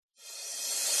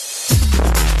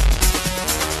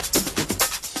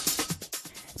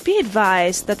Be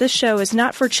advised that this show is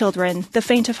not for children, the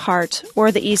faint of heart,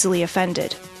 or the easily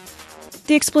offended.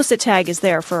 The explicit tag is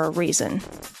there for a reason.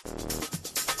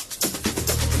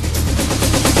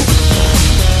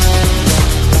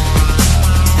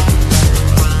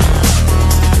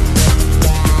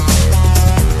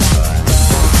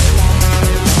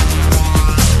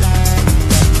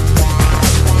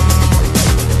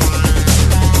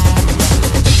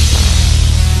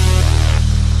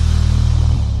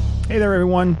 Hey there,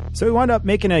 everyone. So we wound up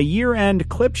making a year-end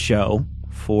clip show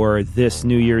for this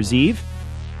New Year's Eve.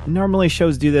 Normally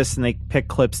shows do this and they pick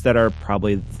clips that are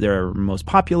probably their most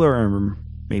popular or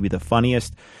maybe the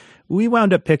funniest. We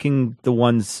wound up picking the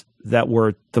ones that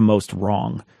were the most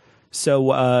wrong.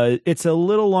 So it's a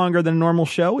little longer than a normal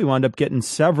show. We wound up getting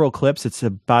several clips. It's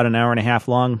about an hour and a half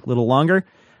long, a little longer.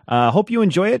 Hope you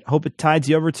enjoy it. Hope it tides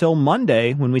you over till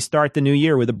Monday when we start the new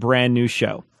year with a brand new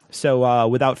show. So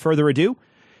without further ado,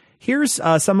 here's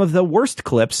some of the worst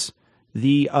clips,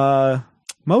 the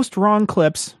most wrong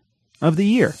clips of the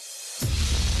year.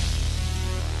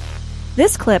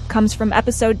 This clip comes from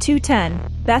episode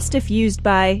 210, Best If Used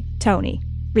by Tony,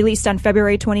 released on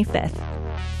February 25th.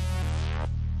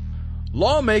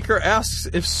 Lawmaker asks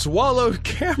if swallowed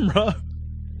camera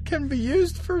can be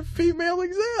used for female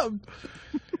exam.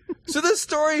 So this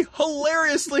story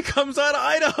hilariously comes out of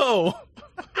Idaho.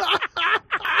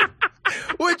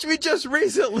 Which we just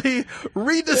recently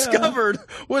rediscovered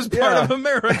was part of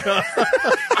America.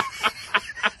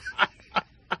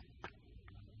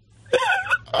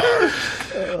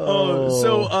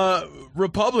 So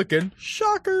Republican,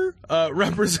 shocker,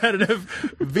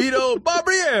 Representative Vito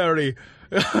Barbieri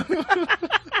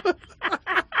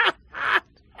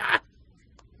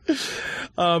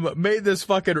made this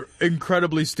fucking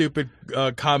incredibly stupid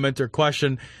comment or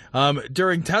question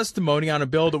during testimony on a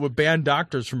bill that would ban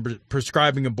doctors from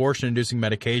prescribing abortion-inducing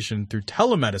medication through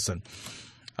telemedicine.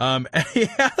 And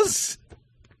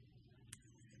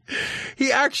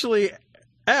he actually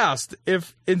asked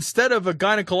if, instead of a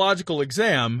gynecological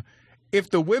exam, if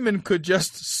the women could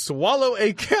just swallow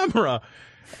a camera,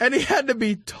 and he had to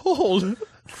be told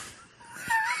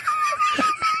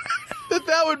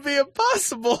that would be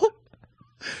impossible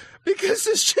because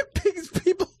this shit pigs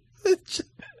people.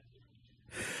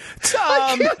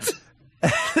 Tom,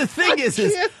 the thing is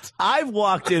I've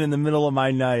walked in the middle of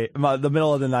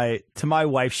the night to my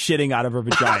wife shitting out of her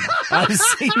vagina. I've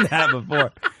seen that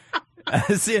before.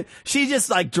 She just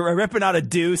like ripping out a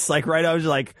deuce, like right. I was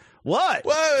like, what?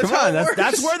 Whoa, come on,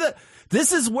 that's where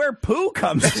this is where poo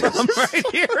comes from right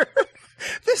here.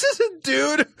 This is a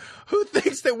dude who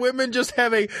thinks that women just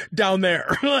have a down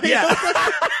there. Yeah.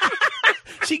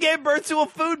 She gave birth to a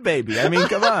food baby. I mean,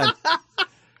 come on.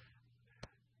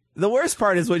 The worst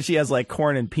part is when she has like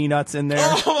corn and peanuts in there.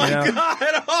 Oh my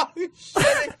God. Oh,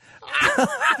 shit.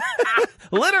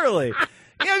 Literally.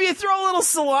 You know, if you throw a little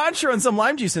cilantro and some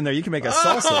lime juice in there, you can make a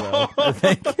salsa, though, I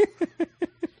think.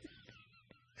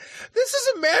 This is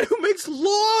a man who makes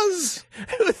laws.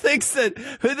 Who thinks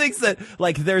that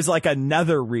like there's like a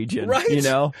nether region, right? You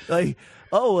know, like,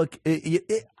 oh, look,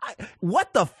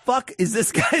 what the fuck is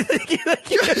this guy thinking?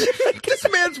 This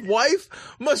man's wife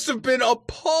must have been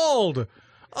appalled.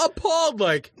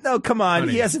 Like, no, come on,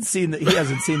 honey. he hasn't seen the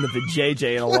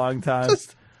vajayjay in a long time.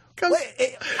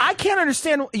 Wait, I can't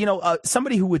understand,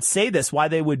 somebody who would say this, why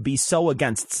they would be so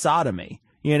against sodomy,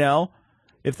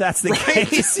 if that's the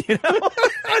case,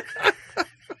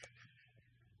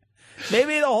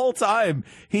 Maybe the whole time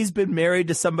he's been married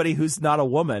to somebody who's not a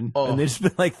woman, and they've just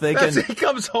been like thinking. He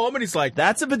comes home and he's like,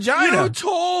 "That's a vagina." You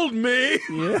told me.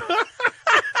 Yeah.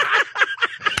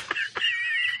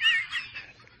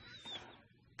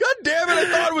 God damn it! I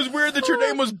thought it was weird that your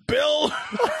name was Bill.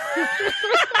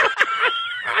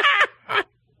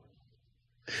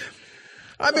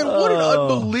 I mean, what an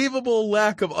unbelievable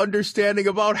lack of understanding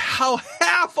about how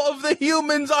half of the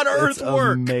humans on Earth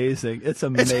work. Amazing. It's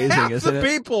amazing, half isn't the it?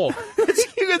 people.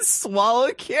 You can swallow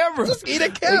a camera. Just eat a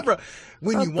camera.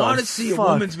 When you want to see a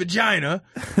woman's vagina,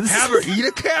 have her eat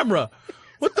a camera.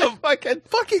 What the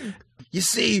fucking... You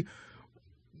see,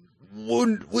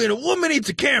 when a woman eats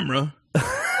a camera,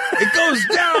 it goes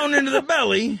down into the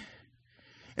belly,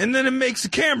 and then it makes a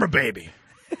camera baby.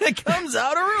 It comes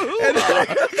out of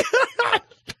her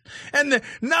And then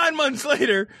 9 months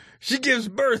later, she gives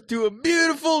birth to a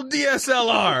beautiful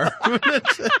DSLR.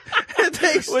 It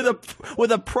takes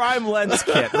with a prime lens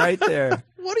kit right there.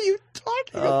 What are you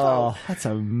talking about? Oh, that's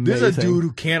amazing. This is a dude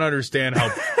who can't understand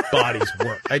how bodies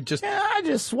work. I just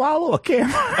swallow a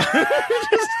camera.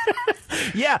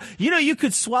 Yeah, you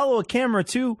could swallow a camera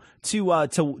too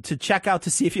to check out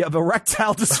to see if you have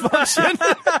erectile dysfunction.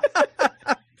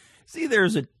 See,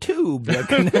 there's a tube that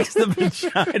connects the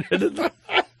vagina to the...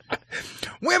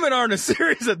 Women aren't a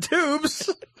series of tubes.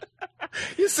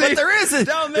 You see, but there is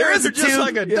down there is just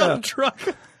like a dump truck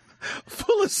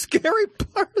full of scary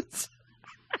parts.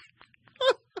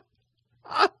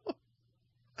 I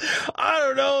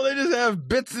don't know. They just have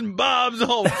bits and bobs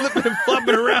all flipping and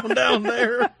flopping around down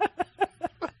there.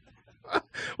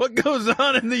 What goes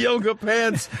on in the yoga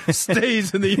pants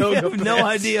stays in the yoga pants. You have no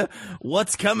idea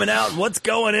what's coming out, what's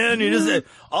going in. You just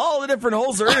all the different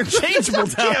holes are interchangeable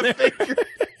down there.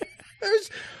 There's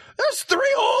 3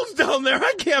 holes down there.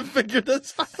 I can't figure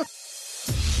this out.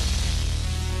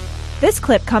 This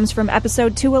clip comes from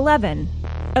episode 211,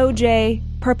 OJ,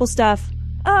 Purple Stuff,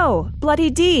 Oh, Bloody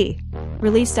D,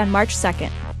 released on March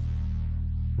 2nd.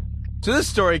 So this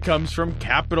story comes from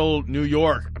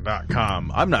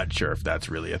CapitalNewYork.com. I'm not sure if that's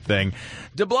really a thing.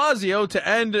 De Blasio to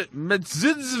end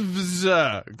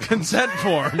consent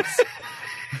forms.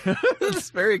 It's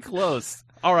very close.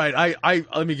 All right, I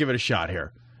let me give it a shot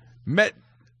here.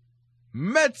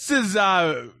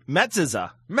 Metziza.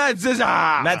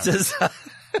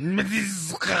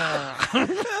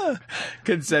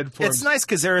 Consent forms. It's nice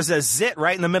because there's a zit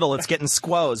right in the middle. It's getting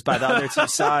squozed by the other two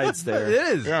sides there. It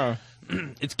is. Yeah.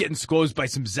 It's getting squozed by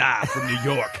some za from New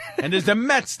York. And there's the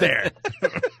Mets there.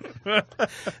 The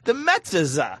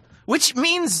Metziza, which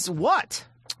means what?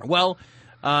 Well,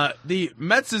 the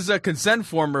Metziza consent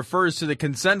form refers to the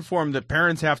consent form that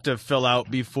parents have to fill out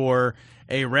before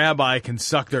a rabbi can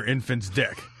suck their infant's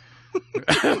dick.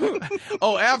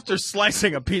 After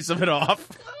slicing a piece of it off.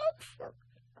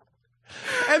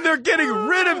 And they're getting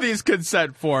rid of these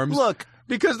consent forms. Look,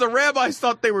 because the rabbis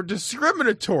thought they were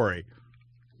discriminatory.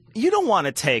 You don't want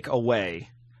to take away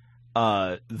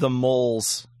the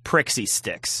mole's prixie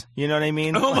sticks. You know what I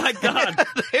mean? Oh, my God.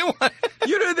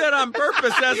 You did that on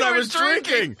purpose as I was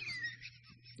drinking.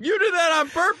 You did that on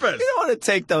purpose. You don't want to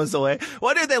take those away.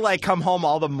 What do they come home,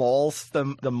 all the moles? The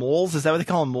moles? Is that what they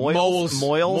call them? Moils?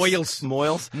 Moils.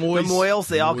 The moils,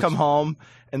 they all come home,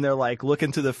 and they're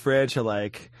looking through the fridge. They're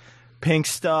like, pink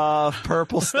stuff,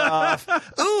 purple stuff.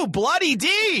 Ooh, Bloody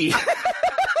D!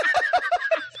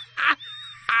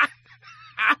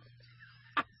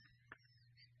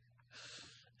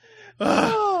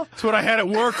 That's what I had at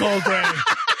work all day.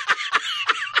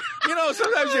 You know,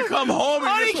 sometimes you come home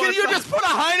and Honey, can you just put a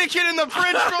Heineken in the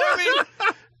fridge for me?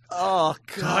 Oh,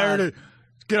 God. Tired of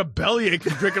get a bellyache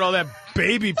from drinking all that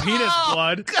baby penis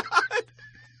blood. God.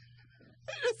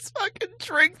 Just fucking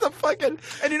drink the fucking...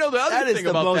 And you know, the other thing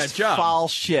about that job... That is the most foul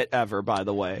shit ever, by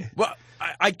the way. Well,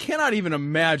 I cannot even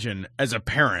imagine as a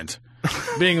parent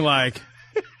being like,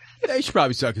 yeah, you should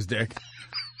probably suck his dick.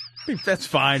 That's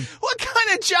fine. What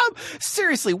kind of job?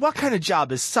 Seriously, what kind of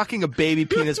job is sucking a baby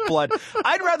penis blood?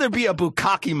 I'd rather be a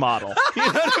bukkake model. You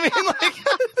know what I mean? I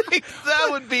think that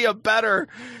would be a better...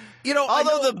 You know,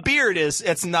 although the beard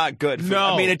it's not good. For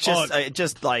I mean, it just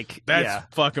that's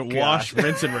fucking wash,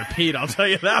 rinse, and repeat. I'll tell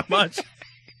you that much.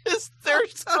 They're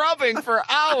scrubbing for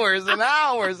hours and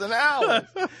hours and hours.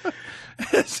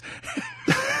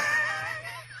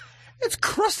 It's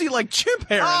crusty like chimp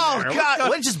hair. Oh,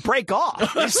 God. Let it just break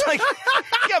off. It's you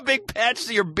got a big patch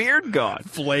of your beard gone.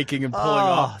 Flaking and pulling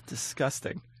off.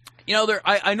 Disgusting. You know,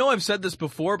 I know I've said this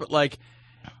before, but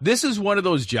this is one of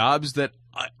those jobs that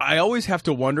I always have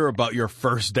to wonder about your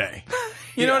first day.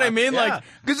 You know what I mean? Yeah.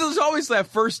 Because there's always that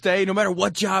first day, no matter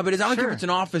what job it is. I don't care if it's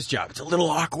an office job. It's a little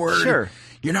awkward. Sure.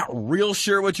 You're not real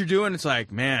sure what you're doing. It's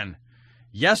like, man,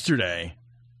 yesterday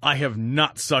I have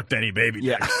not sucked any baby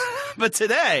dicks. But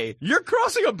today, you're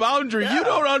crossing a boundary you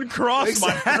don't uncross,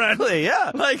 my friend.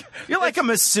 Yeah. You're like a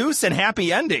masseuse in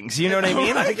happy endings. You know what I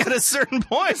mean? Right. At a certain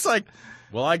point, it's like,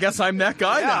 well, I guess I'm that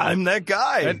guy now. I'm that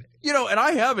guy. And, and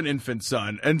I have an infant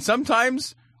son, and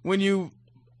sometimes when you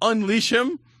unleash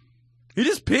him, he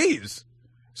just pees.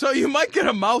 So you might get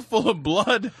a mouthful of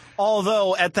blood.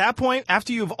 Although, at that point,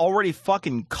 after you've already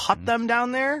fucking cut them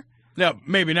down there... No,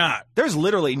 maybe not. There's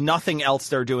literally nothing else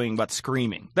they're doing but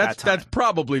screaming. That's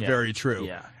probably very true.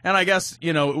 Yeah. And I guess,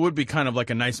 it would be kind of like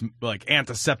a nice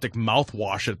antiseptic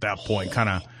mouthwash at that point, kind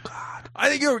of. God. I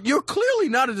think you're clearly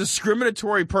not a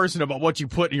discriminatory person about what you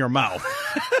put in your mouth.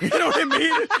 You know what I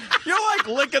mean? You're like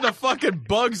licking the fucking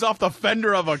bugs off the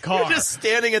fender of a car. You're just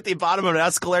standing at the bottom of an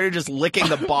escalator just licking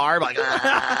the bar like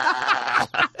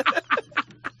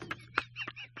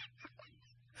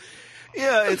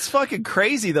Yeah, it's fucking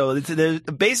crazy, though.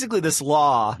 Basically, this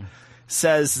law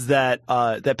says that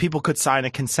that people could sign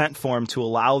a consent form to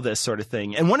allow this sort of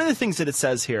thing. And one of the things that it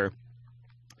says here,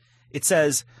 it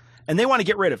says, And they want to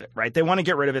get rid of it, right? They want to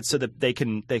get rid of it so that they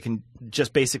can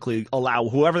just basically allow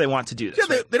whoever they want to do this.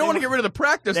 Yeah, they don't want to get rid of the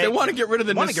practice. They want to get rid of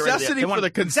the necessity for the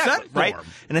consent form. Right?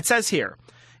 And it says here,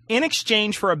 in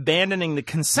exchange for abandoning the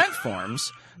consent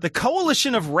forms, the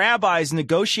coalition of rabbis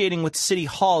negotiating with City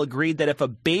Hall agreed that if a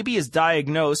baby is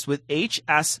diagnosed with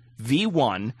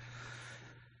HSV1,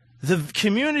 the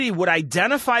community would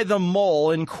identify the mole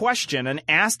in question and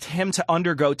ask him to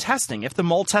undergo testing. If the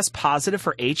mole tests positive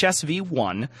for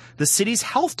HSV1, the city's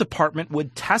health department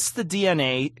would test the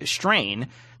DNA strain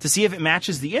to see if it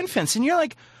matches the infant's. And you're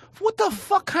like, what the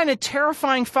fuck kind of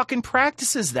terrifying fucking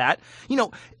practice is that? You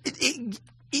know,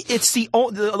 it's the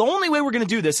only way we're going to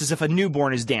do this is if a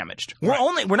newborn is damaged. We're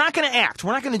not going to act.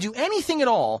 We're not going to do anything at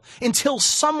all until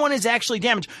someone is actually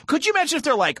damaged. Could you imagine if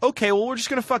they're like, okay, well, we're just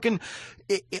going to fucking...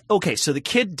 Okay, so the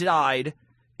kid died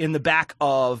in the back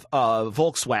of a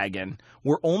Volkswagen.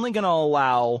 We're only going to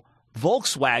allow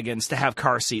Volkswagens to have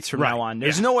car seats from now on.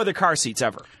 There's no other car seats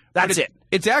ever. That's it.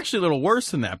 It's actually a little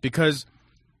worse than that, because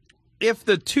if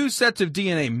the two sets of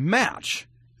DNA match,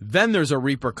 then there's a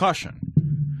repercussion.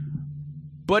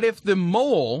 But if the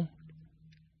mole,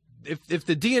 if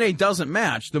the DNA doesn't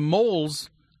match, the mole's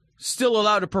still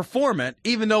allowed to perform it,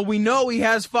 even though we know he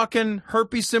has fucking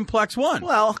herpes simplex 1.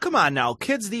 Well, come on now.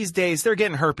 Kids these days, they're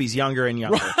getting herpes younger and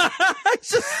younger.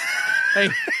 Hey,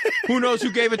 who knows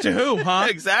who gave it to who, huh?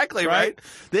 Exactly, right?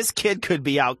 This kid could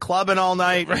be out clubbing all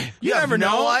night. Right. You never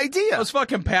know. No idea. Those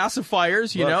fucking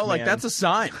pacifiers, you know, like that's a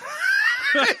sign.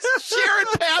 Sharing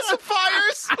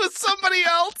pacifiers with somebody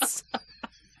else.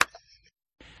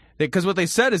 Because what they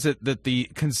said is that the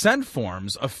consent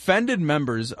forms offended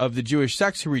members of the Jewish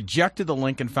sects who rejected the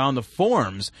link and found the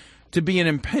forms to be an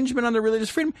impingement on their religious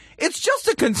freedom. It's just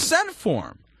a consent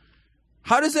form.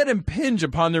 How does that impinge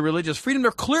upon their religious freedom?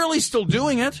 They're clearly still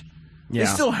doing it. Yeah.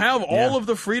 They still have all of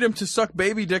the freedom to suck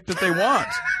baby dick that they want.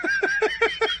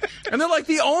 And they're like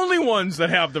the only ones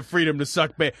that have the freedom to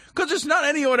suck baby. Because there's not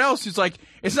anyone else who's like,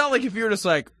 it's not like if you're just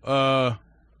like, what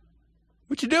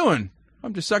you doing?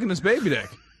 I'm just sucking this baby dick.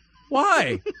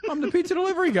 Why? I'm the pizza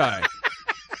delivery guy.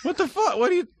 What the fuck? What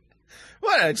do you...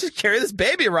 What? Just carry this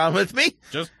baby around with me?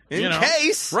 Just in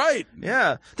case. Right.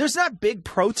 Yeah. There's not big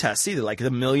protests either, like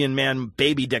the Million Man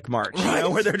Baby Dick March, you know,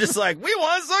 where they're just like, we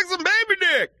want to suck some baby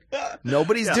dick.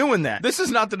 Nobody's doing that. This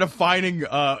is not the defining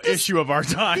issue of our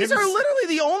time. These are literally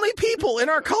the only people in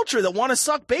our culture that want to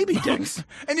suck baby dicks.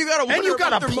 And you gotta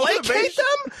placate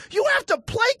them? You have to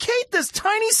placate this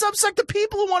tiny subsect of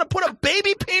people who want to put a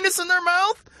baby penis in their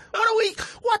mouth?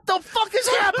 What the fuck is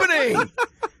happening?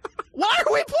 Why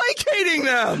are we placating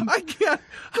them? I can't.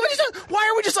 Why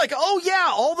are we just like, oh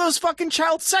yeah, all those fucking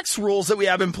child sex rules that we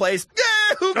have in place?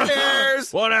 Yeah, who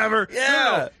cares? Whatever. Yeah.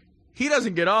 No. He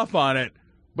doesn't get off on it,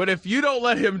 but if you don't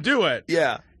let him do it,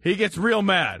 he gets real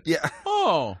mad. Yeah.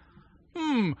 Oh,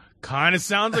 kind of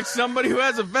sounds like somebody who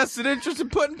has a vested interest in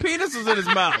putting penises in his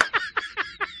mouth.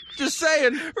 Just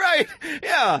saying. Right.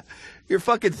 Yeah. Your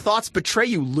fucking thoughts betray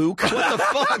you, Luke. What the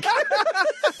fuck?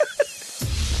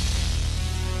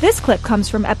 This clip comes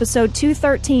from episode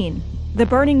 213, The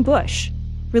Burning Bush,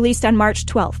 released on March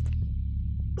 12th.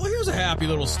 Well, here's a happy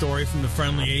little story from the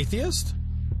Friendly Atheist.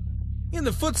 In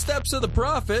the footsteps of the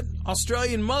Prophet,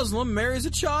 Australian Muslim marries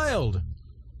a child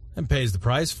and pays the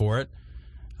price for it.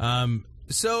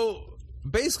 So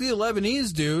basically, a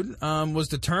Lebanese dude was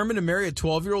determined to marry a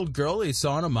 12-year-old girl he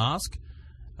saw in a mosque.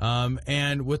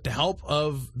 And with the help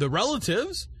of the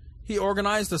relatives, he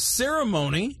organized a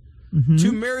ceremony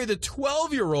to marry the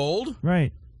 12-year-old.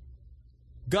 Right.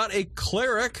 Got a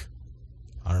cleric.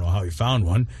 I don't know how he found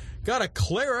one. Got a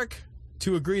cleric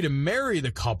to agree to marry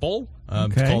the couple. To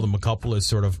call them a couple is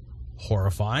sort of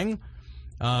horrifying.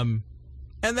 And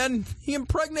then he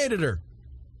impregnated her.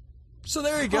 So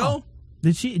there you go.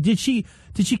 Did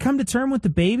she come to term with the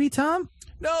baby, Tom?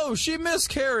 No, she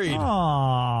miscarried.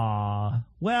 Aww.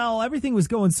 Well, everything was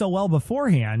going so well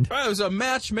beforehand. It was a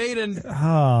match made in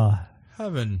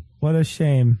heaven. What a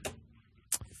shame.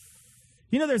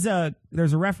 You know, there's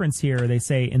a reference here, they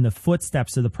say, in the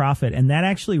footsteps of the prophet, and that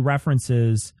actually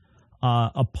references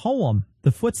a poem.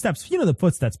 The Footsteps, you know the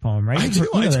Footsteps poem, right? I do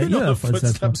know the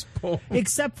Footsteps poem.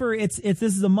 Except for this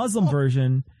is a Muslim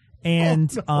version. And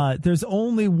there's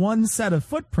only one set of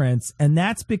footprints, and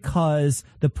that's because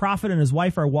the prophet and his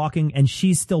wife are walking, and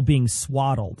she's still being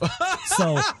swaddled.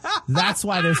 So that's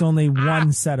why there's only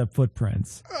one set of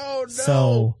footprints. Oh, no.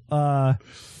 So,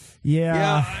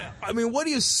 yeah. I mean, what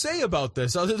do you say about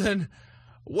this other than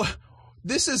what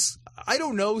this is? I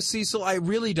don't know, Cecil. I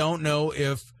really don't know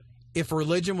if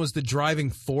religion was the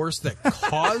driving force that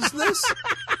caused this.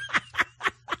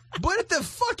 But at the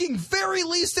fucking fucking very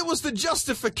least, it was the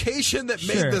justification that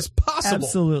made this possible.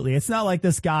 Absolutely. It's not like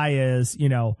this guy is,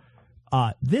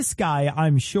 this guy,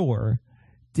 I'm sure,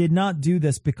 did not do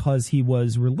this because he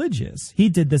was religious. He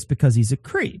did this because he's a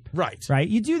creep. Right. Right?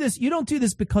 You don't do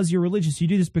this because you're religious. You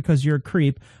do this because you're a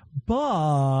creep.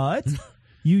 But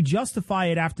you justify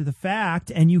it after the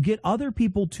fact, and you get other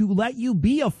people to let you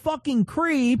be a fucking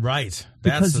creep. Right.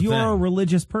 Because you're a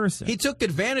religious person. He took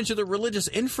advantage of the religious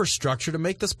infrastructure to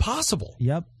make this possible.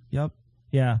 Yep.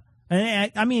 Yeah.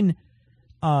 And I mean,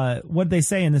 what did they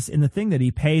say in the thing that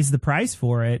he pays the price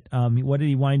for it? What did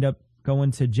he wind up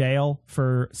going to jail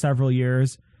for several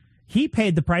years? He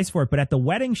paid the price for it, but at the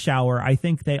wedding shower, I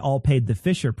think they all paid the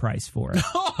Fisher price for it.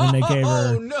 When they gave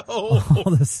her all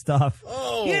this stuff.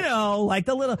 Oh. Like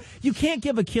the little, you can't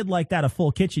give a kid like that a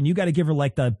full kitchen. You got to give her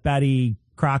like the Betty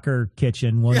Crocker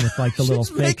kitchen one with like the little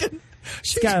fake.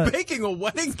 She's baking a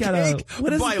wedding cake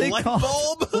by light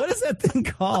bulb. What is that thing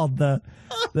called?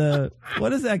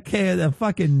 What is that cake? The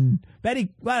fucking Betty,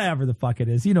 whatever the fuck it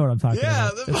is. You know what I'm talking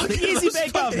about. The Easy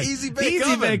Bake Oven. Easy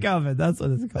Bake Oven. That's what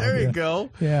it's called. There you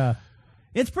go. Yeah.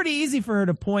 It's pretty easy for her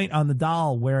to point on the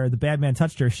doll where the bad man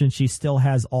touched her, since she still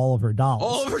has all of her dolls.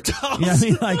 All of her dolls. Yeah, I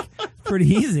mean, like, pretty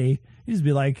easy. You just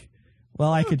be like,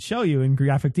 well, I could show you in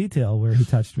graphic detail where he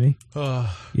touched me.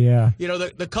 Yeah.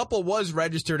 The couple was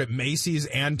registered at Macy's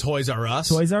and Toys R Us.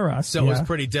 So it was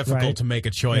pretty difficult to make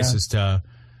a choice as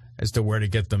to where to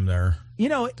get them their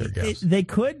gifts. They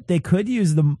could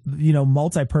use the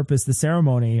multi-purpose the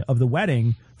ceremony of the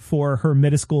wedding for her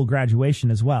middle school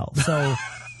graduation as well.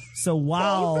 So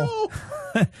while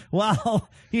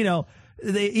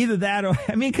they either that or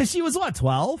because she was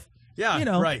 12.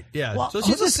 Yeah, right. Yeah. Well, so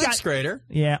she's a sixth grader.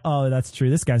 Yeah. Oh, that's true.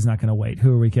 This guy's not going to wait.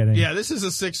 Who are we kidding? Yeah, this is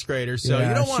a sixth grader. So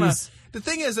you don't want to. The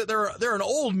thing is that they're an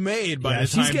old maid by the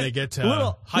time they get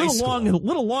to high school.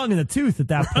 Little long in the tooth at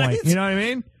that point. You know what I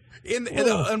mean?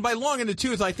 And by long in the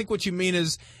tooth, I think what you mean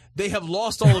is they have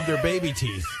lost all of their baby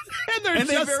teeth. and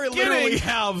they very literally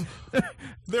have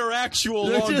their actual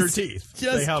longer teeth.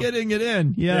 Just getting it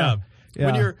in. Yeah.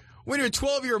 When your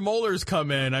 12-year molars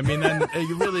come in, I mean, then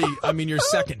you really, you're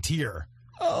second tier.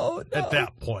 Oh, no. At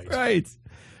that point. Right.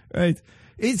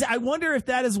 I wonder if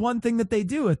that is one thing that they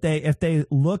do. If they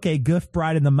look a gift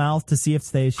bride in the mouth to see if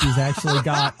she's actually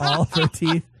got all of her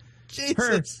teeth.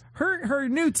 Jesus. Her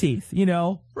new teeth,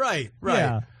 Right.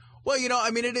 Yeah. Well,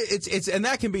 it's and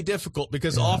that can be difficult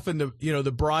because often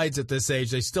the brides at this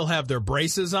age, they still have their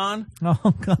braces on.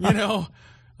 Oh, God.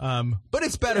 But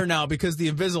it's better now because the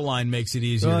Invisalign makes it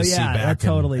easier to see back. That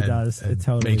totally does. It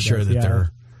totally make sure does.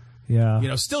 that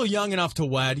they're still young enough to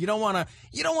wed. You don't want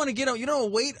to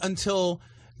wait until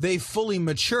they fully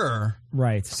mature.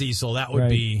 Right. Cecil, that would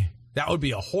be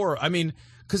a horror.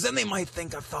 Because then they might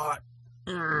think a thought.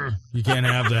 You can't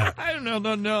have that. I don't know.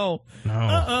 No.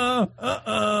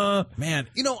 Man,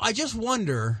 I just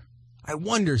wonder,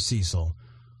 Cecil,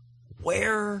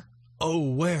 where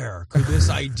could this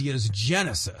idea's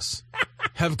genesis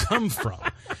have come from?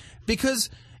 Because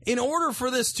in order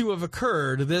for this to have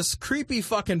occurred, this creepy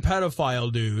fucking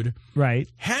pedophile dude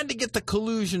had to get the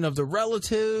collusion of the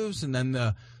relatives and then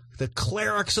the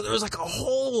clerics. So there was like a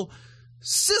whole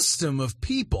system of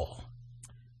people.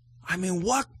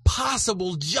 What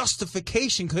possible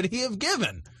justification could he have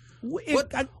given?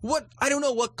 I don't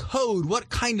know what code, what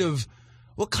kind of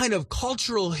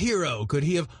cultural hero could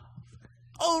he have?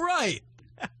 Oh, right.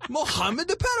 Mohammed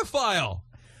the pedophile.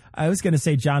 I was going to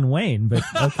say John Wayne, but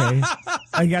okay.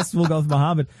 I guess we'll go with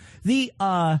Muhammad. The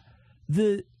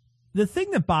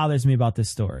thing that bothers me about this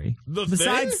story,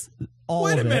 besides all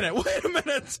of it. Wait a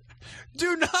minute.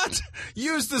 Do not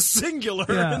use the singular.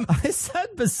 Yeah, I said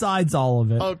besides all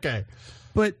of it. Okay.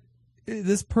 But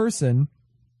this person,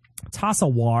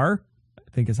 Tassawar,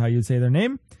 I think is how you'd say their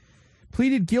name,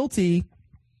 pleaded guilty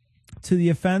to the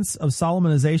offense of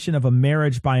solemnization of a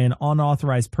marriage by an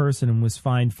unauthorized person and was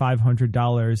fined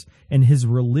 $500, and his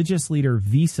religious leader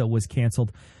visa was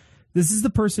canceled. This is the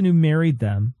person who married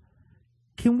them.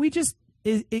 Can we just,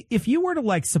 if you were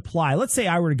to supply, let's say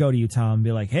I were to go to you, Tom, and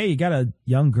be like, hey, you got a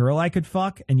young girl I could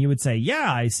fuck? And you would say,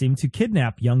 yeah, I seem to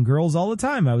kidnap young girls all the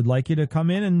time. I would like you to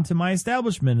come into my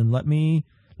establishment and let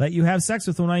you have sex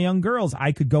with one of my young girls.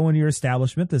 I could go into your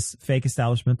establishment, this fake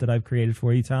establishment that I've created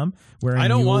for you, Tom. I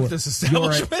don't want this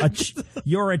establishment.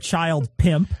 You're a child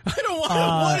pimp. I don't want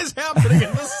what is happening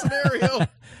in this scenario?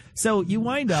 So you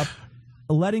wind up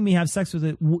letting me have sex with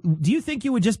it. Do you think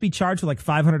you would just be charged with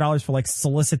 $500 for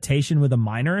solicitation with a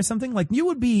minor or something? You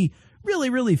would be really,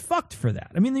 really fucked for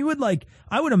that. You would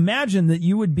I would imagine that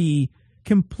you would be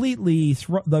completely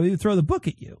throw the book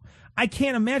at you. I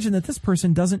can't imagine that this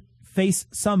person doesn't face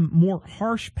some more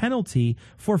harsh penalty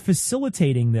for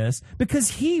facilitating this, because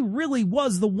he really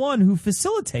was the one who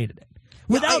facilitated it.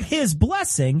 Without his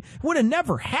blessing, it would have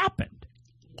never happened.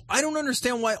 I don't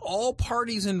understand why all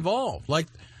parties involved, like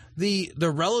the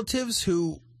relatives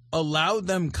who allowed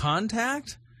them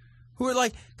contact, who are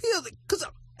like, because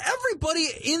everybody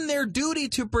in their duty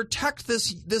to protect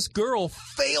this girl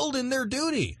failed in their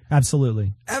duty.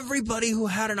 Absolutely. Everybody who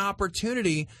had an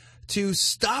opportunity to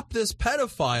stop this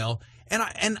pedophile,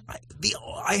 and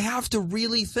I have to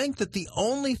really think that the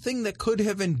only thing that could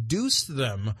have induced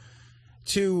them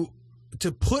to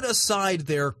put aside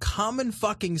their common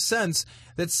fucking sense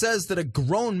that says that a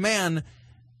grown man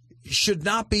should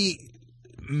not be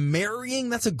marrying,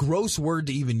 that's a gross word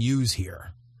to even use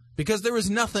here. Because there was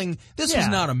nothing, this was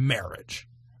not a marriage,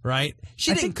 right?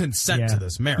 She didn't consent to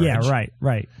this marriage. Yeah,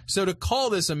 right. So to call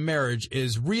this a marriage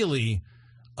is really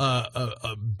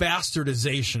a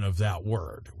bastardization of that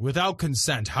word. Without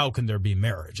consent, how can there be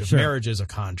marriage? If marriage is a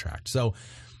contract. So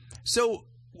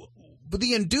but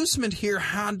the inducement here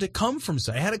had to come from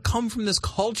this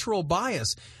cultural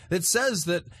bias that says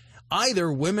that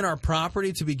either women are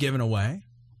property to be given away,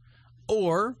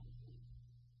 or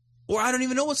I don't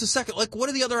even know what's the second. Like, what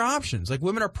are the other options? Like,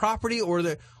 women are property, or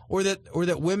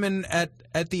that women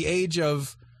at the age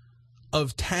of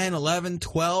 10, 11,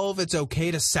 12, it's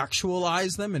okay to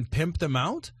sexualize them and pimp them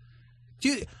out?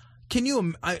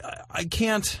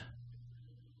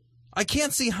 I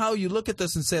can't see how you look at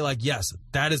this and say, like, yes,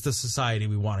 that is the society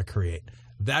we want to create.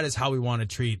 That is how we want to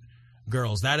treat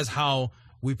girls. That is how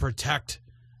we protect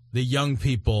the young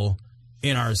people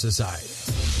in our society.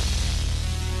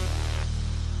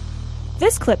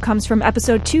 This clip comes from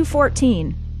episode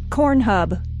 214, Corn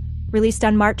Hub, released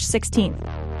on March 16th.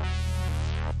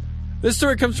 This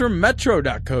story comes from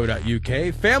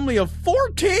metro.co.uk. Family of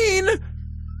 14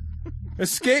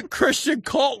 escape Christian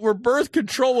cult where birth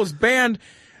control was banned.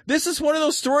 This is one of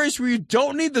those stories where you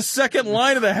don't need the second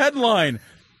line of the headline.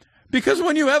 Because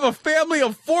when you have a family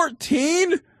of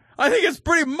 14, I think it's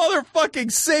pretty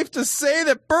motherfucking safe to say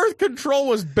that birth control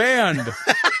was banned.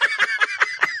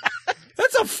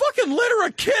 That's a fucking litter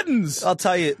of kittens. I'll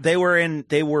tell you, they were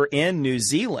in New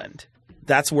Zealand.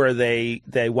 That's where they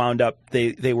wound up.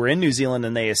 They were in New Zealand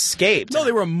and they escaped. No,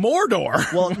 they were in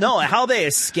Mordor. Well, no, how they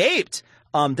escaped.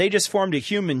 They just formed a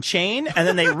human chain, and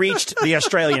then they reached the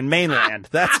Australian mainland.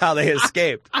 That's how they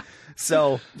escaped.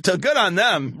 So good on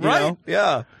them, you know?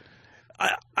 Yeah.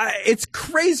 It's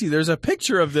crazy. There's a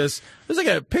picture of this. There's like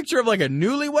a picture of like a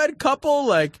newlywed couple,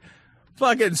 like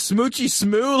fucking smoochy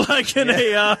smoo, like in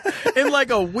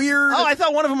like a weird. Oh, I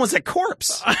thought one of them was a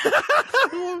corpse.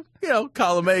 Column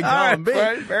A, column B.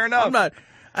 Right, fair enough. I'm not.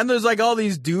 And there's like all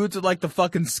these dudes with like the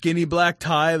fucking skinny black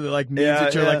tie that like means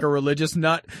that you're like a religious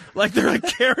nut. Like they're like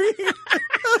carrying.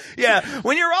 Yeah,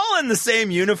 when you're all in the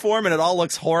same uniform and it all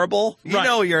looks horrible, you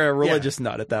know you're a religious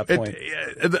nut at that point.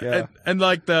 And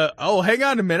like hang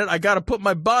on a minute, I got to put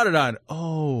my bonnet on.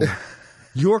 Oh,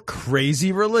 you're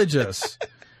crazy religious.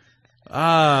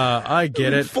 I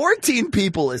get it. 14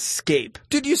 people escape.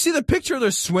 Did you see the picture of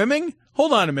their swimming?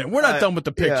 Hold on a minute. We're not done with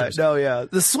the pictures.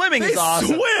 The swimming is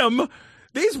awesome. Swim.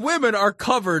 These women are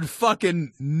covered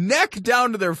fucking neck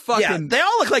down to their fucking. Yeah, they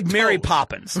all look like Mary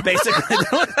Poppins, basically. They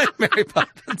look like Mary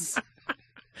Poppins.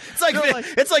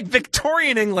 It's like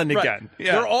Victorian England again.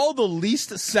 Yeah. They're all the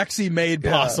least sexy maid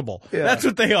possible. Yeah. That's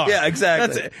what they are. Yeah,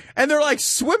 exactly. That's it. And they're like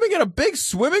swimming in a big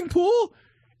swimming pool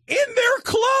in their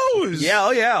clothes. Yeah,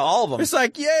 oh yeah, all of them. It's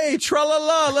like, yay,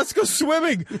 tra-la-la, let's go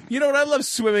swimming. You know what I love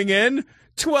swimming in?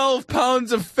 12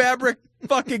 pounds of fabric.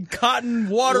 Fucking cotton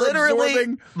water literally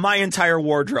absorbing. My entire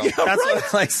wardrobe. Yeah, that's what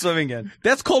I like swimming in.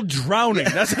 That's called drowning.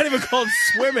 That's not even called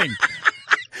swimming.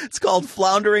 It's called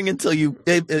floundering until you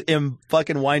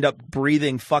fucking wind up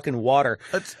breathing fucking water.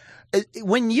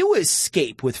 When you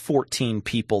escape with 14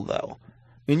 people, though,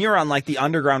 and you're on like the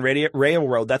underground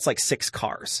railroad, that's like 6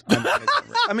 cars.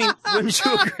 I mean, wouldn't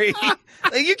you agree? Like,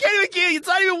 you can't even. It's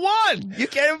not even one. You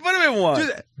can't even put them in one.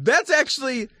 Dude, that's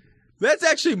actually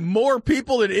more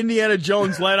people than Indiana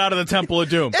Jones let out of the Temple of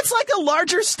Doom. It's like a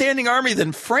larger standing army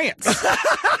than France.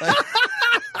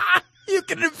 You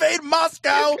can invade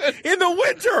Moscow in the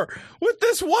winter with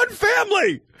this one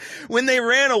family. When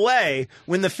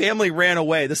the family ran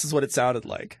away, this is what it sounded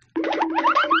like.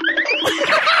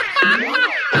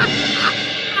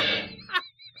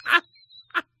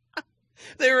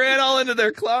 They ran all into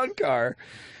their clown car.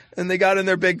 And they got in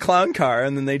their big clown car,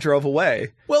 and then they drove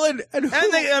away. Well,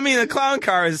 the clown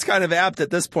car is kind of apt at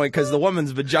this point because the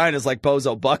woman's vagina is like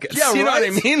bozo buckets. Yeah, you know what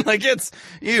I mean? Like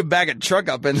you back a truck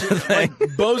up into the thing. Like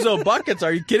bozo buckets?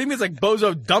 Are you kidding me? It's like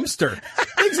bozo dumpster.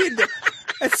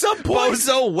 At some point,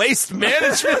 Bozo waste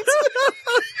management.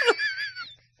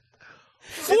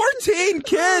 14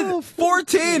 kids.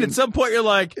 14. At some point, you're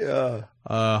like,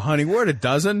 honey, we're at a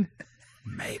dozen.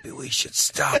 Maybe we should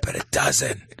stop at a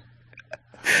dozen.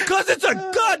 Because it's a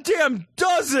goddamn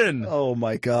dozen. Oh,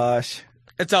 my gosh.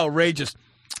 It's outrageous.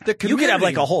 You could have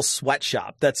like a whole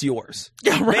sweatshop that's yours.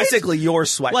 Yeah, right? Basically your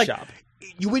sweatshop.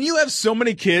 When you have so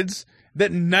many kids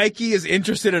that Nike is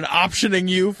interested in optioning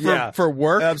you for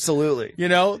work. Absolutely. You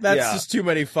know, that's just too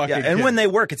many fucking kids. And when they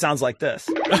work, it sounds like this.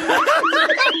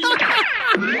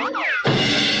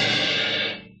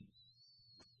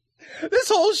 This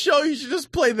whole show, you should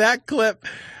just play that clip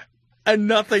and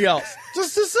nothing else.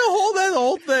 Just hold that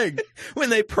whole thing. When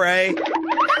they pray.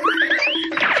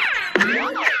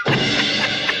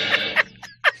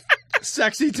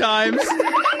 Sexy times.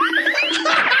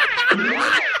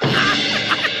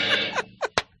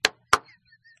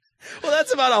 Well,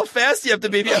 that's about how fast you have to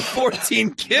be if you have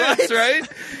 14 kids, right?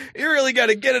 You really got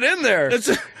to get it in there. It's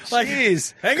like,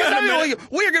 jeez. Hang on a minute.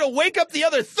 We're going to wake up the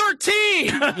other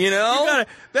 13, you know?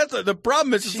 The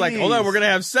problem is just like, hold on, we're going to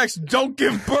have sex. Don't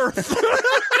give birth.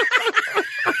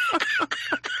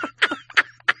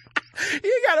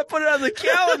 You got to put it on the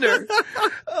calendar.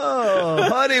 Oh,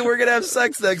 honey, we're going to have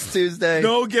sex next Tuesday.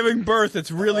 No giving birth.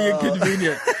 It's really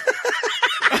inconvenient.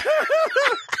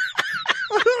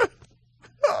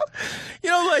 You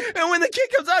know, like, and when the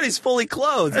kid comes out, he's fully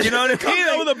clothed. You know what I mean? Comes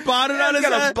out with a bonnet on his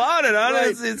head. He's got a bonnet on.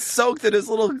 Right. It's soaked in his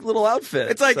little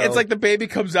outfit. It's like the baby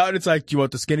comes out and it's like, do you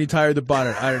want the skinny tie or the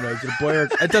bonnet? I don't know. Is it a boy or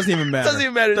it doesn't even matter. Doesn't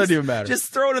even matter.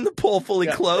 Just throw it in the pool fully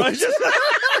clothed.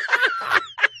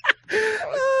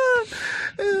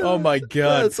 Oh my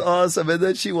God. That's awesome. And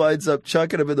then she winds up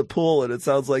chucking him in the pool and it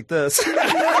sounds like this.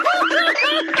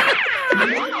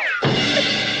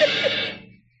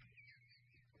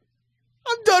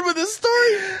 I'm done with this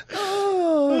story.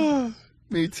 Oh,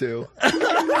 me too. We're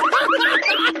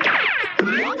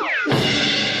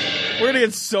going to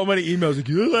get so many emails like,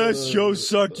 your last show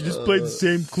sucked. You just played the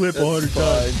same clip 100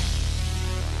 times.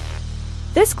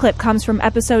 This clip comes from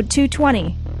episode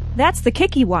 220. That's the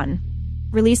Kicky one,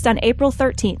 released on April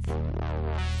 13th.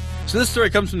 So this story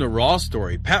comes from the Raw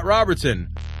story. Pat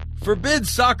Robertson forbids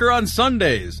soccer on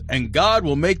Sundays, and God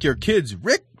will make your kids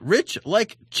rich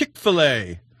like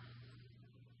Chick-fil-A.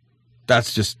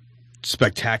 That's just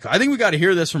spectacular. I think we got to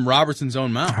hear this from Robertson's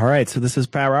own mouth. All right, so this is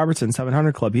Pat Robertson,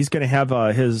 700 Club. He's going to have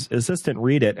his assistant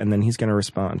read it, and then he's going to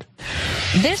respond.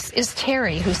 This is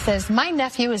Terry, who says, my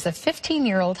nephew is a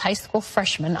 15-year-old high school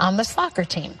freshman on the soccer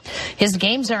team. His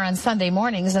games are on Sunday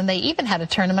mornings, and they even had a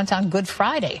tournament on Good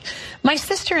Friday. My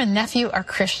sister and nephew are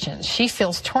Christians. She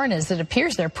feels torn as it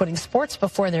appears they're putting sports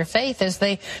before their faith as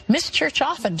they miss church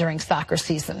often during soccer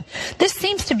season. This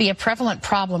seems to be a prevalent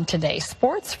problem today,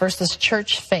 sports versus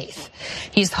church faith.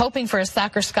 He's hoping for a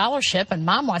soccer scholarship, and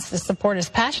Mom wants to support his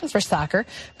passion for soccer,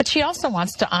 but she also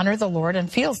wants to honor the Lord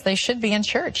and feels they should be in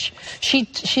church. She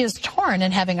is torn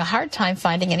and having a hard time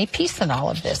finding any peace in all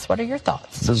of this. What are your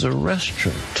thoughts? There's a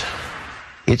restaurant.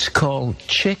 It's called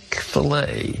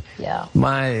Chick-fil-A. Yeah.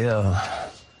 My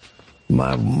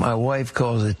wife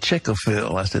calls it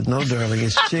Chick-a-fil. I said, no, darling,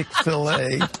 it's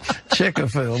Chick-fil-A,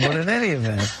 Chick-a-fil. But in any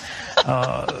event,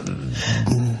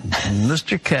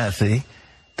 Mr. Cathy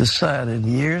decided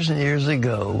years and years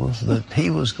ago that he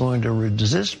was going to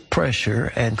resist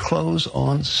pressure and close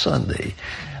on Sunday,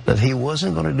 that he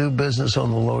wasn't going to do business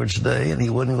on the Lord's Day and he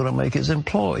wasn't going to make his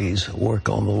employees work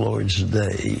on the Lord's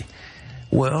Day.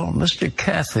 Well, Mr.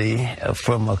 Cathy,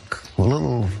 from a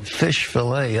little fish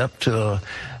fillet up to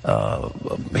a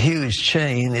huge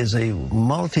chain, is a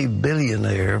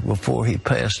multi-billionaire before he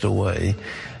passed away.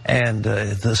 And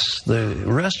the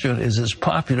restaurant is as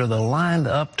popular. They're lined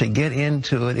up to get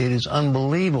into it. It is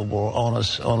unbelievable on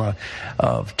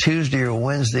a Tuesday or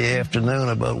Wednesday afternoon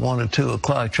about 1 or 2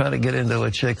 o'clock. Try to get into a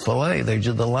Chick-fil-A.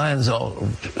 The lines all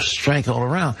strength all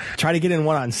around. Try to get in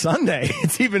one on Sunday.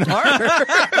 It's even harder.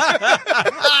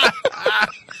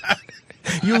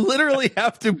 You literally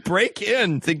have to break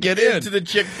in to get into the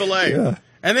Chick-fil-A. Yeah.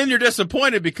 And then you're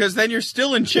disappointed because then you're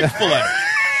still in Chick-fil-A.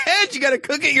 And you got to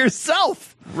cook it yourself.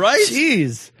 Right?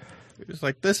 Jeez. It's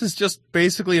like, this is just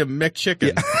basically a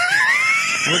McChicken. Yeah.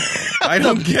 I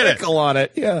don't get it. Pickle on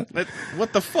it. Yeah.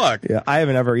 What the fuck? Yeah, I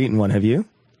haven't ever eaten one. Have you?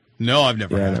 No, I've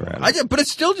never had one. But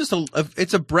it's still just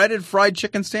it's a breaded fried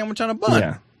chicken sandwich on a bun.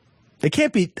 Yeah. It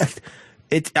can't be.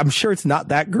 I'm sure it's not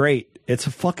that great. It's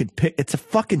a fucking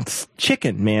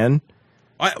chicken, man.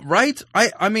 Right?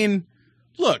 I mean,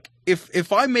 look,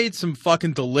 if I made some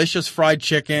fucking delicious fried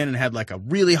chicken and had like a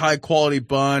really high quality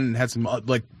bun and had some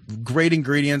like great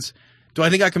ingredients, do I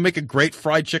think I can make a great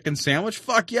fried chicken sandwich?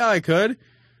 Fuck yeah, I could.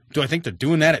 Do I think they're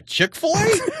doing that at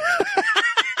Chick-fil-A?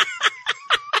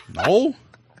 No.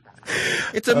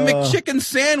 It's a McChicken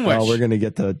sandwich. Well, we're going to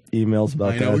get to emails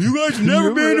about that. You guys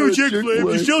never been to a Chick-fil-A,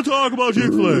 but you still talk about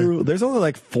Chick-fil-A. There's only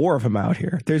like 4 of them out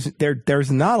here.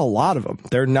 There's not a lot of them.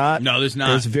 They're not. No, there's not.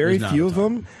 There's very There's few not of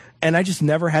them, and I just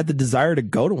never had the desire to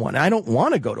go to one. I don't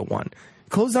want to go to one.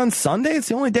 Closed on Sunday. It's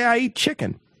the only day I eat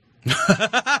chicken.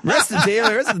 Rest of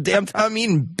the damn time I'm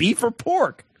eating beef or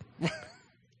pork.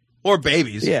 Or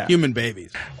babies. Yeah. Human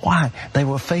babies. Why? They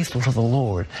were faithful to the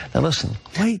Lord. Now listen.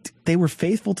 Wait, they were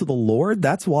faithful to the Lord?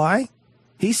 That's why?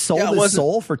 He sold his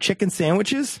soul for chicken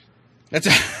sandwiches? That's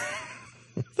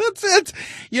it.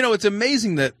 You know, it's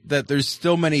amazing that there's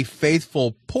still many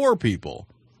faithful poor people.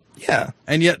 Yeah.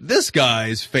 And yet this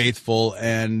guy's faithful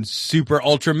and super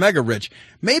ultra mega rich.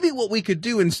 Maybe what we could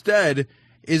do instead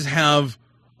is have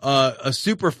a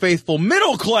super faithful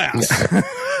middle class.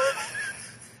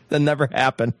 That never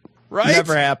happened. Right?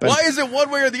 Never happened. Why is it one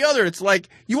way or the other? It's like,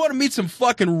 you want to meet some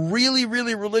fucking really,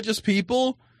 really religious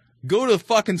people? Go to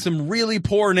fucking some really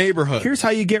poor neighborhood. Here's how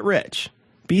you get rich.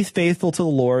 Be faithful to the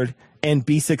Lord and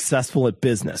be successful at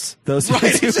business. Those right,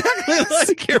 are two exactly.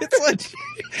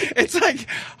 It's like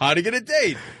how to get a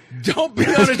date. Don't be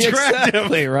unattractive.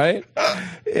 Exactly, right?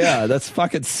 Yeah, that's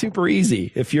fucking super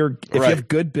easy. If you have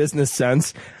good business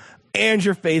sense and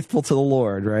you're faithful to the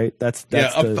Lord, right? That's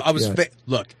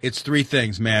Look, it's 3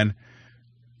 things, man.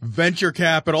 Venture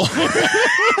capital.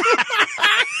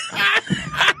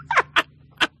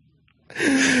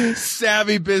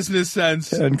 Savvy business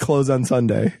sense. And close on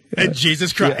Sunday. And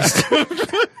Jesus Christ. Yeah.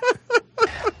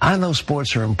 I know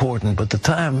sports are important, but the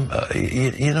time,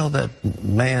 you know that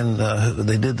man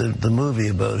they did the movie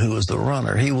about who was the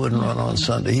runner. He wouldn't run on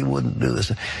Sunday. He wouldn't do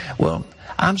this. Well,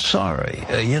 I'm sorry.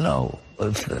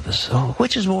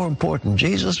 Which is more important,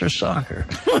 Jesus or soccer?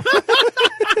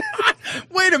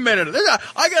 Wait a minute.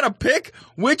 I got to pick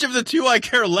which of the 2 I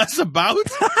care less about?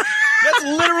 That's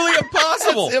literally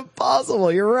impossible. It's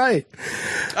impossible. You're right.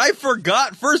 I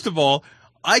forgot. First of all,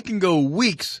 I can go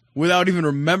weeks without even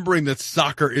remembering that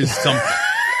soccer is something.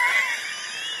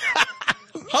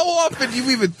 How often do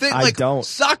you even think? I don't.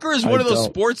 Soccer is one of those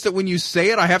sports that when you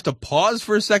say it, I have to pause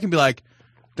for a second and be like,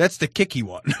 that's the Kicky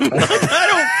one. Who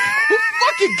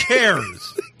fucking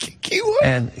cares?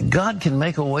 And God can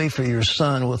make a way for your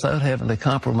son without having to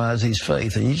compromise his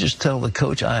faith. And you just tell the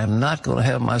coach, I am not going to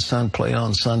have my son play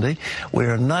on Sunday. We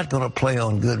are not going to play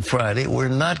on Good Friday. We're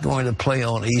not going to play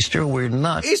on Easter. We're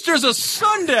not. Easter's a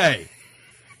Sunday.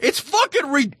 It's fucking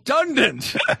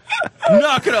redundant.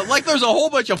 Not gonna, like, there's a whole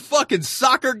bunch of fucking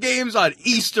soccer games on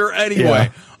Easter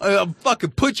anyway. Yeah.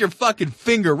 Fucking put your fucking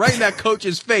finger right in that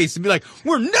coach's face and be like,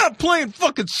 we're not playing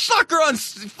fucking soccer on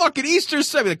fucking Easter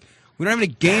Sunday. Like, we don't have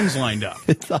any games lined up.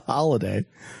 It's a holiday.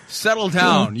 Settle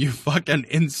down, you fucking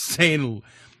insane.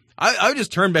 I would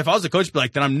just turn back. If I was a coach, I'd be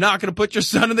like, then I'm not going to put your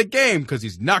son in the game because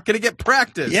he's not going to get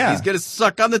practice. Yeah. He's going to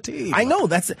suck on the team. I know.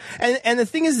 And the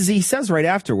thing is he says right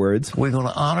afterwards, we're going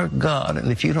to honor God,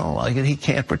 and if you don't like it, he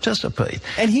can't participate.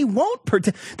 And he won't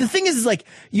The thing is like,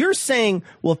 you're saying,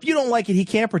 well, if you don't like it, he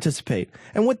can't participate.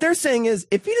 And what they're saying is,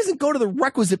 if he doesn't go to the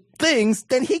requisite things,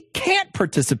 then he can't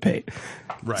participate.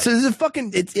 Right. So this is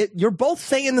fucking, you're both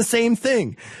saying the same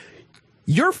thing.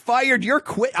 You're fired. You're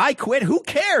quit. I quit. Who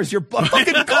cares? You're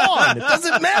fucking gone. It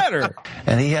doesn't matter.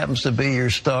 And he happens to be your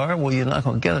star. Well, you're not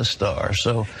going to get a star.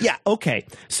 So yeah. Okay.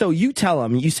 So you tell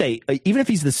him, you say, even if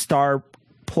he's the star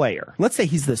player, let's say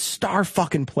he's the star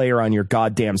fucking player on your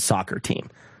goddamn soccer team.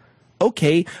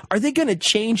 Okay. Are they going to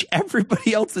change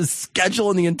everybody else's schedule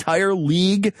in the entire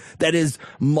league that is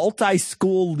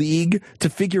multi-school league to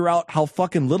figure out how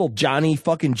fucking little Johnny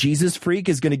fucking Jesus freak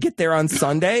is going to get there on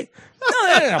Sunday?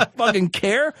 No, they don't fucking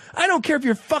care. I don't care if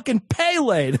you're fucking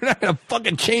Pele. They're not going to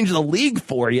fucking change the league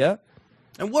for you.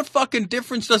 And what fucking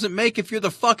difference does it make if you're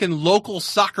the fucking local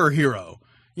soccer hero?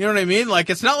 You know what I mean? Like,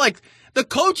 it's not like the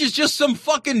coach is just some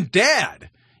fucking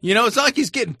dad. You know, it's not like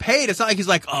he's getting paid. It's not like he's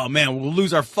like, oh, man, we'll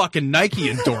lose our fucking Nike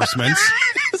endorsements.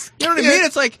 You know what I mean?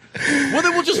 It's like, well,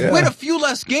 then we'll just win a few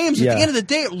less games. At the end of the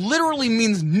day, it literally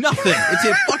means nothing. It's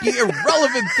a fucking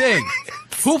irrelevant thing.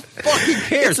 Who fucking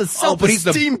cares? It's a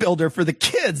self-esteem builder for the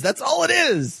kids. That's all it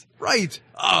is. Right.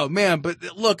 Oh, man.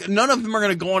 But look, none of them are going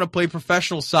to go on to play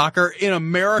professional soccer in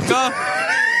America.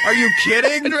 Are you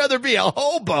kidding? I'd rather be a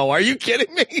hobo. Are you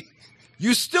kidding me?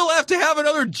 You still have to have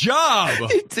another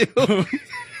job. You do.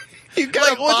 You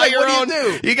gotta buy your own.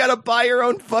 You gotta buy your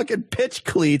own fucking pitch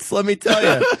cleats. Let me tell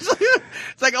you.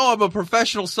 It's like, oh, I'm a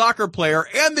professional soccer player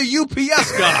and the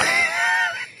UPS guy.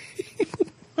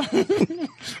 We're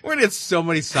gonna get so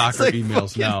many soccer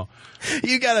emails now.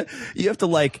 You have to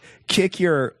like kick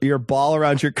your ball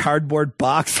around your cardboard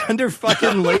box under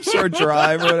fucking Lakeshore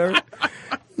Drive or whatever.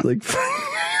 Like,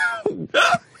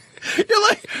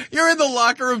 you're in the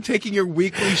locker room taking your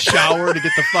weekly shower to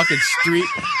get the fucking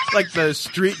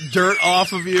street dirt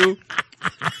off of you.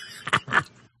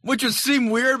 Which would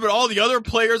seem weird, but all the other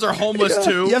players are homeless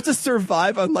too. You have to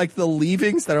survive on like the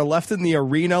leavings that are left in the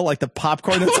arena, like the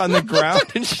popcorn that's on the ground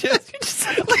and shit.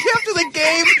 Like after the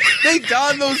game, they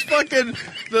don those fucking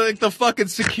the fucking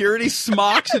security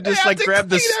smocks and just like grab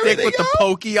the stick with the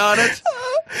pokey on it.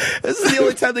 This is the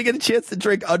only time they get a chance to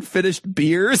drink unfinished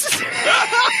beers.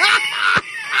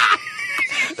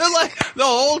 They're like, the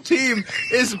whole team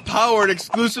is powered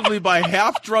exclusively by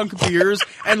half-drunk beers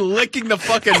and licking the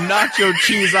fucking nacho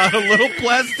cheese out of little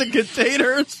plastic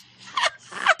containers.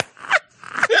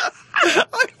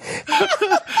 Oh,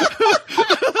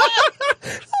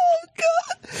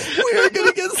 God. We are going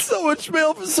to get so much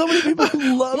mail from so many people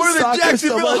who love We're the soccer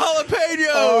Jacksonville so much. Jalapenos.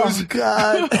 Oh,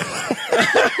 God.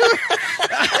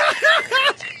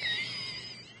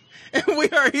 And we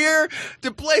are here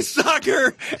to play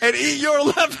soccer and eat your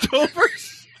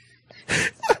leftovers.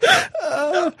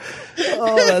 Oh,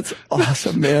 that's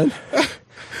awesome, man.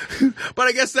 But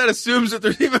I guess that assumes that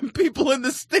there's even people in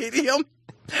the stadium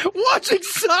watching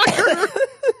soccer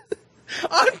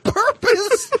on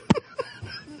purpose.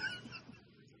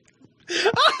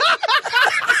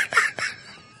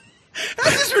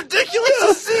 This is ridiculous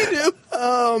to see, dude.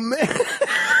 Oh, man.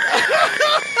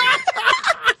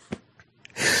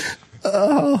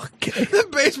 Oh, okay. The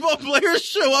baseball players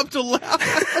show up to laugh.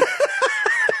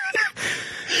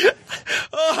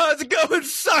 Oh, how's it going,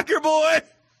 soccer boy?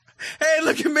 Hey,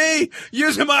 look at me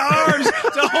using my arms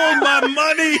to hold my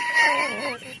money.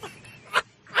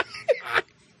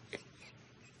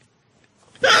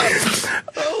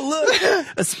 Oh, look.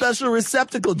 A special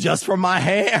receptacle just for my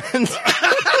hands.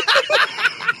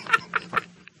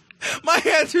 My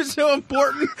hands are so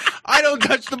important. I don't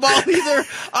touch the ball either.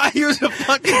 I use a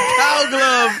fucking cow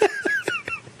glove.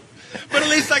 But at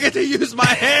least I get to use my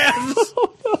hands.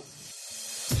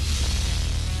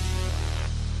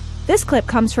 This clip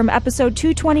comes from episode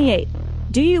 228,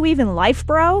 Do You Even Life,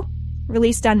 Bro?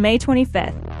 Released on May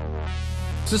 25th.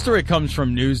 This story comes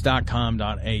from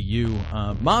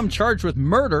news.com.au. Mom charged with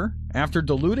murder after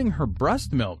diluting her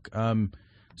breast milk.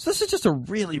 So this is just a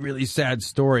really, really sad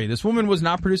story. This woman was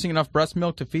not producing enough breast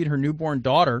milk to feed her newborn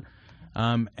daughter,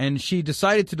 and she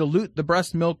decided to dilute the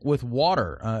breast milk with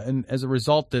water. And as a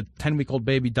result, the 10-week-old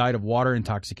baby died of water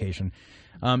intoxication.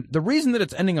 The reason that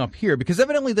it's ending up here, because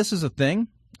evidently this is a thing,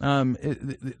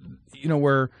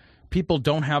 where people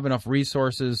don't have enough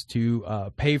resources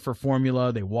to pay for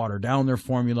formula. They water down their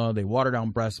formula. They water down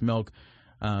breast milk.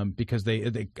 Because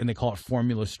they call it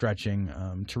formula stretching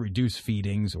to reduce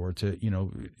feedings or to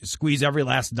squeeze every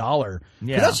last dollar.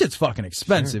 Yeah, that shit's fucking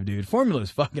expensive, dude. Formula is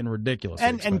fucking ridiculous.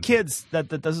 And kids that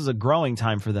this is a growing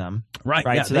time for them, right?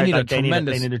 Right. Yeah, so they need a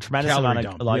tremendous amount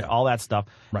of all that stuff.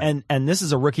 Right. And this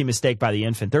is a rookie mistake by the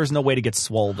infant. There's no way to get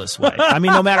swole this way. I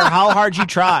mean, no matter how hard you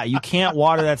try, you can't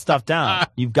water that stuff down.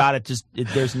 You've got to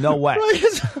there's no way.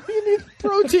 You need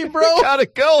protein, bro. Gotta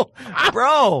go,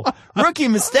 bro. Rookie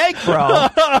mistake, bro.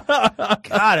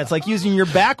 God, it's like using your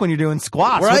back when you're doing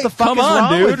squats. Right? What the fuck Come is on,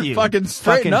 wrong dude. with you? Fucking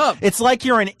straighten up. It's like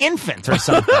you're an infant or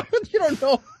something. You don't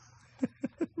know.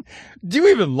 Do you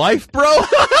even life, bro?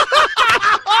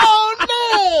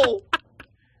 Oh, no.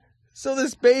 So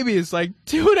this baby is like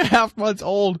 2.5 months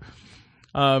old.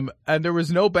 And there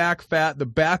was no back fat. The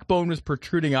backbone was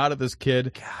protruding out of this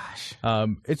kid. Gosh.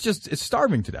 It's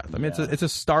starving to death. I mean, it's a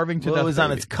starving to death. It was baby.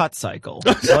 on its cut cycle.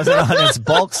 It wasn't on its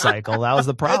bulk cycle. That was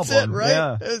the problem. That's it, right?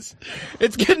 Yeah.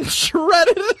 It's getting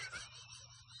shredded.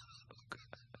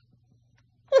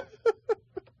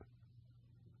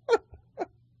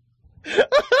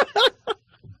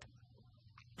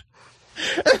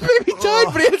 That baby died,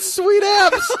 but he had sweet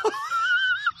abs.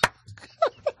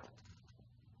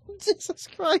 Jesus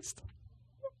Christ.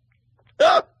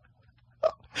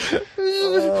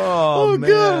 Oh,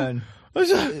 man.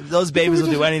 God. Those babies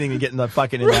will do anything to get in the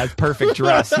fucking in that perfect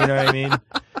dress. You know what I mean?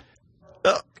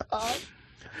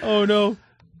 Oh, no.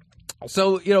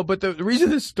 So, but the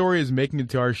reason this story is making it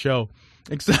to our show,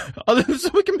 other than so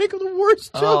we can make the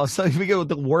worst jokes. Oh, so we get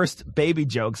the worst baby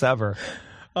jokes ever.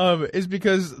 Is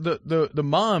because the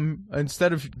mom,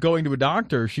 instead of going to a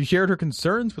doctor, she shared her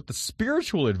concerns with the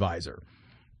spiritual advisor.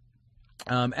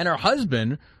 And her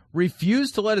husband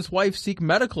refused to let his wife seek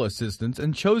medical assistance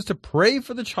and chose to pray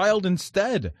for the child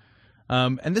instead.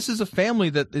 And this is a family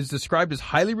that is described as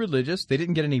highly religious. They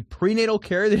didn't get any prenatal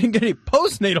care. They didn't get any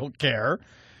postnatal care.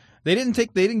 They didn't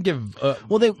give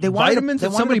they vitamins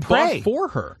that somebody bought for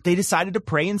her. They decided to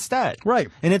pray instead. Right.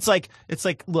 And it's like,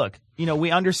 look,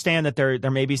 we understand that there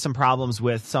may be some problems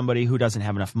with somebody who doesn't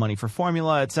have enough money for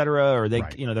formula, et cetera, or they,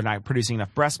 they're not producing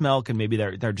enough breast milk, and maybe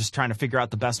they're just trying to figure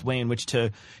out the best way in which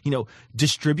to,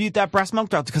 distribute that breast milk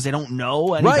because they don't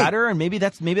know any better. And maybe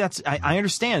that's I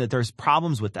understand that there's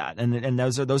problems with that, and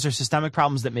those are systemic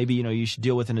problems that maybe you should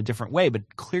deal with in a different way.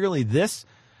 But clearly,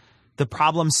 the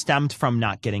problem stemmed from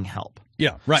not getting help.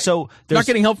 Yeah, right. So not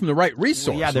getting help from the right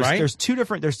resource. Yeah, there's two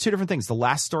different things. The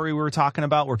last story we were talking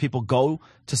about, where people go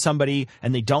to somebody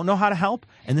and they don't know how to help,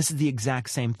 and this is the exact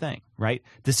same thing, right?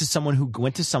 This is someone who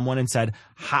went to someone and said,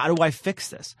 "How do I fix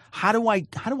this? How do I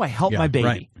help my baby?"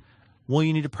 Right. Well,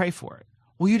 you need to pray for it.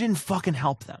 Well, you didn't fucking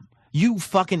help them. You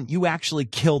actually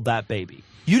killed that baby.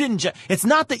 You didn't. It's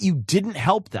not that you didn't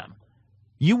help them.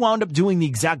 You wound up doing the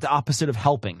exact opposite of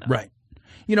helping them. Right.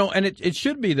 And it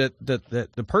should be that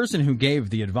the person who gave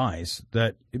the advice,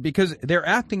 that because they're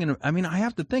acting in I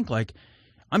have to think like,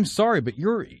 I'm sorry, but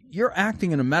you're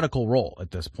acting in a medical role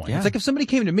at this point. Yeah. It's like if somebody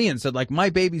came to me and said like, my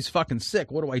baby's fucking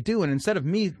sick, what do I do? And instead of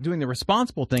me doing the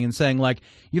responsible thing and saying like,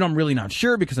 I'm really not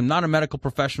sure because I'm not a medical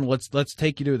professional. Let's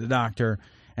take you to the doctor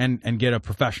and get a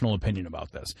professional opinion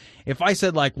about this. If I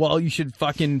said like, well, you should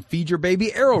fucking feed your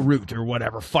baby arrowroot or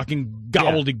whatever, fucking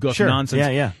gobbledygook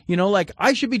nonsense. Yeah. Like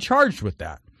I should be charged with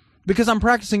that because I'm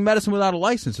practicing medicine without a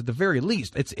license at the very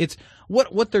least. It's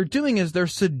what they're doing is they're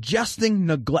suggesting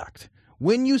neglect.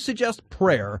 When you suggest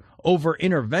prayer over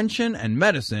intervention and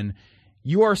medicine,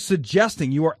 you are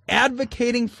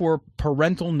advocating for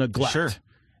parental neglect. Sure.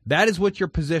 That is what your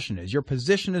position is. Your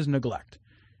position is neglect.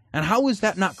 And how is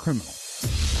that not criminal?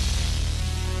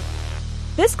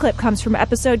 This clip comes from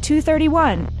episode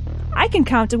 231. I can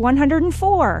count to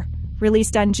 104.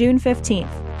 Released on June 15th.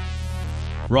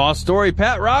 Raw story,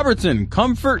 Pat Robertson,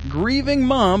 comfort grieving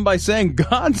mom by saying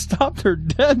God stopped her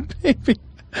dead baby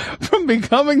from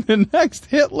becoming the next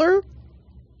Hitler?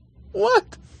 What?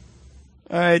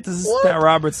 All right, this is Pat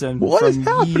Robertson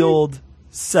from Yield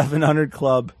 700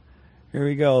 Club. Here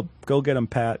we go. Go get him,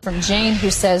 Pat. From Jane,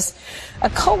 who says, a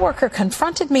coworker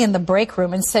confronted me in the break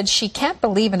room and said she can't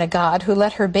believe in a God who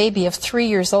let her baby of 3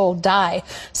 years old die,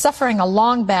 suffering a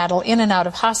long battle in and out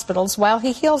of hospitals while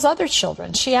he heals other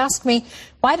children. She asked me,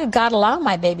 why did God allow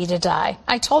my baby to die?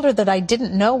 I told her that I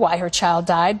didn't know why her child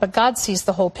died, but God sees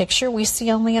the whole picture. We see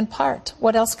only in part.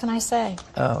 What else can I say?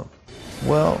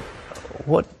 Well,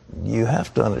 what you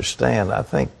have to understand, I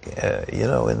think,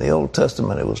 in the Old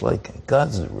Testament, it was like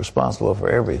God's responsible for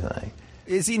everything.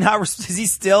 Is he not? Is he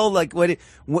still like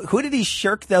who did he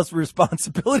shirk those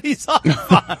responsibilities on?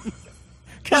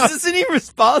 Because isn't he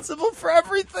responsible for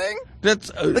everything?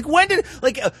 That's like when did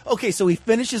okay? So he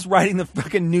finishes writing the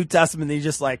fucking New Testament. And he's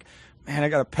just like, man, I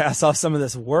got to pass off some of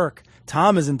this work.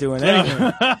 Tom isn't doing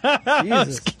anything.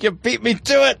 Jesus, you beat me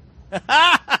to it.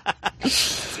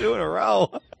 2 in a row.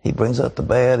 He brings out the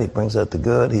bad, he brings out the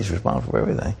good, he's responsible for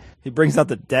everything. He brings out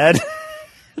the dead.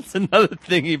 That's another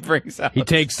thing he brings out. He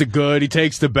takes the good, he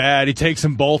takes the bad, he takes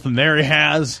them both, and there he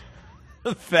has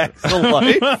the facts of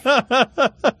life.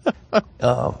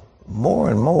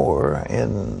 More and more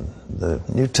in the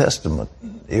New Testament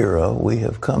era, we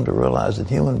have come to realize that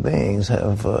human beings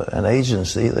have an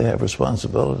agency, they have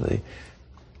responsibility.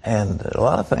 And a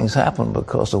lot of things happen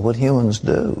because of what humans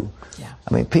do. Yeah.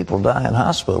 I mean, people die in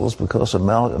hospitals because of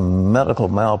medical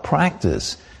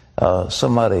malpractice.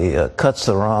 Somebody cuts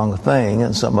the wrong thing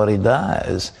and somebody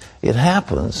dies. It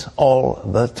happens all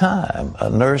the time.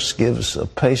 A nurse gives a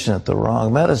patient the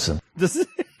wrong medicine.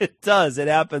 It does. It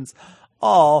happens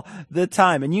all the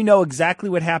time. And you know exactly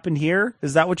what happened here?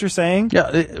 Is that what you're saying?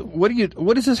 Yeah.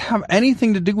 What does this have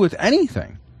anything to do with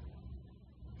anything?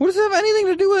 What does it have anything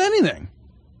to do with anything?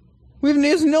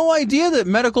 There's no idea that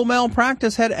medical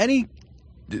malpractice had any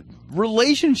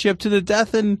relationship to the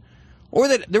death or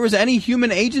that there was any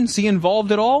human agency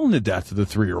involved at all in the death of the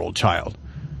 3-year-old child.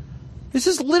 This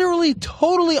is literally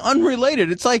totally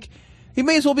unrelated. It's like he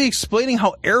may as well be explaining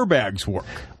how airbags work.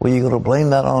 Well, you're going to blame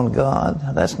that on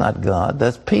God? That's not God.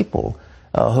 That's people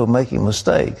who are making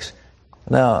mistakes.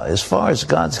 Now, as far as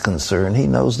God's concerned, he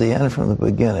knows the end from the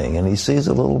beginning, and he sees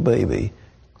a little baby,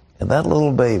 and that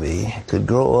little baby could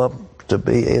grow up to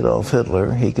be Adolf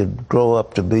Hitler. He could grow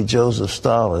up to be Joseph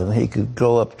Stalin. He could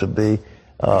grow up to be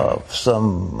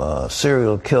some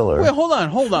serial killer. Wait, hold on.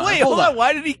 Hold on.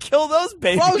 Why did he kill those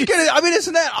babies? Well,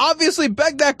 isn't that obviously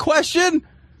beg that question?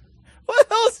 What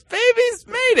those babies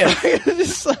made it?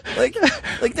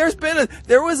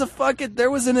 there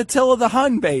was an Attila the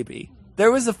Hun baby.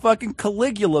 There was a fucking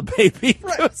Caligula baby.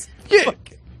 Right.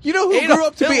 You know who grew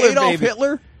up to be Adolf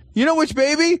Hitler? You know which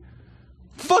baby?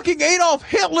 fucking Adolf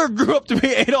Hitler grew up to be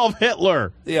Adolf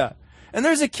Hitler. Yeah. And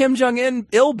there's a Kim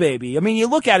Jong-il baby. I mean, you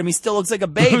look at him, he still looks like a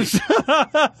baby.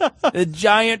 A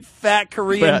giant, fat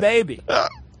Korean baby.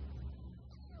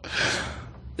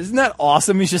 Isn't that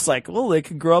awesome? He's just like, well, they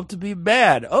could grow up to be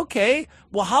bad. Okay.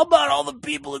 Well, how about all the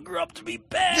people who grew up to be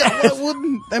bad?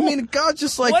 Yeah, God's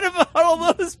just like... What about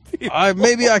all those people?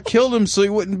 Maybe I killed him so he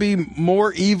wouldn't be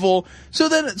more evil. So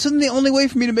then the only way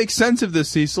for me to make sense of this,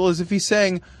 Cecil, is if he's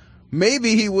saying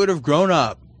maybe he would have grown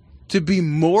up to be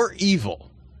more evil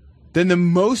than the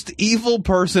most evil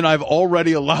person I've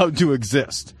already allowed to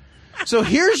exist. So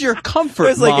here's your comfort,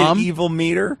 It's like Mom. an evil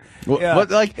meter. Yeah. What,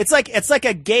 like, it's like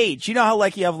a gauge. You know how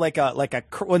like you have like a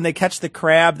when they catch the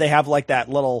crab, they have like that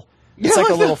little. It's like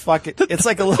a little fucking. It's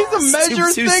like a little the measure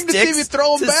thing to see if you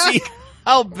throw them back. See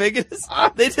how big it is.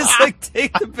 They just like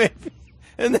take the baby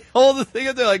and they hold the thing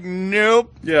up. They're like,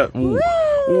 nope. Yeah,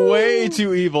 way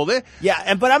too evil. But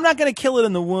I'm not going to kill it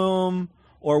in the womb.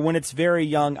 Or when it's very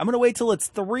young, I'm going to wait till it's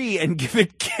 3 and give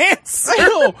it cancer.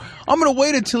 No, I'm going to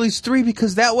wait until he's 3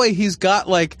 because that way he's got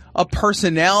like a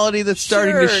personality that's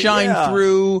starting to shine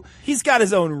through. He's got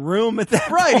his own room at that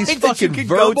point. He's fucking that you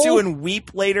verbal. Go to and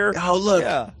weep later. Oh,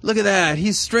 look at that.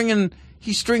 He's stringing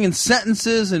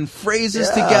sentences and phrases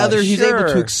together. He's able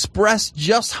to express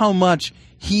just how much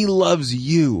he loves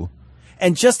you.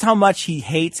 And just how much he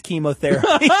hates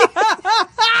chemotherapy.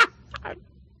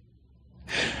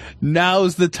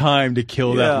 Now's the time to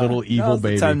kill that little evil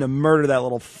baby. Now's the time to murder that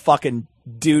little fucking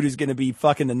dude who's going to be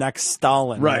fucking the next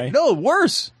Stalin. Right? No,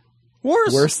 worse than the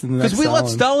next Stalin. Because we let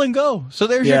Stalin go. So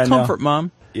there's your comfort,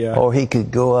 Mom. Yeah. Or he could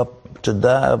go up to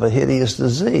die of a hideous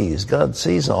disease. God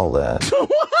sees all that.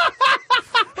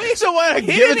 So why not He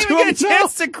give didn't it to even him get a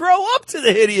chance to grow up to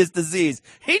the hideous disease.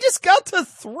 He just got to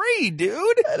 3,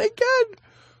 dude. And again,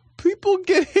 people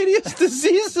get hideous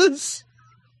diseases.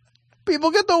 People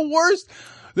get the worst.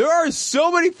 There are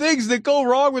so many things that go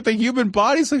wrong with the human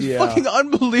body. It's like fucking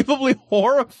unbelievably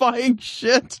horrifying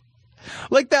shit.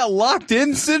 Like that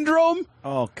locked-in syndrome.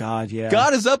 Oh, God, yeah.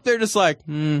 God is up there just like,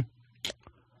 yeah,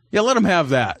 let him have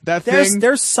that.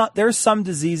 There's some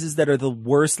diseases that are the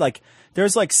worst. Like,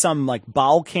 there's like some like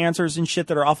bowel cancers and shit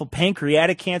that are awful.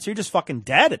 Pancreatic cancer. You're just fucking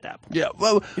dead at that point. Yeah.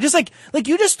 Well, you're just like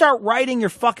you just start writing your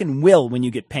fucking will when you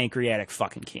get pancreatic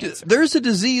fucking cancer. There's a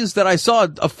disease that I saw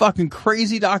a fucking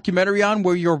crazy documentary on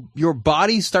where your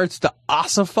body starts to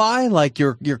ossify, like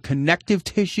your connective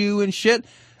tissue and shit.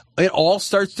 It all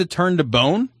starts to turn to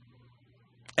bone.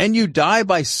 And you die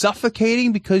by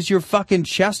suffocating because your fucking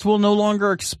chest will no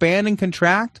longer expand and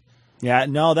contract. Yeah,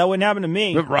 no, that wouldn't happen to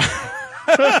me.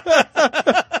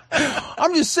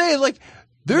 I'm just saying, like,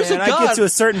 there's a God. I get to a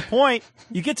certain point.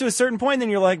 You get to a certain point, then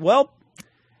you're like, well,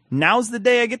 now's the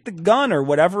day I get the gun or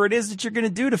whatever it is that you're going to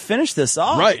do to finish this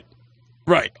off.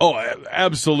 Right. Oh,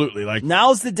 absolutely. Like,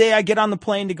 now's the day I get on the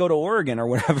plane to go to Oregon or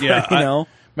whatever. Yeah, I'm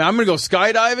going to go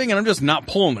skydiving and I'm just not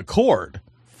pulling the cord.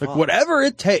 Like, whatever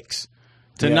it takes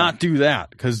to not do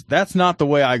that, because that's not the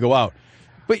way I go out.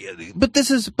 But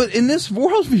in this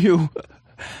worldview,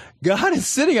 God is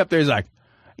sitting up there. He's like,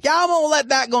 yeah, I'm gonna let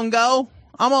that one go.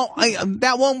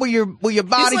 That one where your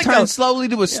body like turns slowly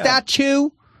to a statue.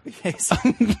 It's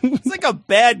like a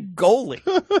bad goalie.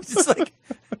 It's like,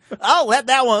 I'll let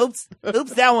that one.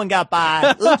 Oops, that one got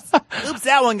by. Oops,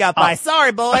 that one got by.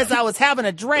 Sorry, boys, I was having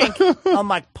a drink on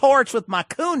my porch with my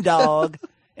coon dog,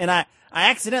 and I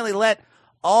accidentally let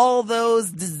all those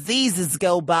diseases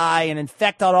go by and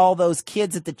infect all those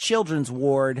kids at the children's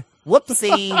ward.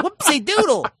 Whoopsie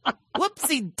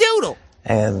doodle.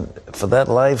 And for that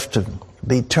life to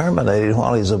be terminated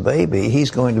while he's a baby, he's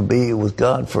going to be with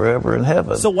God forever in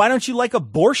heaven. So why don't you like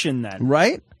abortion then?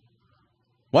 Right?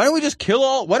 Why don't we just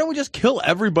kill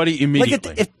everybody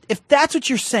immediately? Like if that's what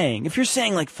you're saying, if you're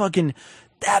saying like fucking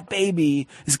that baby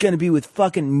is going to be with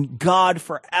fucking God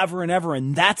forever and ever,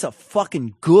 and that's a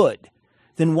fucking good,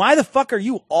 then why the fuck are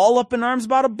you all up in arms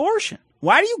about abortion?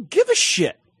 Why do you give a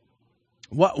shit?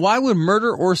 Why would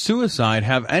murder or suicide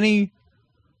have any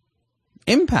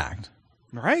impact?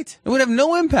 Right. It would have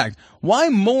no impact. Why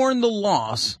mourn the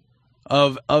loss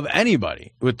of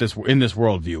anybody in this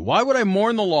worldview? Why would I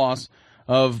mourn the loss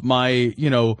of my,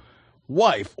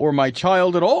 wife or my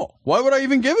child at all? Why would I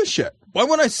even give a shit? Why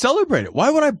would I celebrate it? Why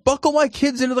would I buckle my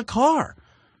kids into the car?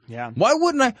 Yeah. Why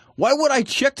would I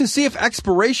check to see if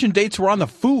expiration dates were on the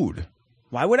food?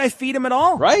 Why would I feed them at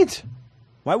all? Right.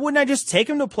 Why wouldn't I just take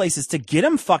them to places to get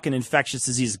them fucking infectious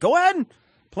diseases? Go ahead and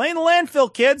play in the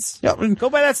landfill, kids. Yeah.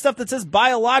 Go buy that stuff that says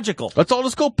biological. Let's all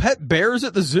just go pet bears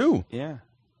at the zoo. Yeah.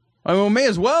 I mean, we may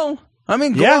as well. I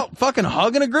mean, go out fucking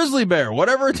hugging a grizzly bear,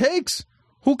 whatever it takes.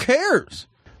 Who cares?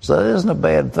 So that isn't a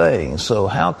bad thing. So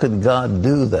how could God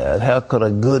do that? How could a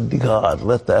good God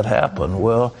let that happen?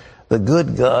 Well, the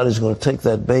good God is going to take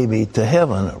that baby to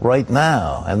heaven right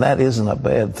now, and that isn't a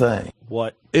bad thing.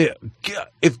 What? If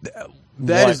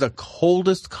that is the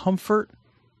coldest comfort.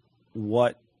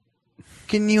 What?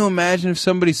 Can you imagine if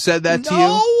somebody said that to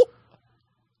you?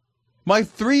 My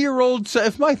 3-year-old son,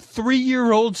 if my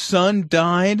 3-year-old son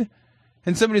died,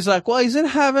 and somebody's like, well, he's in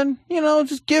heaven,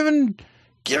 just giving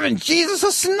Jesus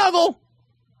a snuggle.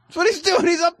 That's what he's doing.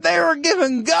 He's up there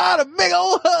giving God a big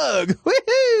old hug.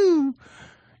 Woohoo!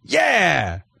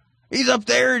 Yeah. He's up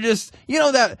there just,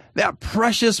 that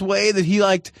precious way that he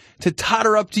liked to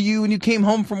totter up to you when you came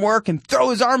home from work and throw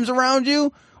his arms around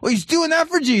you. Well, he's doing that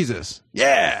for Jesus.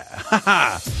 Yeah.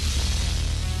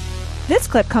 This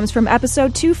clip comes from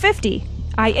episode 250,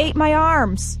 I Ate My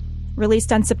Arms,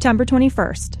 released on September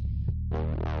 21st.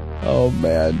 Oh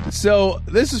man! So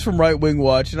this is from Right Wing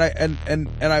Watch, and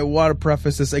I want to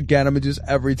preface this again. I'm gonna do this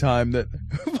every time that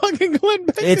fucking Glenn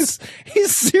Beck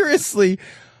he's seriously,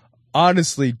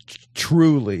 honestly,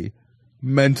 truly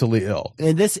mentally ill.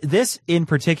 And this in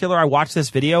particular, I watched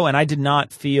this video and I did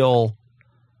not feel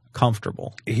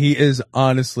comfortable. He is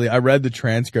honestly. I read the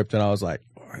transcript and I was like,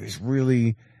 oh,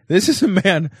 this is a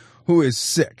man who is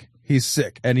sick. He's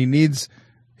sick and he needs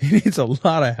a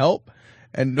lot of help.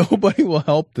 And nobody will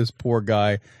help this poor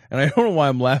guy. And I don't know why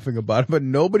I'm laughing about it, but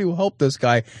nobody will help this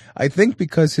guy. I think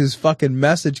because his fucking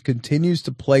message continues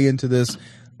to play into this,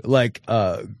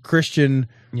 Christian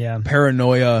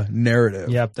paranoia narrative.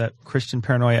 Yep, that Christian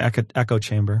paranoia echo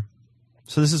chamber.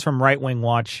 So this is from Right Wing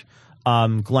Watch,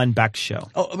 Glenn Beck's show.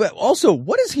 Oh, but also,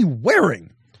 what is he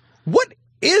wearing? What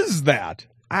is that?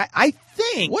 I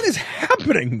think... What is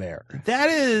happening there? That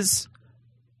is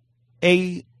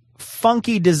a...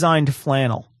 funky designed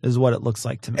flannel is what it looks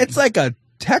like to me. It's like a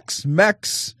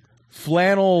Tex-Mex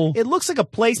flannel. It looks like a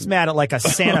placemat at like a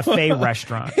Santa Fe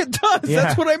restaurant. It does. Yeah.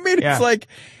 That's what I mean. Yeah. It's like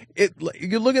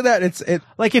you look at that. It's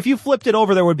like if you flipped it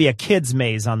over, there would be a kid's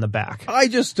maze on the back. I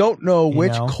just don't know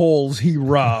which Kohl's he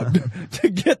robbed to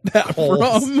get that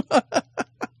from.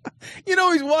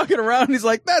 He's walking around and he's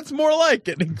like, that's more like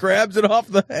it. And he grabs it off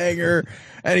the hanger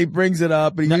and he brings it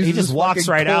up. And he just walks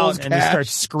right out and he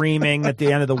starts screaming that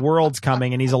the end of the world's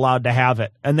coming and he's allowed to have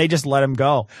it. And they just let him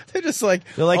go. They're just like,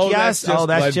 yes,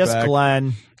 that's just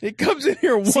Glenn. He comes in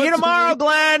here once. See you tomorrow,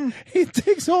 Glenn. He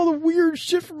takes all the weird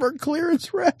shit from our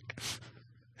clearance rack.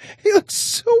 He looks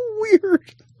so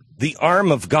weird. The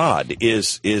arm of God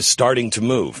is starting to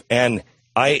move. And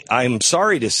I'm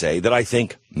sorry to say that I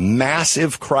think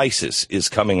massive crisis is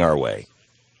coming our way.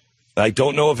 I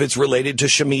don't know if it's related to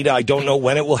Shemitah. I don't know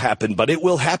when it will happen, but it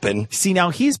will happen. See, now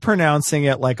he's pronouncing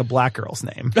it like a black girl's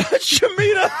name.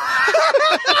 Shemitah.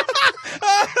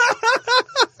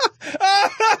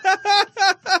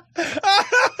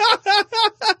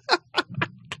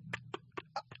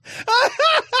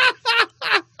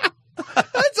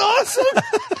 That's awesome.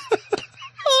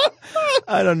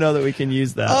 I don't know that we can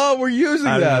use that. Oh, we're using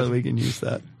that. I don't know that we can use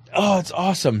that. Oh, it's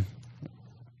awesome.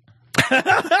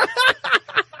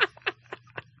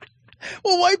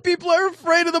 Well, white people are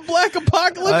afraid of the black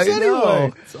apocalypse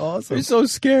anyway. It's awesome. They're so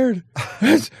scared.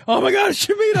 Oh my God,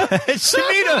 Shemitah. It's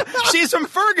Shemitah. She's from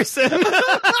Ferguson.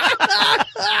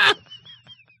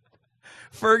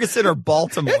 Ferguson or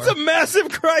Baltimore. It's a massive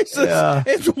crisis. Yeah.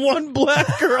 It's one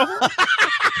black girl.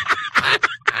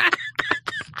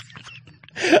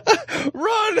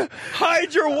 Run!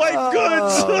 Hide your white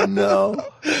goods! Oh,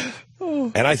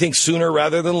 no. And I think sooner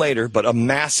rather than later, but a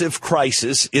massive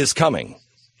crisis is coming.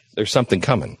 There's something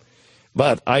coming.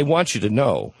 But I want you to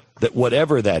know that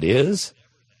whatever that is,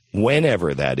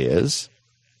 whenever that is,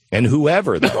 and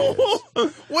whoever that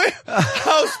is. Wait,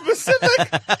 how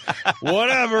specific?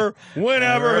 Whatever,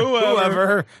 whenever,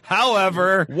 whoever,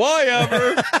 however,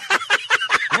 whyever.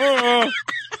 I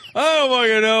don't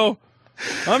fucking know.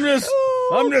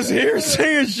 I'm just here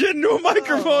saying shit into a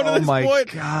microphone at this point. Oh my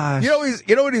gosh!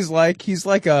 You know what he's like? He's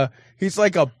like a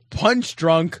punch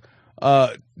drunk,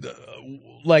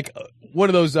 like one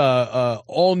of those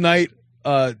all night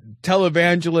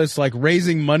televangelists, like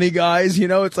raising money guys.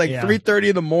 It's like 3:30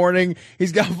 in the morning.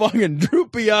 He's got fucking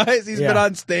droopy eyes. He's been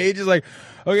on stage. He's like,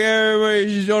 okay,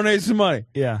 everybody, just donate some money.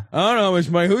 Yeah. I don't know how much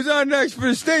money. Who's on next for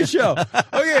the stage show?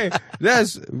 Okay,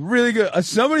 that's really good.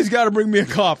 Somebody's got to bring me a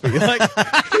coffee. Like,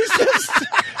 he's just,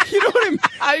 you know what I mean?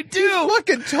 I do. He's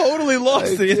fucking totally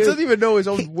lost it. He doesn't even know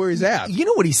where he's at. You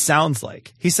know what he sounds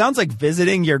like? He sounds like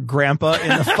visiting your grandpa in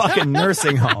the fucking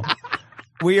nursing home.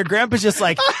 where your grandpa's just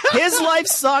like, his life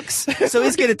sucks, so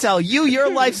he's going to tell you your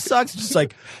life sucks. Just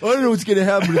like, I don't know what's going to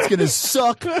happen, but it's going to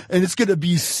suck, and it's going to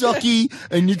be sucky,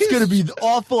 and it's going to be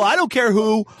awful. I don't care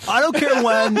who. I don't care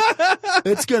when.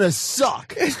 It's going to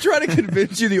suck. He's trying to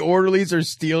convince you the orderlies are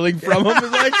stealing from him.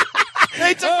 It's like,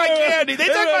 they took my candy. They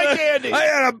took my candy. I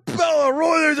had a Bella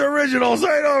Royers Originals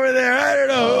right over there. I don't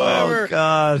know. Whoever. Oh,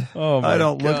 God. Oh, my I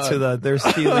don't God. look to they're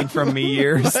stealing from me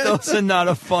years. Those are not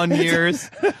a fun years.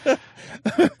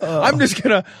 I'm just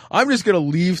gonna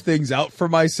leave things out for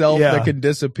myself Yeah. that can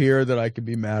disappear that I can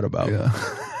be mad about. Yeah.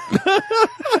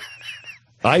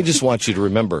 I just want you to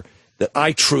remember that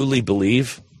I truly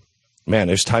believe, man,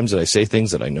 there's times that I say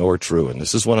things that I know are true, and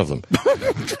this is one of them. And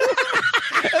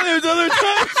there's other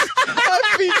times I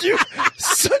feed you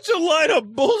such a line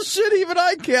of bullshit, even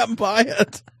I can't buy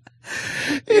it.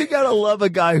 You gotta love a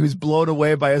guy who's blown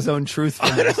away by his own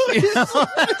truthfulness. It's just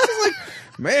like,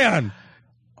 man,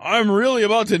 I'm really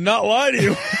about to not lie to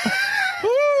you.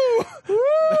 Woo!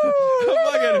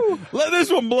 Fucking, let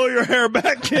this one blow your hair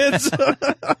back, kids.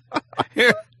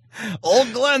 Here,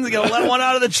 old Glenn's gonna let one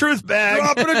out of the truth bag.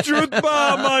 Dropping a truth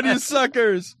bomb on you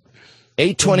suckers.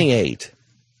 8/28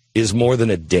 is more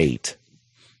than a date.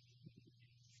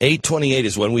 8/28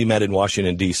 is when we met in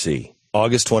Washington, D.C.,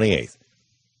 August 28th.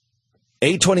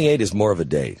 8/28 is more of a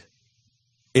date.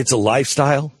 It's a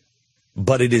lifestyle,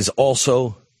 but it is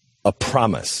also a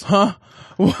promise. Huh?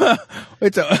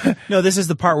 No, this is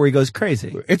the part where he goes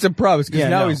crazy. It's a promise because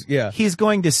now no. He's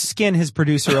going to skin his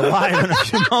producer alive in a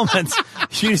few moments.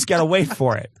 You just gotta wait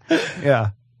for it.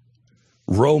 Yeah.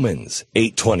 Romans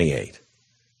 8/28.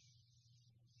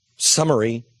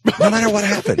 Summary, no matter what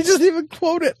happens. He doesn't even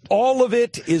quote it. All of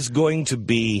it is going to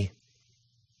be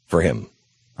for him.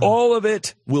 All of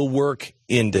it will work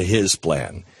into his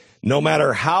plan. No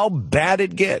matter how bad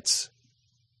it gets,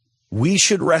 we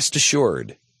should rest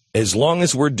assured, as long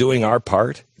as we're doing our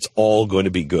part, it's all going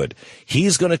to be good.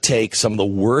 He's going to take some of the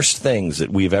worst things that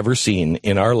we've ever seen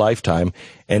in our lifetime,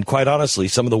 and quite honestly,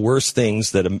 some of the worst things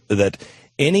that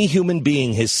any human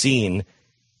being has seen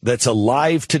that's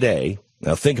alive today.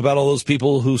 Now think about all those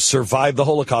people who survived the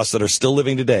Holocaust that are still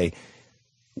living today.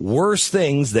 Worse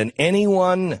things than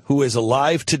anyone who is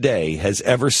alive today has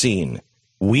ever seen,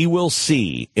 we will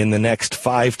see in the next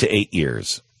 5 to 8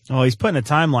 years. Oh, he's putting a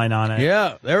timeline on it.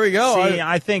 Yeah, there we go. See,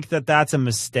 I think that's a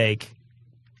mistake.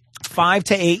 5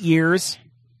 to 8 years.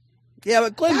 Yeah,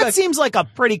 but Glenn, That seems like a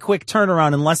pretty quick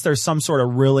turnaround unless there's some sort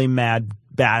of really bad,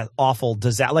 awful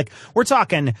disaster. Like, we're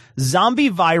talking zombie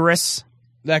virus.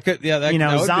 that could, yeah, that,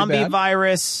 that would zombie be bad.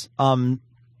 virus,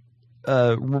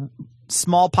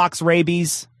 smallpox,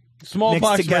 rabies.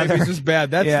 Smallpox mixed together. rabies is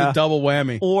bad. That's the double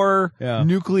whammy. Or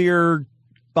nuclear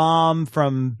bomb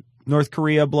from North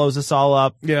Korea blows us all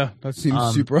up. Yeah, that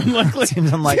seems super unlikely.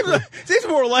 Seems unlikely. Seems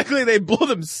more likely they blow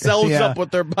themselves up with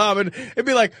their bomb, and it'd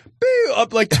be like, boo,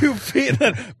 up like 2 feet,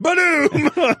 then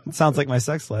ba-doom. It sounds like my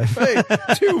sex life. Hey,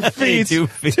 2 feet. 2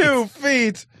 feet. 2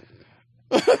 feet.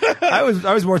 I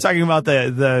was more talking about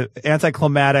the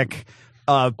anticlimactic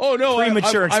premature I'm with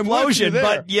you explosion, there.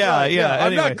 but yeah. I'm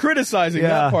Anyway. not criticizing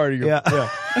that part of your. Yeah.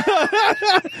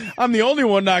 I'm the only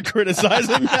one not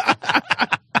criticizing.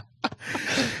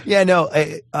 Yeah, no,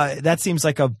 that seems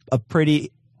like a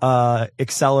pretty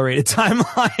accelerated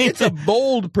timeline. It's a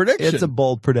bold prediction. It's a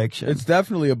bold prediction. It's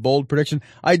definitely a bold prediction.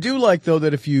 I do like, though,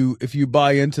 that if you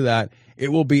buy into that, it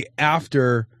will be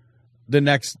after the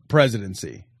next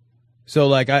presidency. So,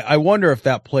 like, I wonder if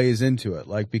that plays into it,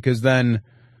 like, because then,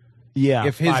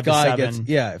 if his guy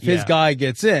his guy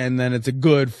gets in, then it's a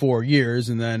good 4 years,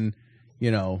 and then,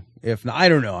 if not, I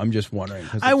don't know. I'm just wondering.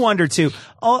 I wonder too.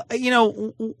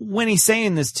 When he's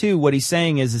saying this too, what he's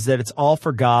saying is that it's all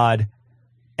for God,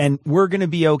 and we're going to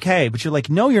be okay. But you're like,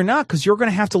 no, you're not, because you're going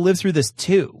to have to live through this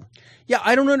too. Yeah,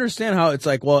 I don't understand how it's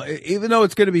like, well, even though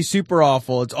it's going to be super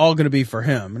awful, it's all going to be for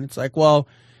him. And it's like, well,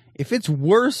 if it's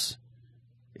worse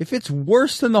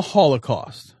than the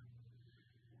Holocaust,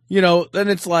 then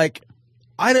it's like,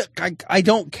 I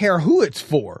don't care who it's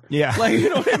for. Yeah. Like, you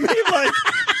know what I mean?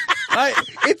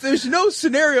 Like, there's no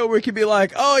scenario where it could be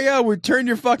like, oh yeah, we turned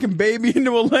your fucking baby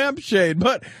into a lampshade,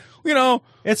 but,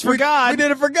 it's for God. We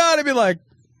did it for God. It'd be like,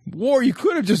 war, you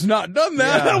could have just not done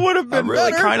that. Yeah. That would have been I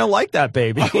really better. kind of like that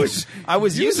baby. I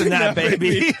was using that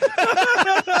baby.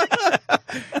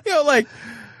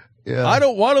 I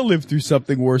don't want to live through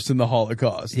something worse than the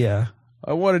Holocaust. Yeah.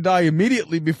 I want to die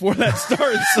immediately before that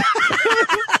starts.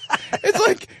 It's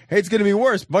like, hey, it's going to be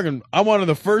worse. Fucking, I'm on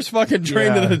the first fucking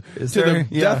train to the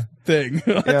death thing.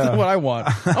 That's what I want.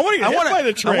 I want to get hit by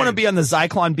the train. I want to be on the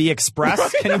Zyklon B Express.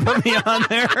 Right. Can you put me on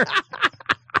there?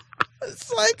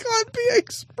 Zyklon B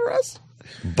Express.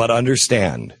 But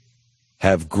understand,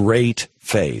 have great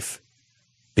faith,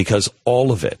 because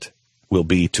all of it will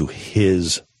be to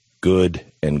his good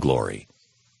and glory.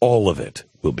 All of it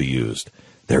will be used.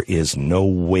 There is no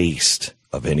waste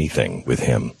of anything with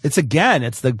him. It's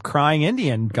the crying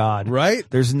Indian god. Right?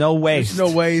 There's no waste.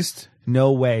 There's no waste.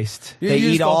 No waste. They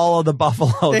eat all of the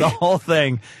buffalo, the whole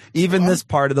thing, even this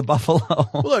part of the buffalo.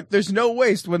 Look, there's no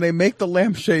waste. When they make the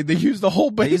lampshade, they use the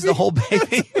whole baby. They use the whole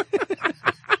baby.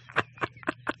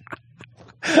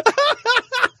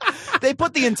 They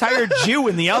put the entire Jew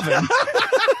in the oven.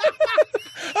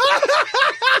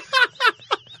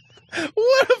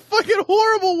 What a fucking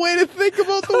horrible way to think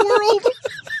about the world.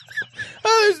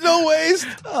 Oh, there's no waste.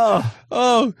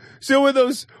 Oh. So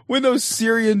when those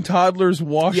Syrian toddlers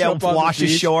wash up on the beach,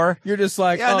 ashore, you're just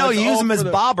like, you use them as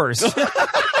bobbers.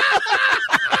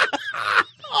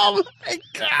 Oh my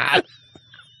God.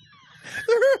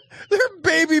 They're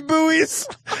baby buoys.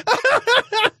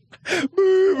 You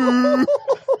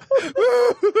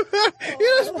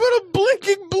just put a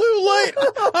blinking blue light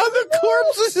on the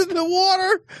corpses in the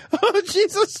water. Oh,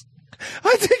 Jesus.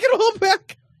 I take it all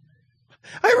back.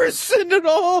 I rescind it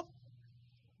all.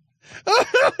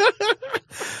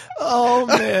 Oh,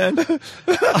 man. And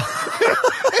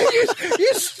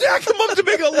you stack them up to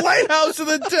make a lighthouse of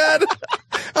the dead.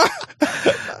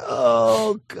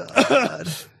 Oh, God.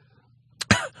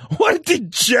 What a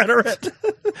degenerate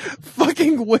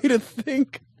fucking way to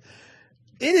think.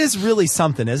 It is really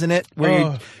something, isn't it?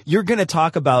 Where you're going to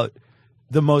talk about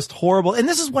the most horrible. And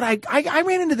this is what I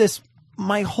ran into this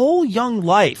my whole young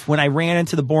life when I ran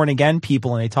into the born again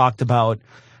people, and they talked about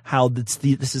how they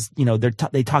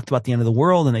talked about the end of the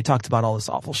world, and they talked about all this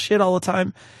awful shit all the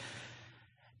time.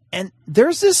 And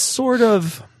there's this sort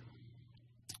of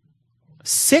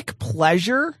sick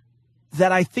pleasure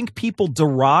that I think people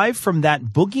derive from that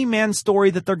boogeyman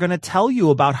story that they're going to tell you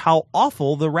about how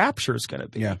awful the rapture is going to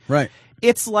be. Yeah, right.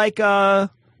 It's like a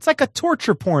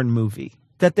torture porn movie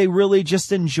that they really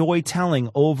just enjoy telling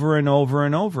over and over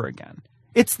and over again.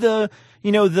 It's the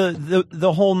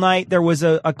whole night there was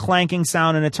a clanking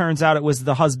sound, and it turns out it was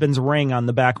the husband's ring on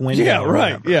the back window. Yeah,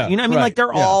 right. Yeah. You know what I mean? Right. Like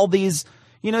they're all these,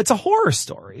 it's a horror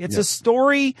story. It's a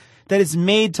story that is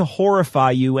made to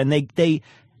horrify you, and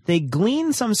they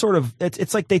glean some sort of,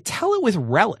 it's like they tell it with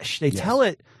relish. They tell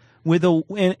it with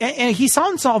and he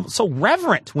sounds so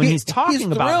reverent when he's talking about it.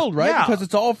 He's thrilled, right? Yeah. Because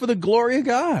it's all for the glory of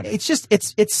God. It's just,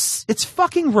 it's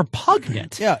fucking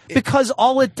repugnant. Yeah. Because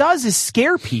all it does is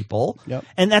scare people. Yep.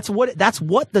 And that's what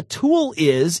the tool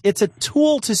is. It's a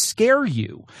tool to scare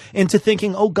you into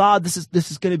thinking, oh God, this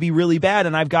is going to be really bad.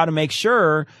 And I've got to make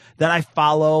sure that I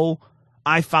follow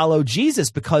Jesus,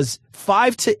 because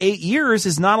 5 to 8 years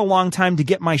is not a long time to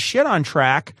get my shit on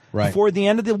track before the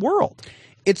end of the world.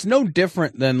 It's no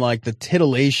different than like the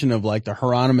titillation of like the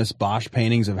Hieronymus Bosch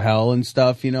paintings of hell and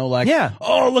stuff,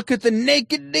 oh, look at the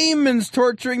naked demons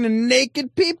torturing the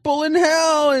naked people in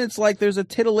hell. And it's like, there's a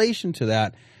titillation to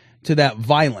that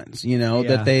violence,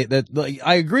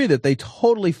 I agree that they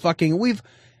totally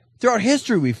throughout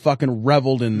history, we've fucking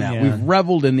reveled in that. Yeah. We've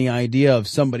reveled in the idea of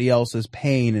somebody else's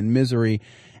pain and misery.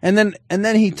 And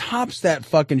then he tops that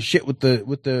fucking shit with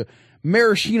the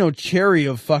maraschino cherry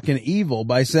of fucking evil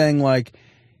by saying like,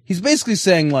 he's basically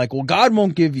saying like, well, God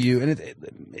won't give you, and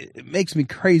it makes me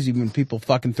crazy when people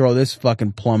fucking throw this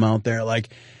fucking plum out there. Like,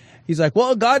 he's like,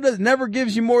 well, God never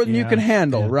gives you more than you can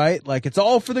handle, right? Like, it's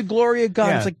all for the glory of God.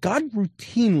 Yeah. It's like God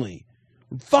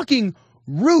fucking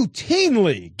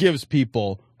routinely gives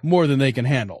people more than they can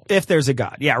handle. If there's a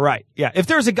God. Yeah, right. Yeah. If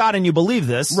there's a God and you believe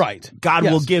this, right, God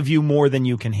will give you more than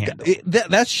you can handle.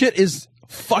 That shit is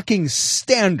fucking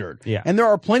standard. Yeah. And there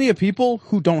are plenty of people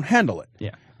who don't handle it.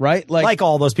 Yeah. Right? Like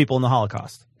all those people in the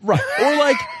Holocaust. Right. Or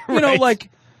like,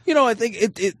 I think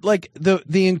it like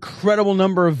the incredible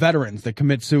number of veterans that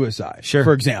commit suicide. Sure.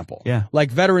 For example. Yeah. Like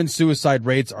veteran suicide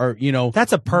rates are,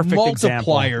 that's a perfect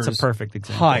multipliers. It's a perfect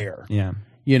example. Higher. Yeah.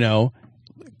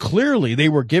 Clearly they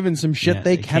were given some shit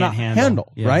they cannot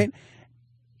handle. Yeah. Right?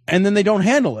 And then they don't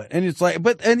handle it. And it's like,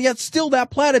 and yet still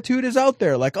that platitude is out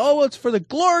there. Like, oh, it's for the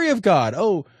glory of God.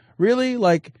 Oh, really?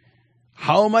 Like,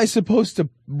 how am I supposed to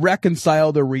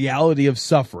reconcile the reality of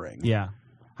suffering? Yeah.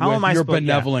 Your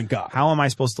benevolent God? How am I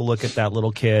supposed to look at that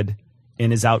little kid in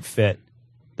his outfit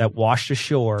that washed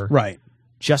ashore? Right.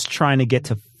 Just trying to get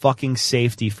to fucking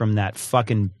safety from that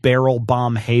fucking barrel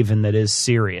bomb haven that is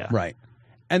Syria. Right.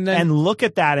 And look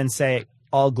at that and say,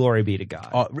 all glory be to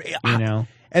God.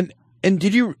 And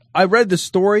I read the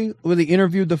story where they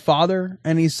interviewed the father,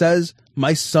 and he says,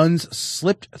 my sons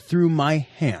slipped through my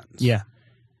hands. Yeah.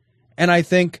 And I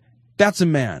think that's a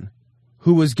man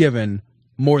who was given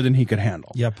more than he could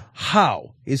handle. Yep.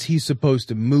 How is he supposed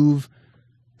to move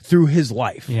through his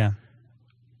life? Yeah.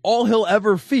 all he'll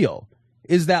ever feel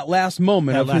is that last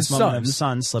moment of his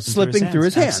son slipping through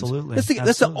his hands. Absolutely.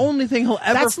 That's the only thing he'll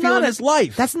ever feel in his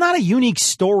life. That's not a unique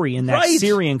story in that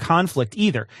Syrian conflict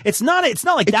either. It's not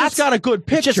like it just got a good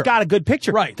picture. It just got a good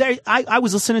picture. Right. I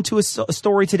was listening to a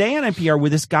story today on NPR where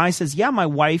this guy says, yeah, my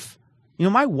wife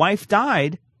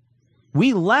died.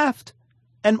 We left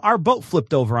and our boat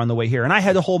flipped over on the way here and I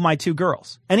had to hold my 2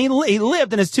 girls. And he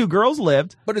lived and his 2 girls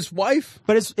lived. But his wife?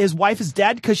 But his wife is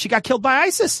dead because she got killed by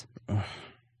ISIS.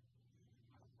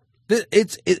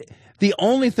 The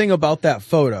only thing about that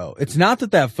photo, it's not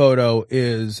that photo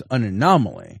is an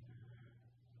anomaly.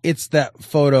 It's that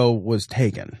photo was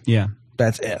taken. Yeah.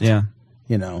 That's it. Yeah.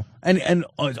 You know, and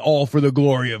it's all for the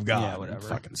glory of God. Yeah, whatever.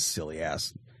 Fucking silly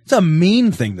ass. It's a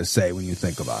mean thing to say when you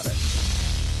think about it.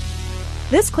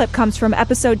 This clip comes from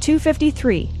episode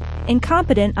 253,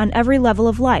 Incompetent on Every Level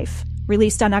of Life,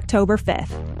 released on October 5th.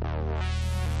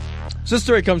 So this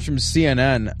story comes from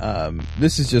CNN.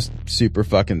 This is just super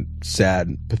fucking sad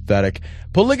and pathetic.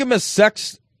 Polygamous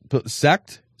sect?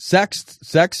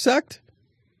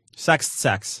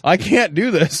 I can't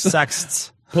do this.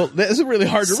 Sexts. This is really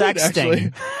hard to read,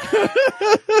 actually.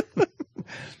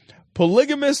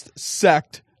 Polygamist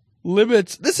sect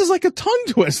limits. This is like a tongue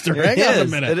twister. Hang on a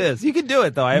minute. It is. You can do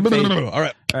it, though. I have faith. All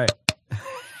right.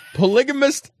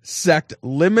 Polygamist sect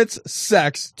limits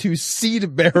sex to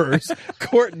seed bearers.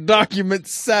 Court document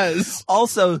says.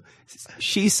 Also,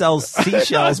 she sells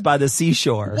seashells by the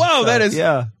seashore. Wow, that is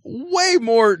way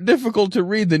more difficult to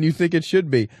read than you think it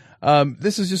should be.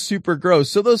 This is just super gross.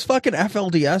 So those fucking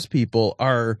FLDS people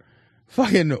are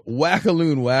fucking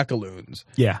wackaloons.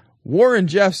 Yeah. Warren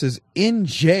Jeffs is in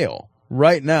jail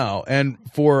right now, and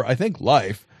for, I think,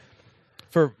 life.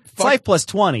 It's life plus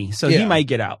 20, so he might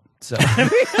get out. So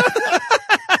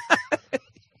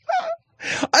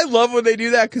I love when they do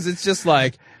that because it's just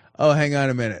like, oh, hang on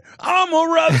a minute. I'm going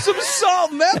to rub some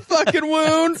salt in that fucking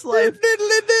wound. It's like,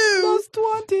 diddly-do. plus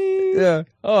 20. Yeah.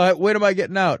 Oh, when am I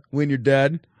getting out? When you're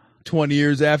dead. 20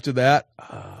 years after that.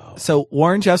 Oh. So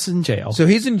Warren Jeffs is in jail. So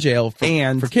he's in jail for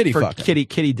kitty fucking.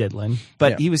 Kitty diddling.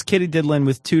 But he was kitty diddling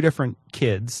with 2 different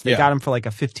kids. They got him for like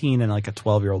a 15 and like a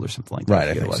 12-year-old or something like that. Right,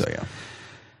 I think so, yeah.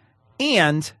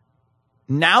 And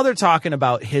now they're talking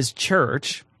about his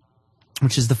church,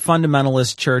 which is the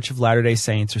Fundamentalist Church of Latter-day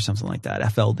Saints or something like that.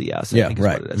 FLDS, I think is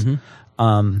what it is.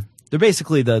 Mm-hmm. They're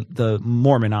basically the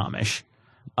Mormon Amish.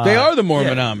 They are the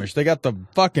Mormon Amish. They got the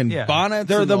fucking bonnets.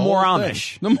 They're the more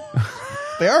Amish.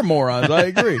 They are morons. I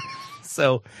agree.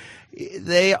 So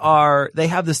they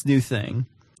have this new thing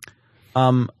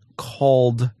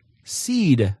called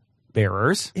seed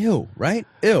bearers. Ew, right?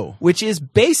 Ew. Which is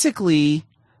basically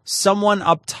someone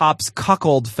up top's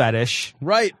cuckold fetish.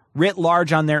 Right. Writ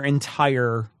large on their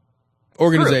entire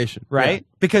organization. Group, right?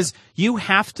 Yeah. Because you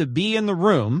have to be in the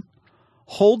room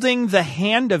holding the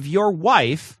hand of your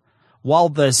wife while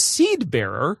the seed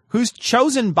bearer, who's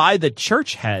chosen by the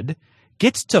church head,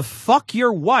 gets to fuck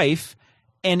your wife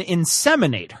and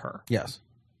inseminate her. Yes.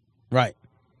 Right.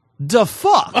 The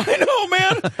fuck? I know,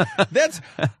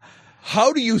 man.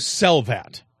 How do you sell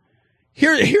that?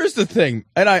 Here's the thing,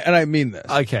 and I mean this.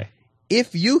 Okay.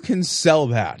 If you can sell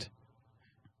that,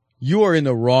 you are in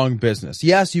the wrong business.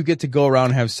 Yes, you get to go around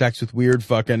and have sex with weird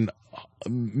fucking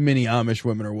mini Amish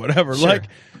women or whatever. Sure.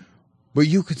 But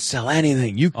you could sell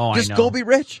anything. I know. Go be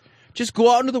rich. Just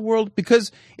go out into the world,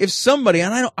 because if somebody,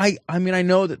 and I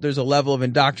know that there's a level of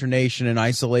indoctrination and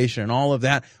isolation and all of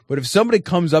that, but if somebody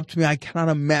comes up to me, I cannot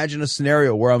imagine a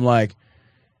scenario where I'm like,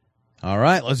 all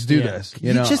right, let's do this.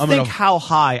 You just think how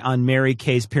high on Mary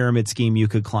Kay's pyramid scheme you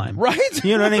could climb. Right?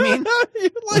 You know what I mean?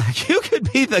 You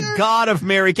could be the god of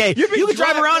Mary Kay. You could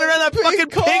drive around in that fucking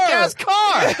pink-ass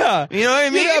car. Yeah. You know what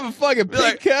I mean? You'd have a fucking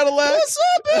pink Cadillac. What's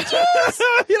up, bitches?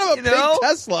 You'd have a pink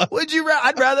Tesla.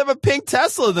 I'd rather have a pink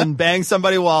Tesla than bang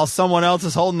somebody while someone else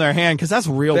is holding their hand, because that's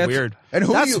weird. And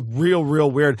that's real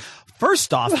weird.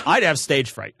 First off, I'd have stage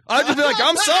fright. I'd just be like,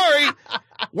 I'm sorry,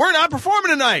 we're not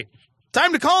performing tonight.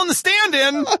 Time to call in the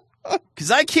stand-in,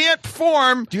 because I can't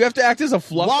perform. Do you have to act as a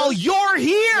fluffer? While you're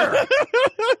here.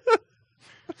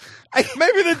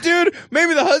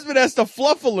 Maybe the husband has to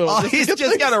fluff a little. Oh, he's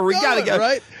just got to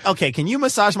right? Okay, can you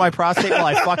massage my prostate while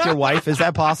I fuck your wife? Is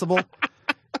that possible?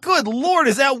 Good Lord,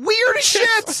 is that weird as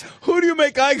shit? Who do you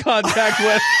make eye contact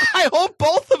with? I hope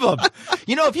both of them.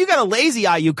 You know, if you got a lazy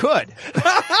eye, you could.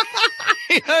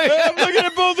 I'm looking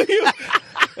at both of you.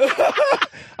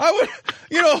 I would,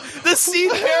 the seed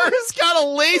bearer's got a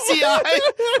lazy eye.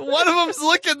 One of them's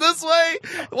looking this way.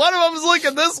 One of them's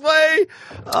looking this way.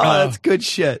 Oh, that's good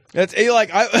shit. That's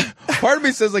part of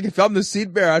me says, like, if I'm the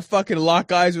seed bearer, I'd fucking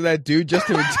lock eyes with that dude just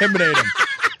to intimidate him.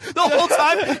 the whole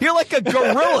time. You're like a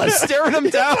gorilla staring him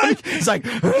down. He's like,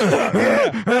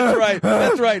 yeah,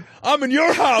 that's right. I'm in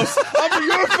your house. I'm in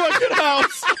your fucking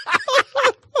house.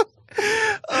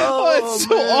 oh, it's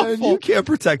so man. awful. You can't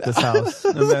protect this house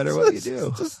no matter what you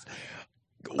do.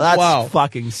 That's wow.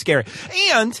 fucking scary.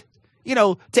 And, you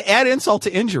know, to add insult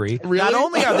to injury, really? not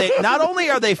only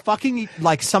are they fucking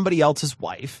like somebody else's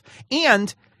wife,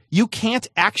 and you can't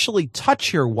actually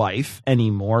touch your wife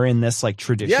anymore in this like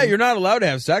tradition. Yeah, you're not allowed to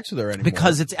have sex with her anymore.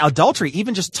 Because it's adultery.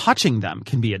 Even just touching them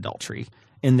can be adultery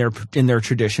in their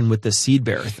tradition with the seed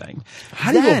bearer thing.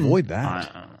 How do you avoid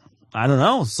that? I don't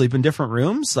know. Sleep in different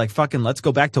rooms. Like fucking let's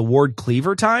go back to Ward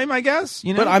Cleaver time, I guess.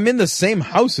 You know? But I'm in the same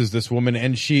house as this woman,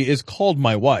 and she is called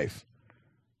my wife.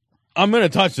 I'm going to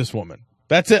touch this woman.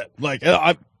 That's it. Like,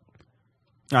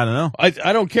 I don't know.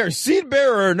 I don't care. Seed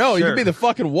bearer or no. Sure. You can be the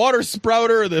fucking water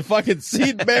sprouter or the fucking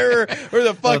seed bearer or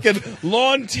the fucking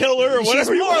lawn tiller or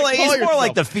whatever you want to call He's yourself. more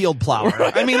like the field plower.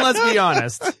 Right. I mean, let's be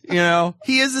honest. You know,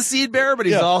 he is a seed bearer, but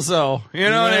he's also, you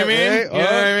know what I mean? Right, you know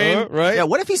what I mean? right. Yeah.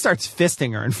 What if he starts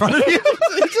fisting her in front of you?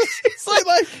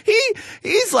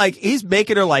 He's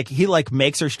making her like, he like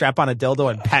makes her strap on a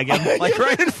dildo and peg him like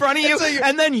right in front of you.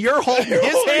 And then you're holding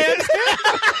his hand.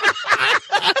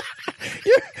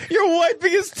 You're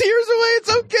wiping his tears away.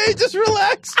 It's okay. Just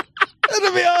relax.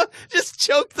 It'll be all, just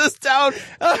choke this down.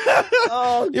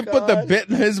 Oh, you put the bit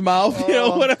in his mouth, you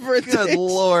know, whatever it takes. Good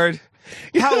Lord.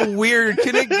 How weird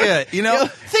can it get? You know,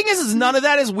 thing is none of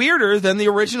that is weirder than the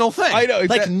original thing. I know.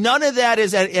 Like none of that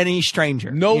is at any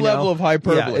stranger. No level of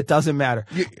hyperbole. Yeah, it doesn't matter.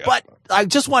 But I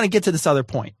just want to get to this other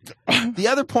point. The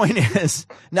other point is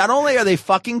not only are they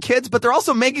fucking kids, but they're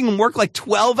also making them work like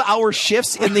 12-hour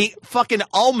shifts in the fucking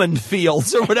almond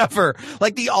fields or whatever.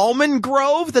 Like the almond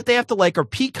grove that they have to like, or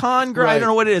pecan grove. Right. I don't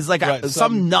know what it is. Like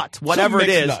some nut, whatever it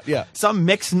is. Nut, yeah. Some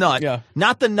mixed nut. Yeah.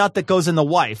 Not the nut that goes in the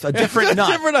wife. A different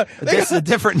nut. This is a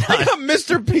different nut. They got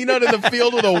Mr. Peanut in the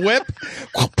field with a whip.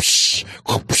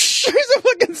 He's a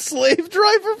fucking slave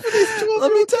driver for these 12.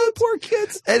 Let me tell you, poor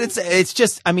kids. And it's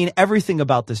just, I mean, everything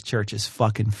about this church is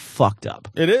fucking fucked up.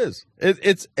 It is. It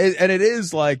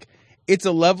is like, it's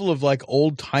a level of like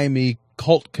old timey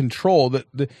cult control that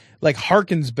like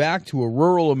harkens back to a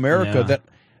rural America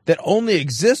that only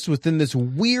exists within this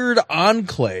weird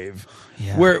enclave.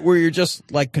 Yeah. Where you're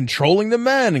just like controlling the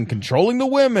men and controlling the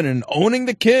women and owning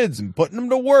the kids and putting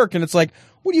them to work. And it's like,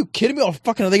 what are you kidding me? Oh,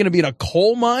 fucking, are they going to be in a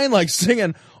coal mine like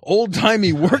singing old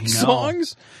timey work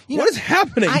songs? What is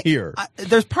happening here?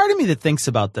 There's part of me that thinks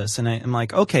about this, and I'm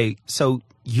like, okay, so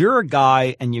you're a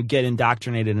guy and you get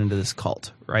indoctrinated into this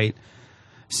cult, right?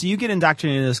 So you get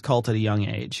indoctrinated into this cult at a young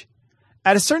age.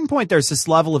 At a certain point, there's this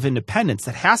level of independence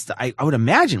that has to, I would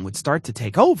imagine, would start to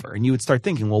take over. And you would start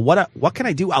thinking, well, what can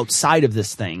I do outside of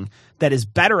this thing that is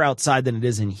better outside than it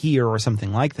is in here or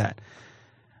something like that?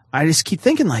 I just keep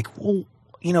thinking like, well,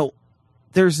 you know,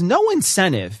 there's no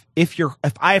incentive if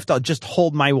I have to just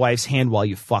hold my wife's hand while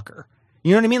you fuck her.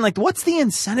 You know what I mean? Like, what's the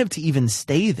incentive to even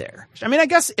stay there? I mean, I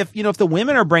guess if the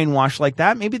women are brainwashed like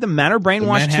that, maybe the men are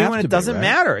brainwashed too, and it doesn't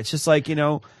matter. It's just like,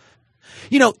 those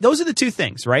are the two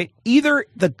things, right? Either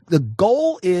the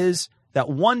goal is that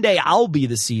one day I'll be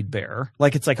the seed bearer,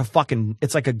 like it's like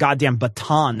a goddamn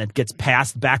baton that gets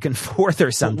passed back and forth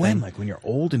or something. But when? Like when you're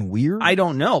old and weird? I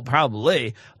don't know,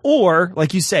 probably. Or,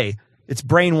 like you say, it's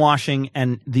brainwashing,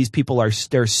 and these people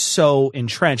they're so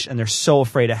entrenched and they're so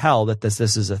afraid of hell that this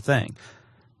is a thing.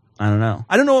 I don't know.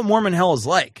 I don't know what Mormon hell is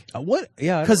like. What?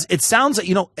 Yeah. Because it sounds like,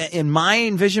 in my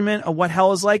envisionment of what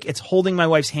hell is like, it's holding my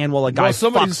wife's hand while a guy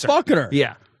somebody's fucks her. Fucking her.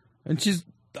 Yeah. And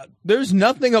there's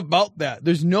nothing about that.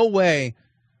 There's no way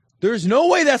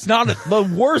that's not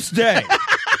the worst day.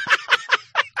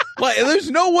 Like, there's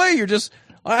no way you're just,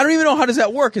 I don't even know, how does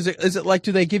that work? Is it like,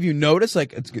 do they give you notice?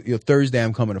 Like, it's Thursday,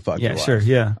 I'm coming to fuck your wife. Sure,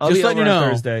 yeah. I'll just letting you know.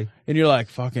 Thursday. And you're like,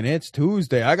 fucking, it's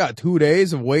Tuesday. I got 2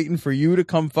 days of waiting for you to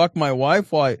come fuck my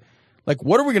wife. Why? Like,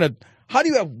 what are we going to, how do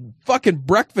you have fucking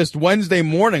breakfast Wednesday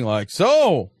morning? Like,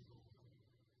 so.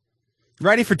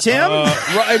 Ready for Tim?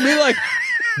 I mean, like,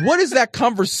 what is that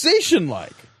conversation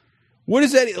like? What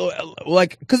is that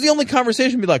like? Because the only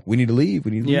conversation would be like, we need to leave.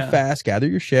 We need to leave fast. Gather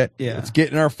your shit. Yeah. Let's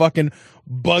get in our fucking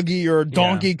buggy or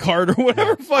donkey cart or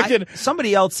whatever. Fucking.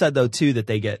 Somebody else said though too that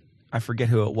they get. I forget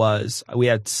who it was. We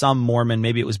had some Mormon,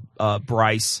 maybe it was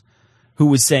Bryce, who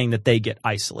was saying that they get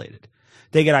isolated.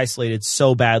 They get isolated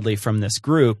so badly from this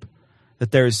group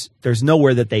that there's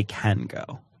nowhere that they can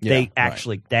go. Yeah, they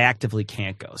actively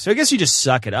can't go. So I guess you just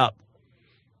suck it up.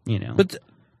 But.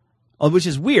 Which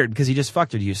is weird because he just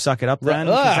fucked her. Do you suck it up then?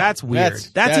 That's weird.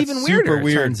 That's even weirder,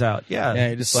 it turns out. Yeah.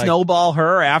 You just snowball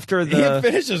her after the... He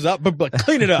finishes up, but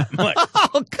clean it up. I'm like,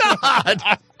 oh, God.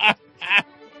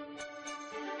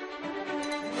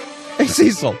 Hey,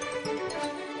 Cecil.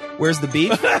 Where's the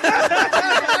beef?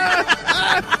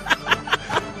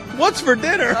 What's for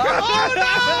dinner?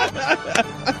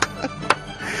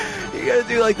 You gotta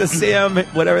do like the Sam,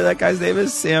 whatever that guy's name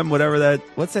is. Sam, whatever that.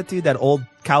 What's that dude? That old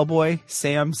cowboy?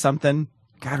 Sam something.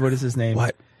 God, what is his name?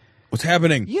 What? What's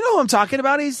happening? You know who I'm talking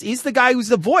about? He's the guy who's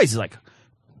the voice. He's like,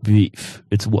 beef.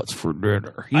 It's what's for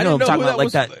dinner. You know what I'm talking about?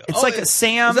 Like that. It's like a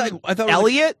Sam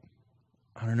Elliott.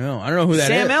 I don't know. I don't know who that is.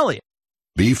 Sam Elliott.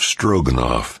 Beef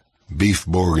stroganoff, beef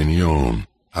bourguignon,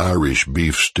 Irish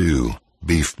beef stew,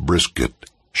 beef brisket,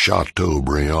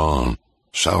 Chateaubriand,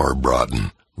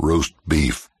 sauerbraten, roast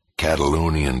beef,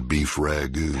 Catalonian beef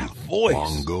ragu,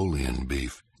 Mongolian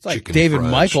beef. It's like chicken David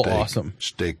fried Michael steak, awesome.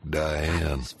 Steak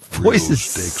Diane, Voice is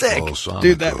steak sick. balsamico,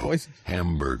 Dude, that voice.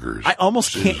 Hamburgers. I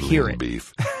almost can't sizzling hear it.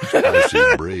 Beef,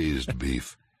 spicy braised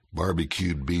beef,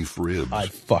 barbecued beef ribs,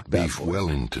 I'd fuck that beef voice.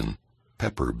 Wellington,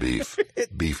 pepper beef,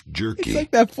 beef jerky. It's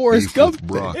like that Forrest beef Gump with thing.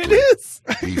 broccoli, It is.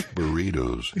 beef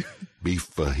burritos, beef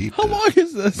fajita. How long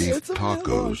is this? Beef It's a minute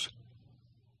long. tacos.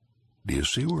 Do you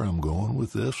see where I'm going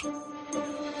with this?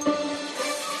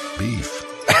 Beef.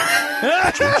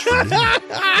 That's what's for dinner.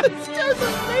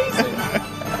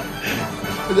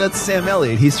 That's Sam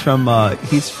Elliott. He's from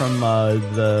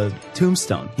the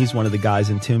Tombstone. He's one of the guys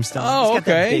in Tombstone. Oh, He's got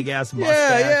that okay. big ass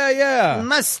mustache. Yeah.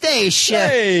 Mustache.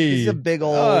 Hey. He's a big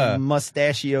old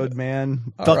mustachioed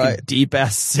man. Fucking right. deep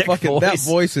ass sick Fucking, voice. that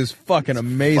voice is fucking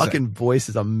amazing. Fucking voice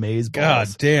is amazeballs. God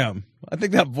damn. I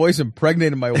think that voice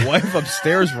impregnated my wife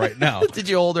upstairs right now. Did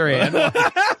you hold her hand?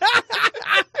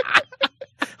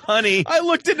 Honey. I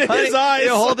looked into his eyes.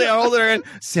 Yeah, hold her hand.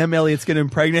 Sam Elliott's going to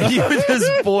impregnate you with his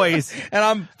voice. And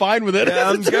I'm fine with it. Yeah,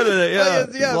 I'm good with it. Yeah.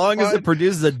 Yeah, as long as it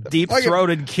produces a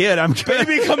deep-throated kid, I'm good.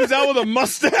 Baby comes out with a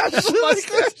mustache.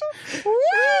 Woo!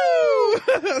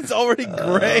 It's already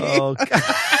gray. Oh, God.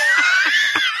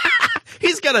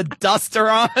 He's got a duster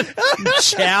on.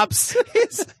 Chaps.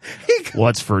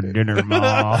 What's for dinner,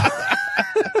 Ma?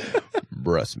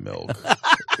 Breast milk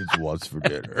is what's for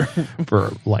dinner.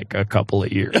 For like a couple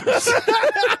of years.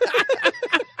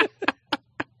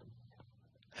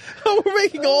 We're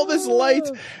making all this light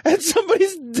and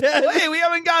somebody's dead. Wait, we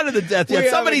haven't gotten to the death yet. We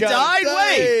Somebody haven't died? gotten-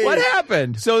 Wait, Hey. what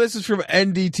happened? So this is from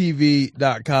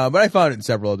NDTV.com, but I found it in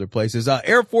several other places.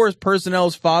 Air Force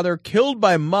personnel's father killed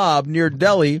by mob near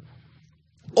Delhi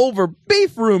over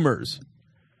beef rumors.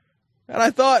 And I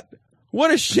thought,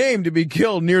 what a shame to be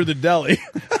killed near the deli.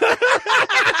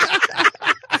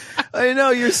 I know,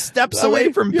 you're steps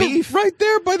away from you're beef. right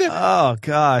there by the... Oh,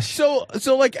 gosh. So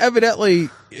like evidently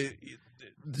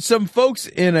some folks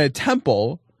in a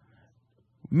temple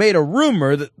made a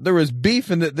rumor that there was beef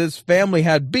and that this family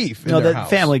had beef in their house.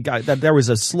 Family guy, that there was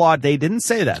a slaughter. They didn't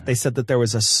say that. They said that there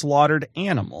was a slaughtered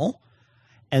animal.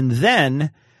 And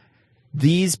then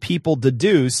these people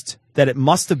deduced that it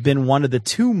must have been one of the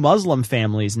two Muslim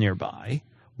families nearby.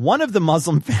 One of the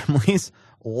Muslim families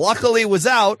luckily was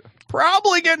out,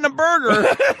 probably getting a burger.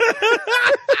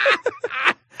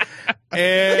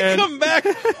 And they come back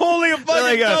holding a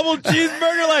fucking double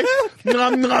cheeseburger like,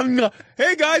 nom, nom, nom.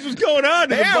 Hey guys, what's going on?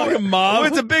 To the fucking mob.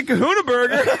 It's a big kahuna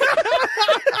burger.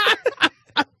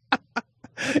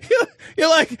 You're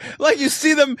like you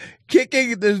see them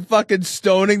kicking this fucking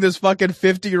stoning this fucking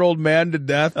 50-year-old man to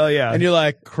death. Oh yeah. And you're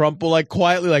like crumple like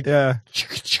quietly like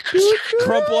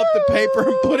crumple up the paper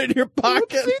and put it in your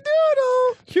pocket.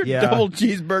 Your double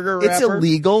cheeseburger wrapper. It's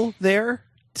illegal there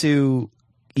to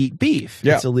eat beef.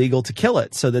 Yeah. It's illegal to kill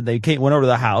it. So then they went over to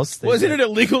the house. Wasn't it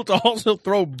illegal to also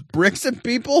throw bricks at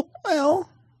people? Well,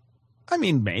 I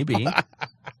mean, maybe. Do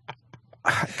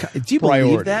you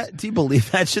believe that? Do you believe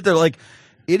that shit? They're like,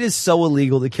 it is so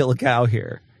illegal to kill a cow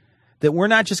here that we're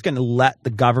not just going to let the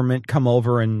government come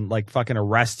over and like fucking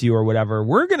arrest you or whatever.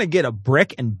 We're going to get a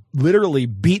brick and literally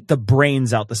beat the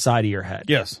brains out the side of your head.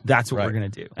 Yes. That's what we're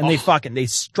going to do. And they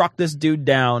struck this dude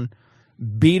down,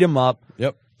 beat him up.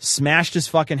 Yep. Smashed his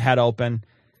fucking head open,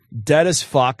 dead as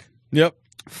fuck. Yep.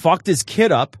 Fucked his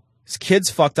kid up. His kid's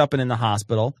fucked up and in the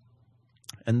hospital.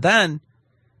 And then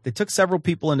they took several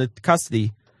people into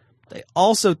custody. They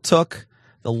also took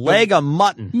the leg of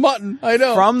mutton. Mutton, I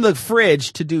know. From the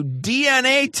fridge to do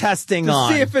DNA testing to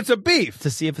on. see if it's a beef.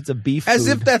 To see if it's a beef As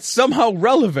food. if that's somehow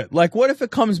relevant. Like, what if it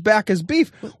comes back as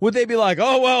beef? Would they be like,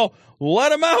 oh, well,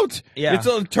 let him out? Yeah.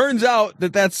 It turns out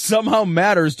that somehow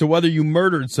matters to whether you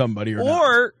murdered somebody or not.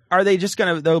 Or are they just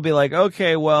going to, they'll be like,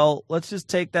 okay, well, let's just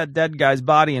take that dead guy's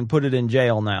body and put it in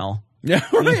jail now. Yeah,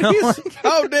 right. You know,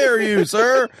 How dare you,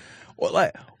 sir? Well,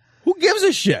 like, who gives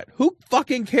a shit? Who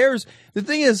fucking cares? The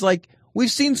thing is, like,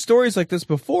 we've seen stories like this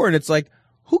before, and it's like,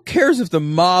 who cares if the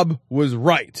mob was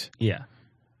right? Yeah.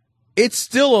 It's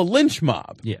still a lynch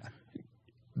mob. Yeah.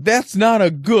 that's not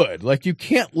a good. Like, you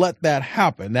can't let that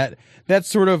happen. That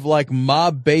sort of like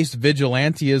mob-based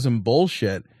vigilantism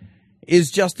bullshit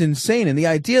is just insane. And the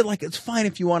idea, like, it's fine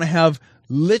if you want to have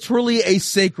literally a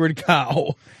sacred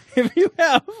cow. If you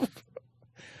have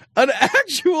an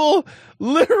actual,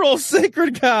 literal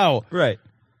sacred cow. Right.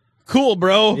 Cool,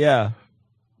 bro. Yeah.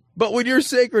 But when your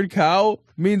sacred cow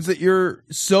means that you're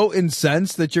so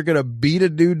incensed that you're going to beat a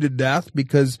dude to death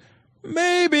because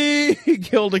maybe he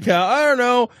killed a cow. I don't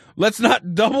know. Let's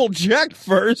not double check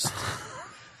first.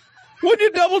 Would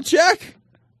you double check?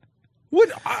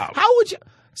 How would you?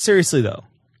 Seriously, though,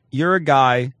 you're a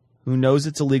guy who knows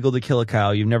it's illegal to kill a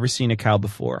cow. You've never seen a cow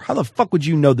before. How the fuck would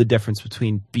you know the difference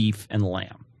between beef and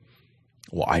lamb?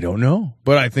 Well, I don't know.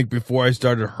 But I think before I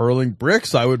started hurling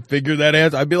bricks, I would figure that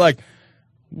out. I'd be like,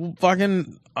 well,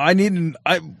 fucking, I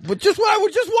would just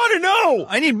want to know.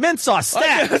 I need mint sauce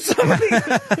stat.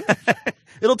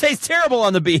 It'll taste terrible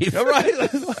on the beef. All right.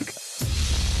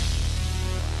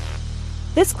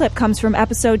 This clip comes from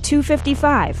episode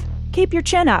 255, Keep Your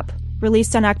Chin Up,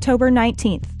 released on October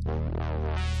 19th.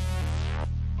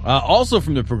 Also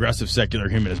from the Progressive Secular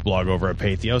Humanist blog over at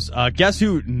Pathos, guess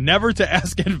who never to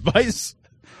ask advice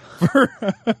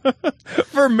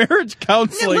for marriage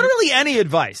counseling? Yeah, literally any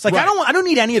advice. Like, right. I don't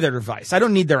need any of their advice. I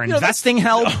don't need their investing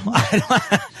help.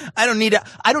 I don't need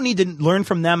to learn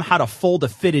from them how to fold a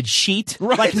fitted sheet.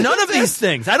 Right. Like, none of these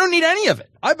things. I don't need any of it.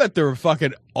 I bet they're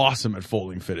fucking awesome at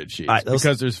folding fitted sheets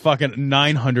because there's fucking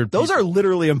 900 people. Those are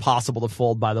literally impossible to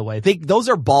fold, by the way. Those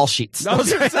are ball sheets.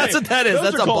 That's what that is.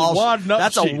 That's a ball sheet.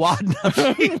 That's a wad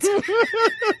nut sheet.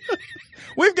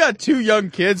 We've got 2 young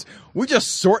kids. We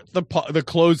just sort the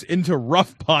clothes into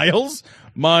rough piles.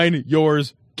 Mine,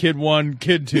 yours, kid 1,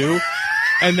 kid 2.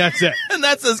 And that's it. And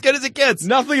that's as good as it gets.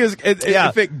 Nothing is,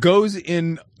 if it goes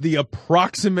in the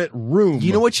approximate room.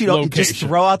 You know what you don't, location. Just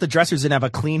throw out the dressers and have a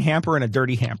clean hamper and a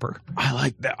dirty hamper. I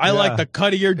like that. I like the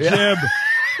cut of your jib.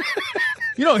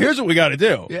 Here's what we got to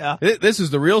do. Yeah. This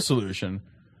is the real solution.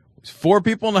 4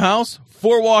 people in the house,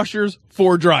 4 washers,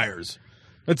 4 dryers.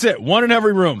 That's it. 1 in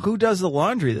every room. Who does the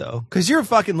laundry, though? Because your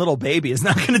fucking little baby is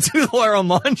not going to do their own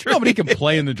laundry. Nobody can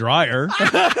play in the dryer.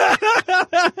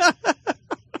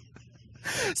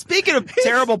 Speaking of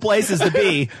terrible places to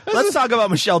be, let's talk about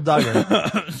Michelle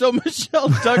Duggar. So Michelle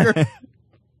Duggar,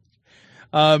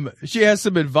 she has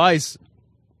some advice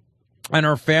on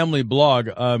her family blog.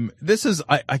 This is,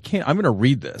 I'm going to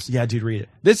read this. Yeah, dude, read it.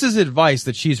 This is advice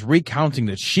that she's recounting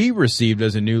that she received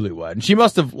as a newlywed. And she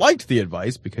must have liked the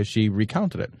advice because she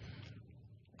recounted it.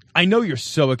 I know you're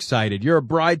so excited. You're a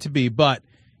bride-to-be, but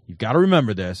you've got to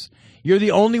remember this. You're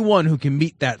the only one who can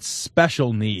meet that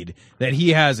special need that he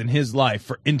has in his life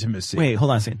for intimacy. Wait, hold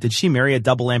on a second. Did she marry a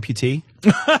double amputee?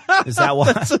 Is that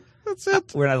why? That's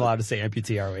it. We're not allowed to say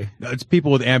amputee, are we? No, it's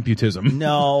people with amputism.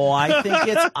 No, I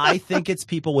think it's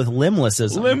people with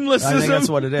limblessism. Limblessism? I think that's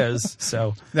what it is.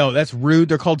 So no, that's rude.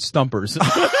 They're called stumpers.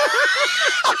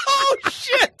 Oh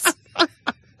shit!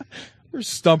 Or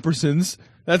stumpersons.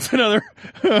 That's another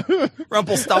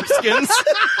Rumpelstumpskins.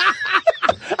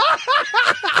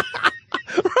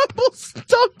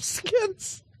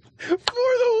 Rumpelstumpskins for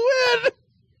the win.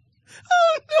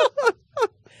 Oh no.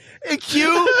 And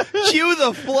cue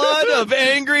the flood of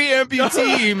angry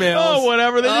amputee emails. Oh,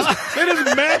 whatever. They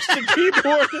just mash the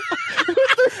keyboard.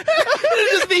 It'll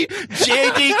just be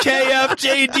JDKF,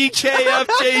 JDKF,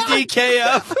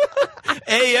 JDKF,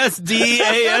 ASD,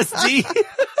 ASD.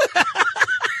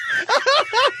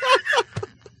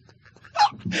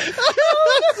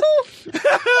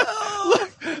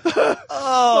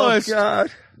 Oh,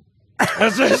 God.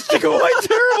 That's a stick of white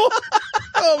terrible.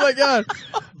 Oh, my God.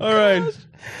 All right.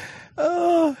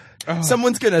 Oh.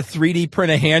 Someone's going to 3D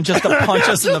print a hand just to punch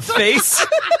us in the face.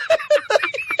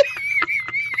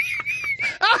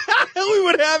 We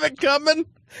would have it coming.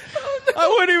 Oh, no. I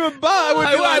wouldn't even buy.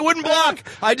 I wouldn't block.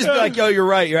 I'd just be like, yo, you're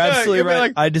right. You're absolutely right.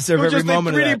 Like, I deserve every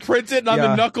moment of that. 3D print it, and on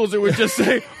the knuckles it would just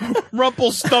say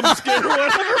Rumpelstumpskin or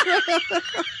whatever.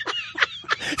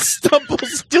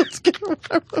 Stumpelstiltskin or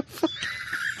whatever.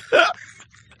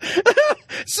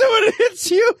 So when it hits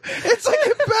you, it's like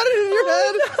embedded in your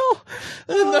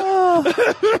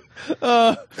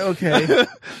head. Okay.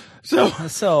 So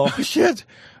shit.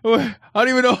 I don't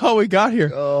even know how we got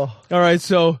here. Oh. All right,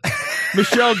 so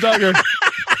Michelle Duggar.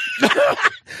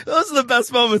 Those are the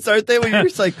best moments, aren't they? When you're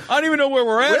just like, I don't even know where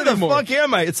we're at anymore. Where the fuck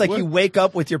am I? It's like you wake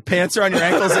up with your pants around your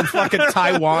ankles in fucking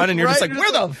Taiwan, and you're just like,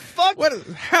 where the fuck? What is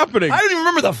happening? I don't even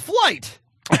remember the flight.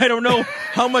 I don't know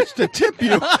how much to tip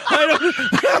you.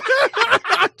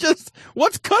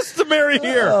 What's customary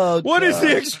here? Oh, what is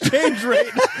the exchange rate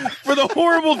for the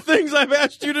horrible things I've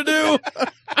asked you to do?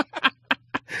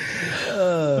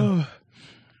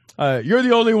 You're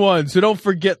the only one, so don't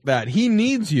forget that. He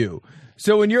needs you.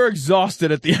 So when you're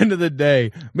exhausted at the end of the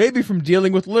day, maybe from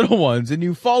dealing with little ones, and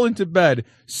you fall into bed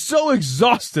so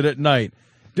exhausted at night,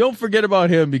 don't forget about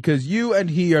him, because you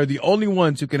and he are the only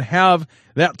ones who can have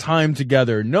that time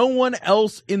together. No one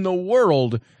else in the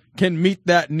world can meet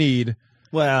that need.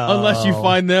 Well, unless you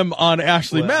find them on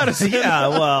Ashley Madison. Yeah,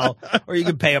 well, or you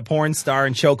could pay a porn star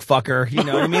and choke fuck her. You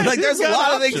know what I mean? Like, there's a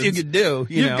lot of things you could do.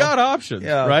 You've got options,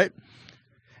 right?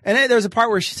 And then there's a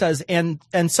part where she says, and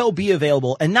so be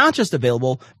available, and not just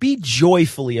available, be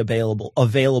joyfully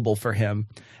available for him.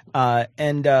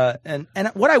 And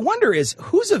what I wonder is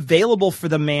who's available for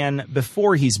the man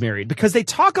before he's married, because they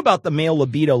talk about the male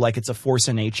libido like it's a force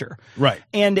of nature, right?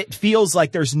 And it feels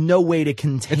like there's no way to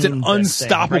contain. It's an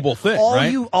unstoppable thing.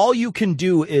 All you can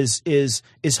do is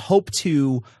hope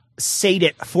to sate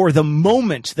it for the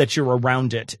moment that you're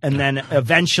around it, and then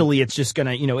eventually it's just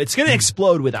gonna, it's gonna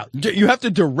explode without you. You have to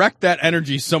direct that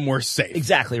energy somewhere safe.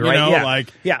 Exactly, right?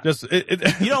 Just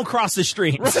you don't cross the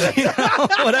streets,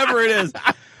 whatever it is.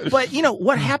 But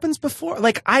what happens before?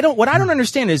 Like, what I don't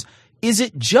understand is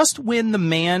it just when the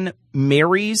man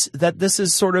marries that this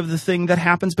is sort of the thing that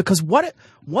happens? Because what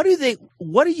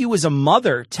do you as a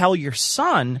mother tell your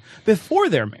son before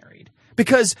they're married?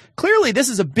 Because clearly this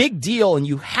is a big deal and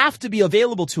you have to be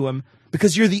available to him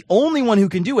because you're the only one who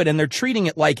can do it, and they're treating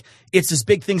it like it's this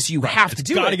big thing, so you have to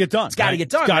do it. It's got to get done. It's got to get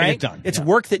done, right? It's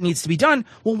work that needs to be done.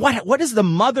 Well, what does the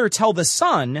mother tell the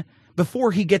son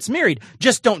before he gets married?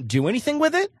 Just don't do anything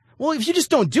with it? Well, if you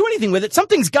just don't do anything with it,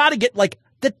 something's got to get, like,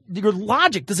 that. Your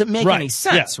logic doesn't make any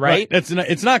sense, right? It's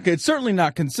certainly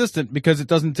not consistent, because it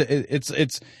doesn't.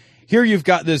 It's here you've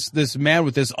got this man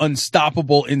with this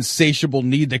unstoppable, insatiable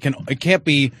need that can't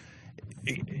be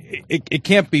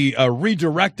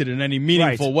redirected in any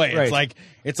meaningful way. Right.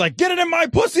 It's like get it in my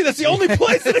pussy. That's the only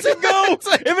place that it can go.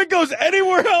 If it goes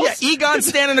anywhere else, Egon's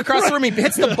standing across the room. He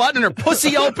hits the button, her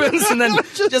pussy opens, and then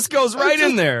just goes right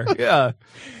in there. Yeah.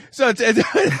 So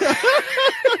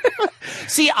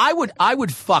see, I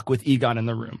would fuck with Egon in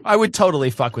the room. I would totally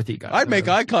fuck with Egon. I'd make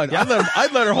eye contact.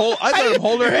 I'd let him hold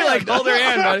her hand. Like, hold her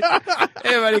hand, buddy.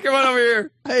 Hey, buddy, come on over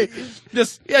here. Hey,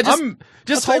 just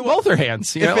hold both her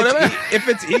hands. You know what I mean? If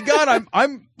it's Egon,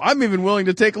 I'm even willing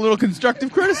to take a little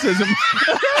constructive criticism.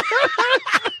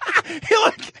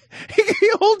 He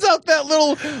holds out that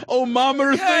little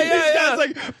ohmometer thing. Yeah.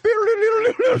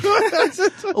 It's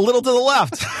like a little to the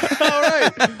left. All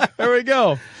right, there we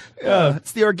go. Yeah,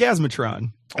 it's the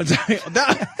orgasmatron.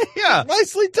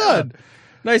 Nicely done.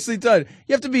 Nicely done.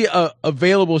 You have to be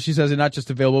available, she says, and not just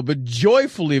available, but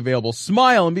joyfully available.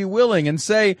 Smile and be willing and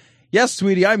say, yes,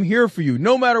 sweetie, I'm here for you,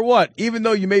 no matter what, even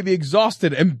though you may be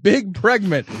exhausted and big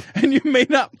pregnant, and you may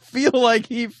not feel like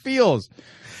he feels.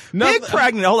 Big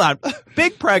pregnant, hold on.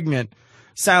 Big pregnant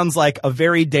sounds like a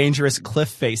very dangerous cliff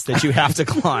face that you have to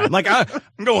climb. Like, I'm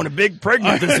going to Big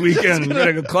Pregnant this weekend. I'm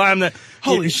going to climb that.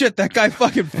 Holy shit, that guy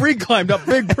fucking free climbed up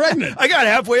Big Pregnant. I got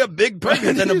halfway up Big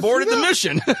Pregnant and aborted the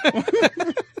mission.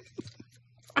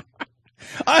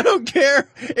 I don't care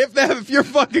if you're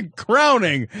fucking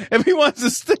crowning. If he wants to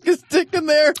stick his dick in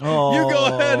there, you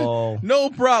go ahead. No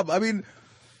problem. I mean,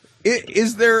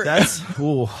 is there... That's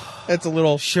a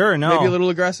little... Sure, no. Maybe a little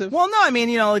aggressive? Well, no, I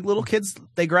mean, like little kids,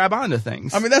 they grab onto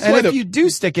things. I mean, that's and why if you do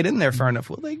stick it in there far enough,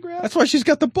 will they grab? That's why she's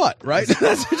got the butt, right?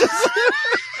 That's just...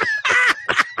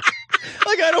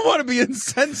 Like, I don't want to be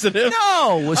insensitive.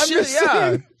 No,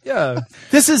 yeah.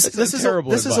 This is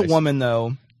a woman,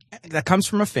 though, that comes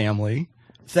from a family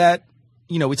that,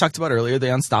 we talked about earlier,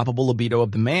 the unstoppable libido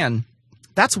of the man.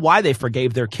 That's why they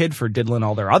forgave their kid for diddling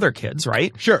all their other kids,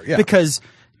 right? Sure, yeah. Because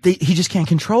he just can't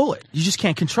control it. You just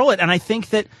can't control it. And I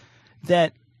think that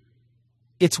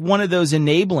it's one of those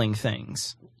enabling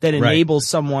things that enables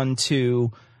someone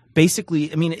to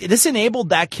basically, I mean, this enabled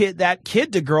that kid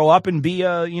to grow up and be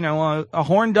a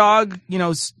horn dog,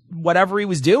 whatever he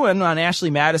was doing on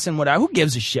Ashley Madison, whatever. Who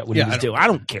gives a shit what he was doing? I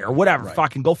don't care. Whatever. Right.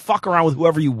 Fucking go fuck around with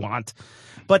whoever you want.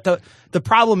 But the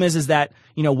problem is that,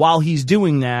 while he's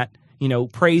doing that,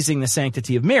 praising the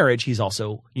sanctity of marriage, he's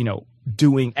also,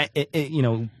 doing,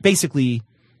 basically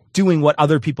doing what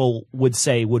other people would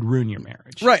say would ruin your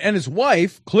marriage. Right. And his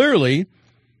wife clearly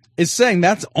is saying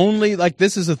that's only, like,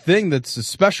 this is a thing that's a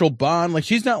special bond. Like,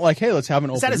 she's not like, hey, let's have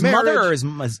an open marriage. Is that his mother or his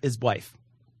wife?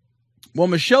 Well,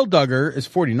 Michelle Duggar is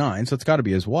 49, so it's got to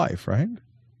be his wife, right?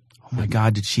 Oh my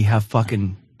God, did she have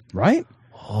fucking... Right?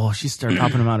 Oh, she started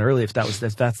popping him out early if that's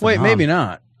the Wait, mom. Maybe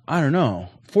not. I don't know.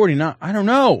 49, I don't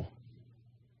know.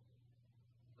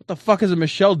 What the fuck is a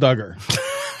Michelle Duggar?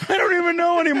 I don't even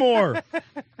know anymore.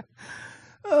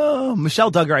 Oh,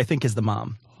 Michelle Duggar, I think, is the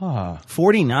mom.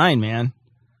 49, man.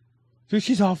 Dude,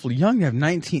 she's awfully young to have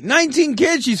 19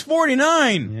 kids. She's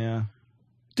 49. Yeah.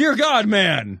 Dear God,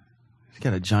 man. She's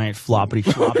got a giant floppity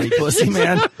pussy,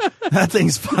 man. That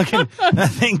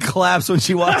thing claps when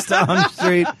she walks down the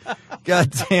street.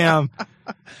 God damn.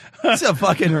 It's a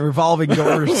fucking revolving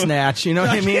door snatch. You know what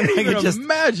I mean? I can't even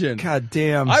imagine. God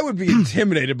damn. I would be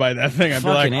intimidated by that thing. I'd be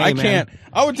like, I can't.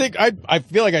 I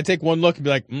feel like I'd take one look and be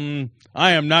like,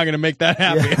 I am not going to make that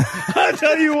happen. Yeah. I'll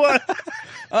tell you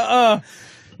what.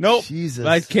 Nope. Jesus.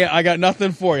 I can't. I got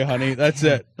nothing for you, honey. That's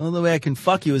it. The only way I can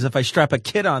fuck you is if I strap a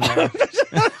kid on there.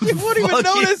 You won't even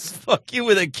notice. Fuck you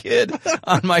with a kid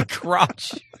on my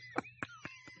crotch.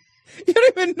 You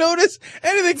don't even notice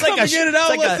anything coming in and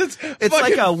out. It's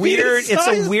like a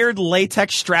weird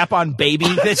latex strap-on baby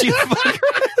that you fuck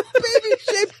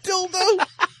baby-shaped dildo.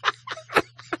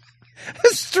 A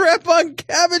strap-on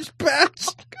cabbage patch.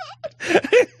 And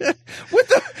it would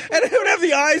have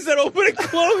the eyes that open and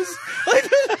close.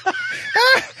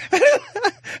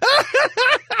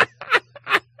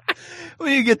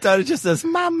 When you get done, it just says,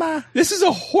 Mama. This is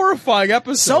a horrifying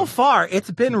episode. So far, it's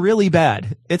been really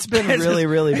bad. It's been really,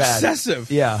 really bad.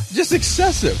 Excessive. Yeah. Just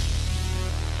excessive.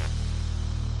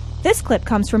 This clip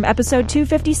comes from episode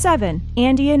 257,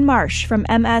 Andy and Marsh from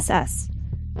MSS,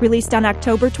 released on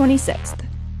October 26th.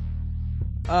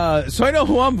 So I know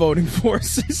who I'm voting for,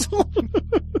 Cecil.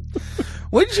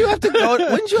 Wouldn't you have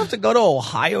to go to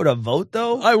Ohio to vote,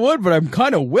 though? I would, but I'm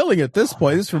kind of willing at this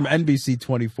point. This is from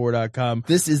NBC24.com.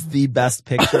 This is the best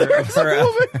picture of her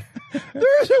ever.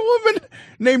 There's a woman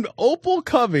named Opal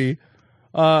Covey.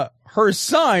 Her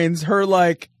signs,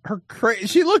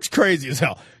 she looks crazy as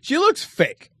hell. She looks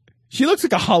fake. She looks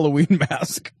like a Halloween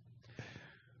mask.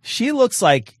 She looks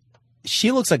like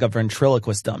a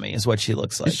ventriloquist dummy is what she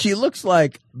looks like. She looks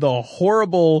like the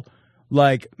horrible,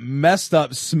 messed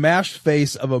up, smashed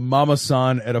face of a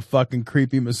mama-san at a fucking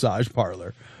creepy massage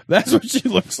parlor. That's what she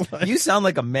looks like. You sound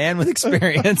like a man with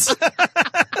experience.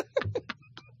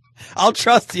 I'll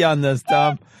trust you on this,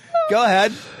 Tom. Go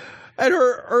ahead. And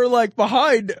her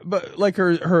behind, but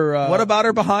her. What about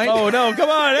her behind? Oh no! Come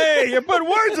on, hey! You put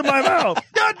words in my mouth.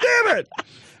 God damn it!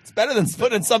 It's better than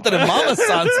putting something in Mama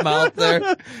San's mouth there.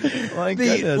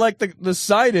 The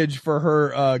signage for her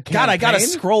campaign. God, I gotta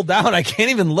scroll down. I can't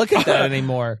even look at that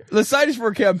anymore. The signage for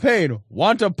her campaign: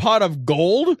 want a pot of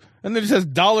gold? And then it says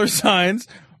 $signs.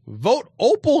 Vote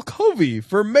Opal Covey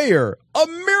for mayor. A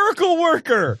miracle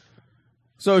worker.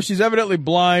 So she's evidently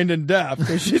blind and deaf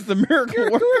because she's the miracle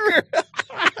worker.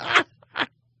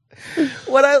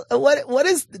 What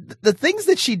is the things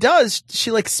that she does? She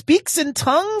speaks in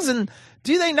tongues, and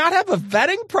do they not have a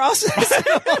vetting process?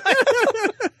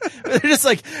 They're just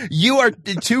you are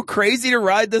too crazy to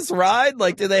ride this ride.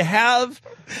 Do they have,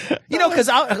 because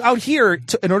out here,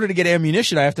 in order to get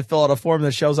ammunition, I have to fill out a form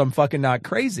that shows I'm fucking not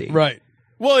crazy. Right.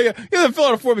 Well, you have to fill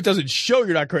out a form that doesn't show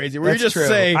you're not crazy. Where That's you just true.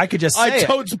 say, I could just say I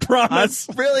totes promise.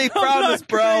 I really promise,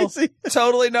 bro. Crazy.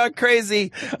 Totally not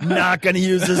crazy. Not gonna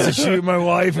use this to shoot my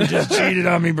wife who just cheated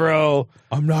on me, bro.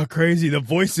 I'm not crazy. The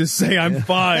voices say I'm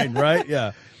fine, right?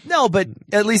 Yeah. No, but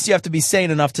at least you have to be sane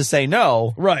enough to say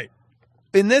no. Right.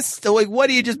 In this, what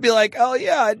do you just be like, oh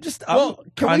yeah,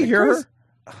 can we hear her?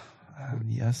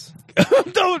 Yes.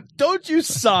 Don't you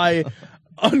sigh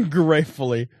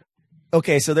ungratefully.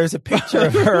 Okay, so there's a picture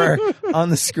of her on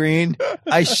the screen.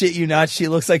 I shit you not, she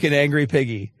looks like an angry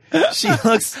piggy. She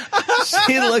looks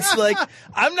like,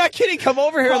 I'm not kidding, come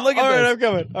over here and look at this.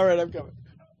 All right, I'm coming.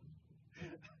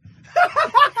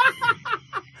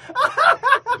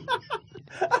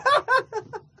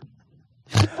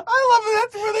 I love it.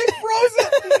 That's where they froze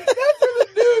it. That's where the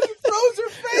news froze her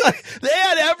face. They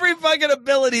had every fucking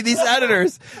ability. These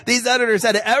editors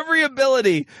had every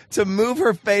ability to move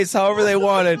her face however they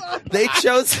wanted. They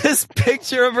chose this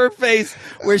picture of her face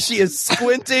where she is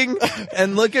squinting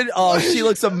and looking. Oh, she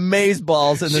looks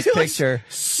amazeballs in this picture.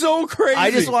 So crazy.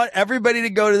 I just want everybody to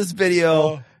go to this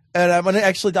video. And I'm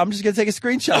just going to take a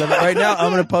screenshot of it right now. I'm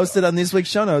going to post it on this week's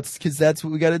show notes because that's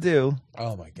what we got to do.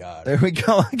 Oh, my God. There we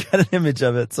go. I got an image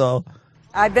of it. So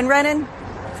I've been running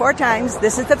 4 times.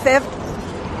 This is the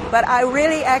 5th. But I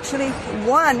really actually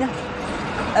won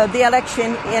the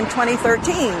election in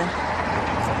 2013.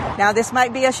 Now, this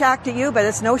might be a shock to you, but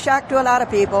it's no shock to a lot of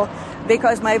people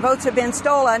because my votes have been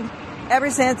stolen ever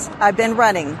since I've been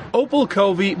running. Opal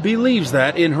Covey believes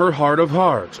that in her heart of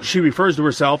hearts. She refers to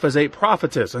herself as a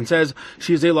prophetess and says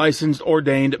she is a licensed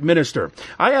ordained minister.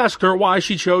 I asked her why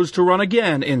she chose to run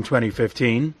again in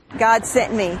 2015. God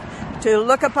sent me to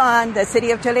look upon the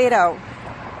city of Toledo.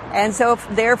 And so,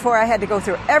 therefore, I had to go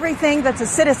through everything that the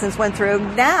citizens went through.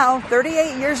 Now,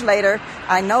 38 years later,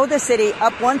 I know the city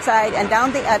up one side and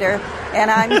down the other.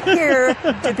 and I'm here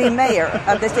to be mayor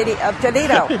of the city of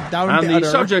Toledo. On the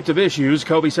subject of issues,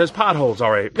 Kobe says potholes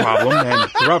are a problem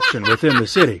and corruption within the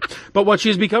city. But what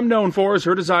she's become known for is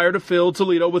her desire to fill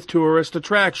Toledo with tourist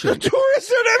attractions.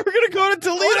 Tourists are never going to go to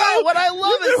Toledo. What I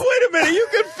love is... Wait a minute. You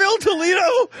could fill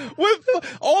Toledo with...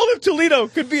 All of Toledo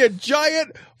could be a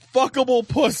giant fuckable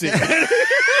pussy.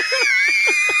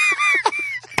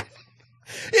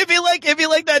 If you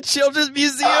like that children's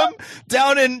museum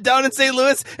down in St.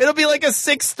 Louis, it'll be like a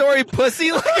 6-story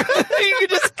pussy. Like, you could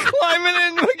just climb in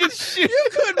and we could shoot. You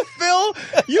couldn't,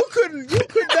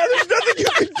 there's nothing you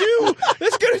could do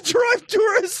that's going to drive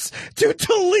tourists to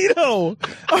Toledo.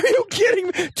 Are you kidding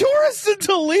me? Tourists in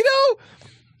Toledo?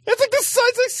 That's like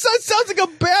sounds like a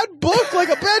bad book, like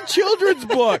a bad children's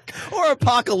book. Or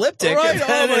apocalyptic. Right,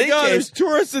 oh my God, there's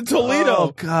tourists in Toledo.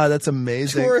 Oh God, that's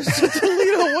amazing. Tourists in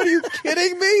Toledo, what are you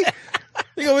kidding me?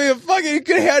 You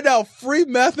could hand out free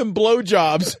meth and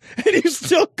blowjobs, and you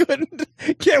still couldn't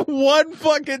get one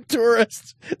fucking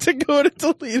tourist to go to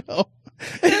Toledo.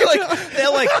 They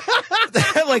have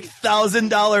like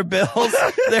 $1,000 bills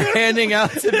they're handing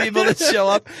out to people that show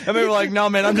up, and people are like, "No,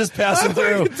 man, I'm just passing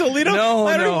through." Toledo? No,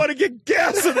 I don't want to get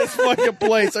gas in this fucking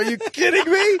place. Are you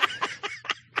kidding me?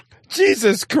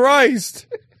 Jesus Christ!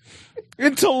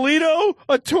 In Toledo,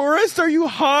 a tourist? Are you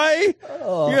high?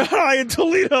 Oh. You're high in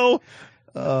Toledo.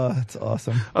 Oh, that's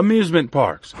awesome. Amusement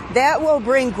parks. That will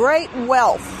bring great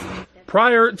wealth.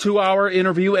 Prior to our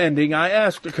interview ending, I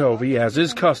asked Covey, as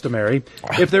is customary,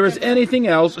 if there is anything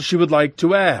else she would like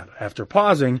to add. After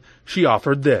pausing, she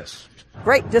offered this.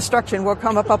 Great destruction will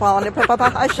come upon the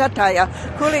Shataya.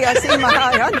 Kulia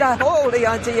Simahai Handa Holy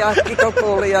Antia Kiko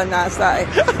Kulia Nasai.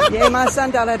 Ye my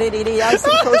sandala didi I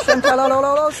see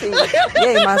Koshantalolosi.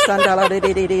 Ye my sandala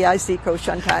didi I see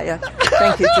Koshantaya.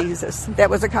 Thank you, Jesus. That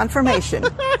was a confirmation.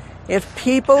 If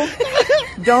people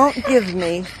don't give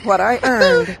me what I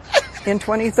earned in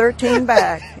 2013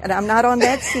 back, and I'm not on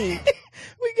that seat.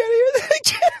 We gotta hear that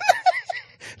again.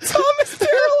 Tom is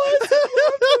paralyzed.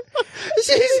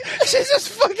 She just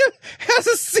fucking has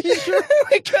a seizure. Here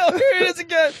we go. Here it is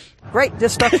again. Great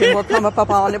destruction will come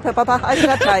upon the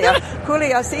Shataya.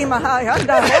 Kulia Simahai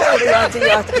Handa Holy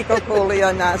Antia Kiko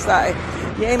Kulia Nasai.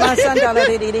 Ye my sandala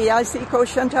didi I see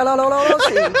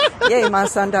Koshantalolosi. Ye my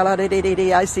sandala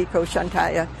didi I see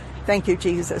Koshantaya. Thank you,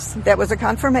 Jesus. That was a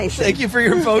confirmation. Thank you for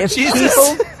your vote, if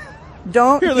Jesus. People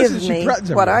don't give me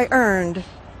what I earned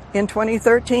in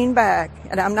 2013 back,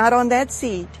 and I'm not on that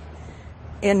seat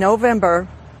in November,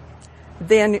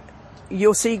 then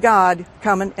you'll see God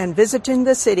coming and visiting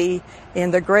the city in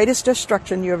the greatest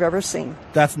destruction you've ever seen.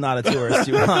 That's not a tourist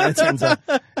you want. It turns out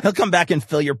he'll come back and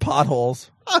fill your potholes.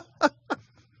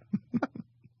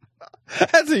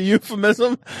 That's a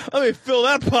euphemism. Let me fill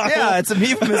that pothole. Yeah, it's a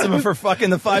euphemism for fucking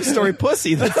the 5-story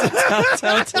pussy that's in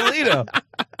downtown Toledo.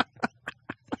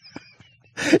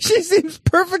 She seems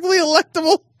perfectly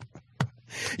electable.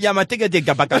 Yeah, my thing. She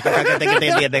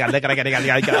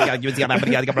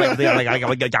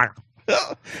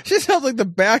sounds like the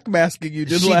backmasking you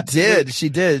did last week. She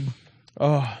did.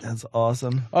 Oh, that's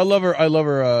awesome. I love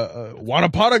her. Want a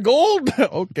pot of gold?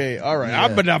 Okay, all right. Yeah.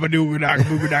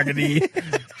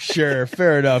 Sure,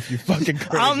 fair enough. You fucking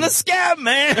crazy. I'm the scab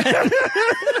man.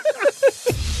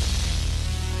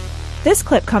 This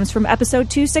clip comes from episode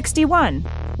 261,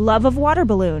 Love of Water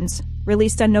Balloons,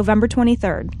 released on November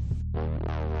 23rd.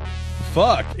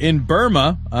 Fuck. In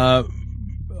Burma,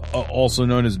 also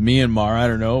known as Myanmar, I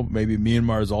don't know, maybe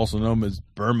Myanmar is also known as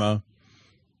Burma.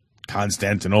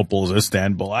 Constantinople is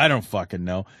Istanbul. I don't fucking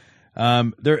know.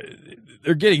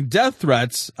 They're getting death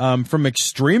threats from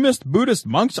extremist Buddhist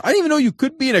monks. I didn't even know you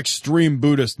could be an extreme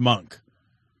Buddhist monk.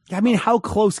 I mean, how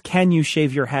close can you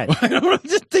shave your head? I don't know.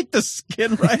 Just take the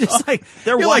skin right just off. Like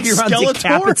they're You're walking like around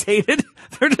decapitated.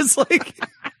 They're just like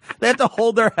they have to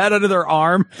hold their head under their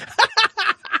arm.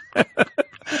 They're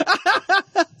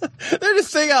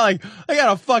just saying, I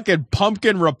got a fucking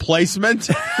pumpkin replacement.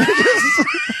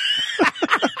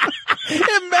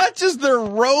 It matches their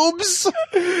robes.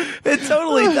 It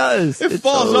totally does. It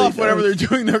falls totally off whenever they're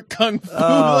doing their kung fu.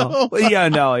 Well,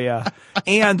 yeah.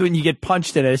 And when you get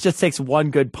punched in it, it just takes one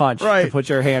good punch to put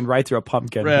your hand right through a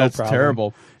pumpkin. Right, no that's problem.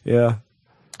 terrible. Yeah.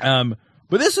 But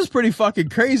this is pretty fucking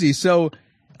crazy. So,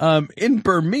 in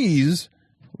Burmese,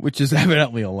 which is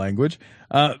evidently a language,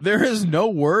 there is no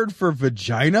word for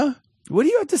vagina. What do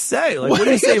you have to say? Like, what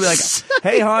do you say? Like,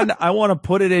 hey, hon, I want to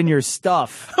put it in your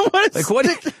stuff. Like, what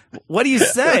do you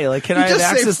say? Like, can I have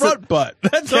access to front butt?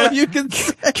 That's all you can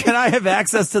say. Can I have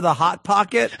access to the hot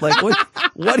pocket? Like,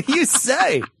 what do you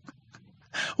say?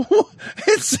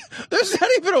 There's not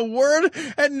even a word.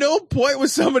 At no point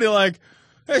was somebody like,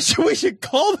 We should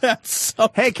call that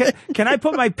something. Hey, can I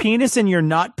put my penis in your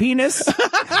not penis?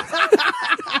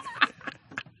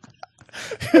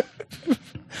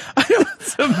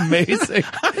 It's amazing.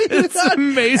 It's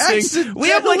amazing. We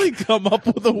have come up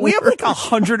with a word. We have like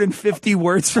 150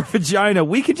 words for vagina.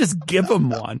 We could just give them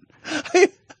one.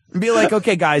 And be like,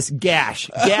 okay, guys, gash.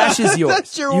 Gash is yours.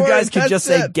 That's your you word. guys could just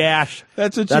say it. gash.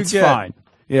 That's what That's you get. fine.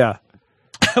 Yeah.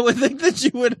 I would think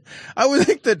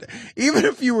that even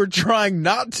if you were trying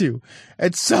not to,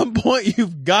 at some point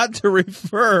you've got to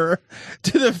refer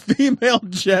to the female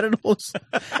genitals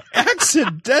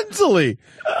accidentally.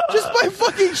 Just by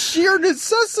fucking sheer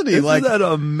necessity. Isn't that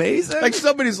amazing? Like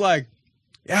somebody's like,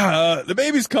 yeah, the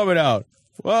baby's coming out.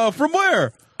 From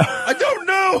where? I don't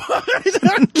know.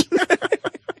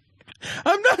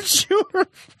 I'm not sure.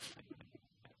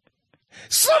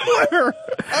 Somewhere.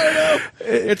 I don't know.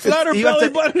 It's not her belly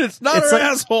button. It's not her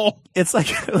asshole. It's like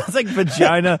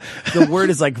vagina. The word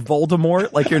is like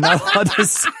Voldemort. Like you're not allowed to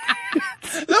say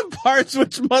the parts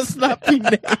which must not be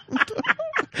named.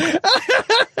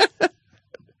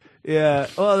 Yeah.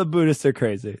 Well, the Buddhists are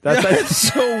crazy. That's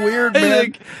so weird,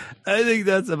 man. I think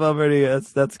that's about pretty.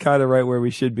 That's kind of right where we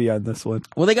should be on this one.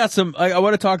 Well, they got some. I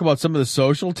want to talk about some of the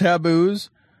social taboos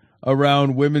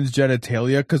around women's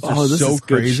genitalia because they're so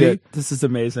crazy. Shit. This is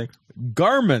amazing.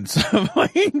 Garments,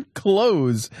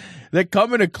 clothes that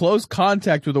come into close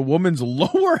contact with a woman's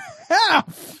lower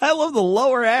half. I love the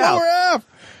lower half. Lower half.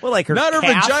 Well, like her not her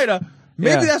calf? vagina.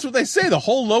 Maybe that's what they say. The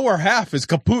whole lower half is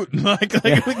kaput.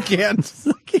 We can't.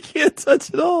 You can't touch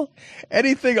it all.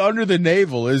 Anything under the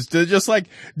navel is just like,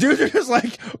 dude, they're just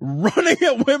like running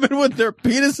at women with their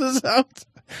penises out,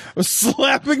 or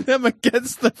slapping them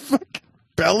against the fucking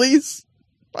bellies.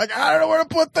 Like, I don't know where to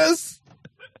put this.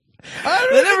 I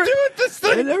don't know what to do with this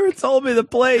thing. They never told me the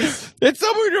place. It's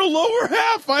somewhere in your lower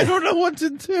half. I don't know what to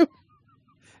do.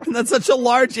 And that's such a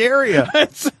large area.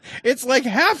 It's like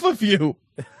half of you.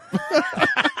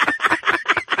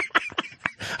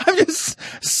 I'm just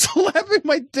slapping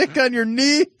my dick on your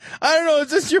knee. I don't know. Is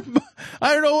this your?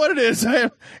 I don't know what it is.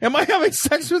 Am I having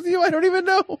sex with you? I don't even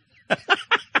know.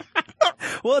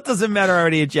 Well, it doesn't matter. I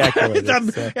already ejaculated.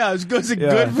 Yeah, is it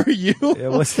good for you? Yeah,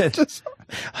 was it? Just,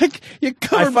 like you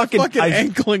covered my fucking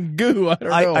ankle in goo. I don't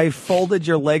know. I folded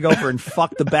your leg over and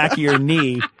fucked the back of your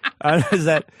knee. Is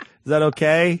that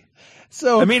okay?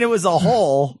 So I mean, it was a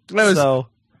hole.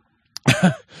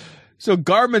 So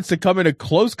garments that come into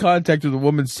close contact with a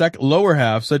woman's lower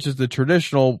half, such as the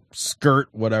traditional skirt,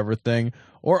 whatever thing,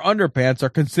 or underpants, are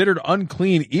considered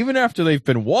unclean even after they've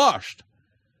been washed.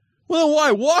 Well, then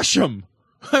why wash them?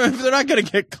 I mean, if they're not going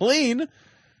to get clean.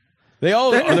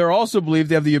 They're also believed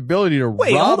they have the ability to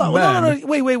rob men.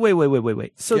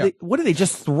 Wait. So what do they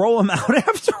just throw them out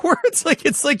afterwards? Like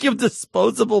it's like you have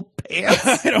disposable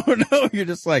pants. I don't know. You're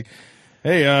just like,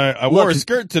 hey, I wore a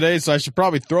skirt today, so I should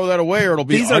probably throw that away or it'll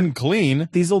be unclean.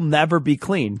 These will never be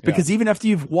clean because even after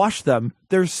you've washed them,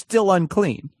 they're still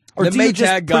unclean. Or the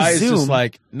Maytag guy is just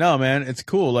like, no, man, it's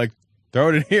cool. Like, throw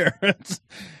it in here.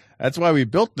 That's why we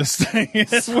built this thing.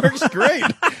 It works great.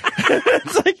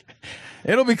 It's like,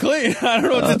 it'll be clean. I don't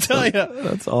know what to tell you.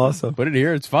 That's awesome. Put it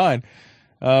here. It's fine.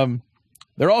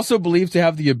 They're also believed to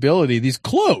have the ability, these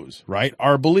clothes, right,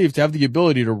 are believed to have the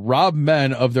ability to rob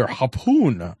men of their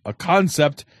hapun, a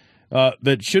concept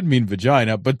that should mean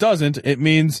vagina, but doesn't. It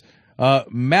means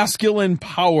masculine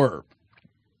power.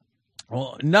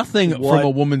 Well, nothing from a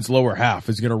woman's lower half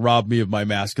is going to rob me of my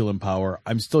masculine power.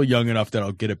 I'm still young enough that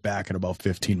I'll get it back in about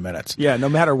 15 minutes. Yeah, no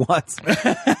matter what.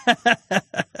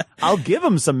 I'll give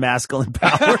him some masculine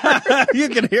power.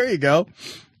 Here you go.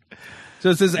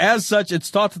 So it says, as such, it's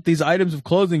thought that these items of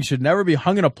clothing should never be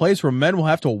hung in a place where men will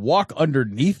have to walk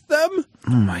underneath them.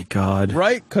 Oh, my God.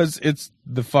 Right? Because it's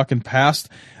the fucking past.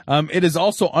 It is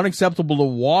also unacceptable to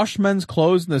wash men's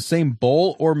clothes in the same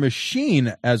bowl or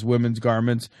machine as women's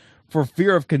garments for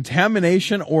fear of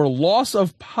contamination or loss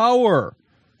of power.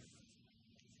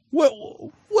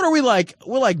 What are we like?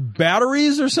 We're like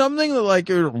batteries or something? They're like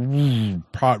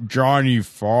Johnny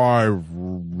 5.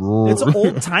 It's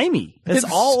old timey. It's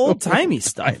all so old timey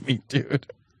stuff, dude.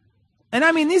 And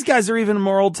I mean, these guys are even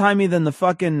more old timey than the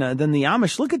fucking than the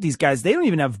Amish. Look at these guys; they don't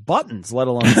even have buttons, let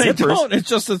alone zippers. They don't.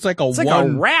 It's like a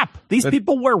wrap. These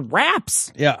people wear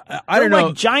wraps. Yeah, I don't know.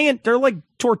 Like giant. They're like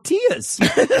tortillas.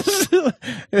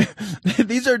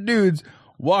 These are dudes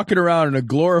walking around in a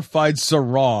glorified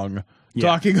sarong,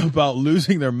 talking about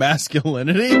losing their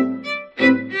masculinity.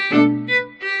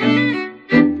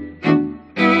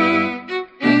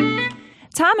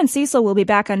 Tom and Cecil will be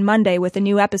back on Monday with a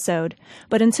new episode,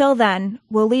 but until then,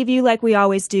 we'll leave you like we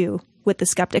always do, with the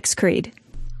Skeptic's Creed.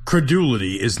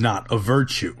 Credulity is not a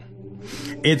virtue.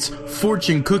 It's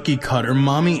fortune cookie cutter,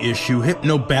 mommy issue,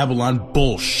 hypno-Babylon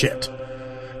bullshit.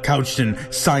 Couched in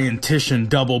scientician,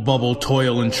 double bubble,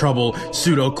 toil and trouble,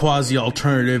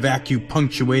 pseudo-quasi-alternative,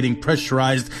 acupunctuating,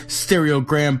 pressurized,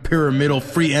 stereogram, pyramidal,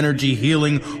 free energy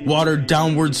healing, watered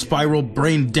downward spiral,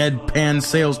 brain deadpan,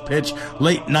 sales pitch,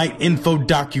 late night info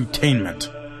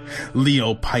docutainment.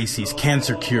 Leo, Pisces,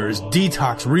 cancer cures,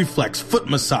 detox, reflex, foot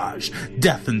massage,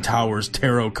 death and towers,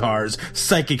 tarot cards,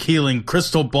 psychic healing,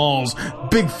 crystal balls,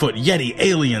 Bigfoot, Yeti,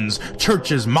 aliens,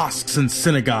 churches, mosques and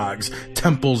synagogues,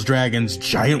 temples, dragons,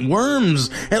 giant worms,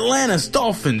 Atlantis,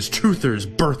 dolphins, truthers,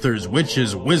 birthers,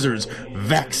 witches, wizards,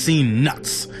 vaccine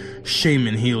nuts,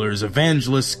 shaman healers,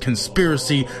 evangelists,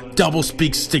 conspiracy,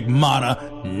 doublespeak,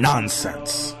 stigmata,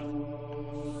 nonsense.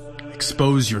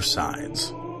 Expose your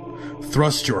sides.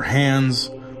 Thrust your hands,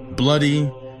 bloody,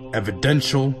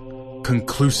 evidential,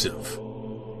 conclusive.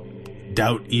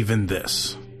 Doubt even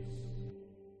this.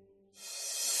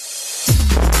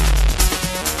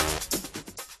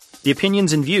 The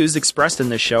opinions and views expressed in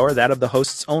this show are that of the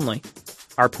hosts only.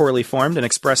 Our poorly formed and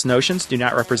expressed notions do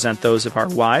not represent those of our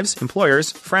wives,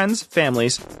 employers, friends,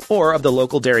 families, or of the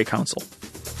local dairy council.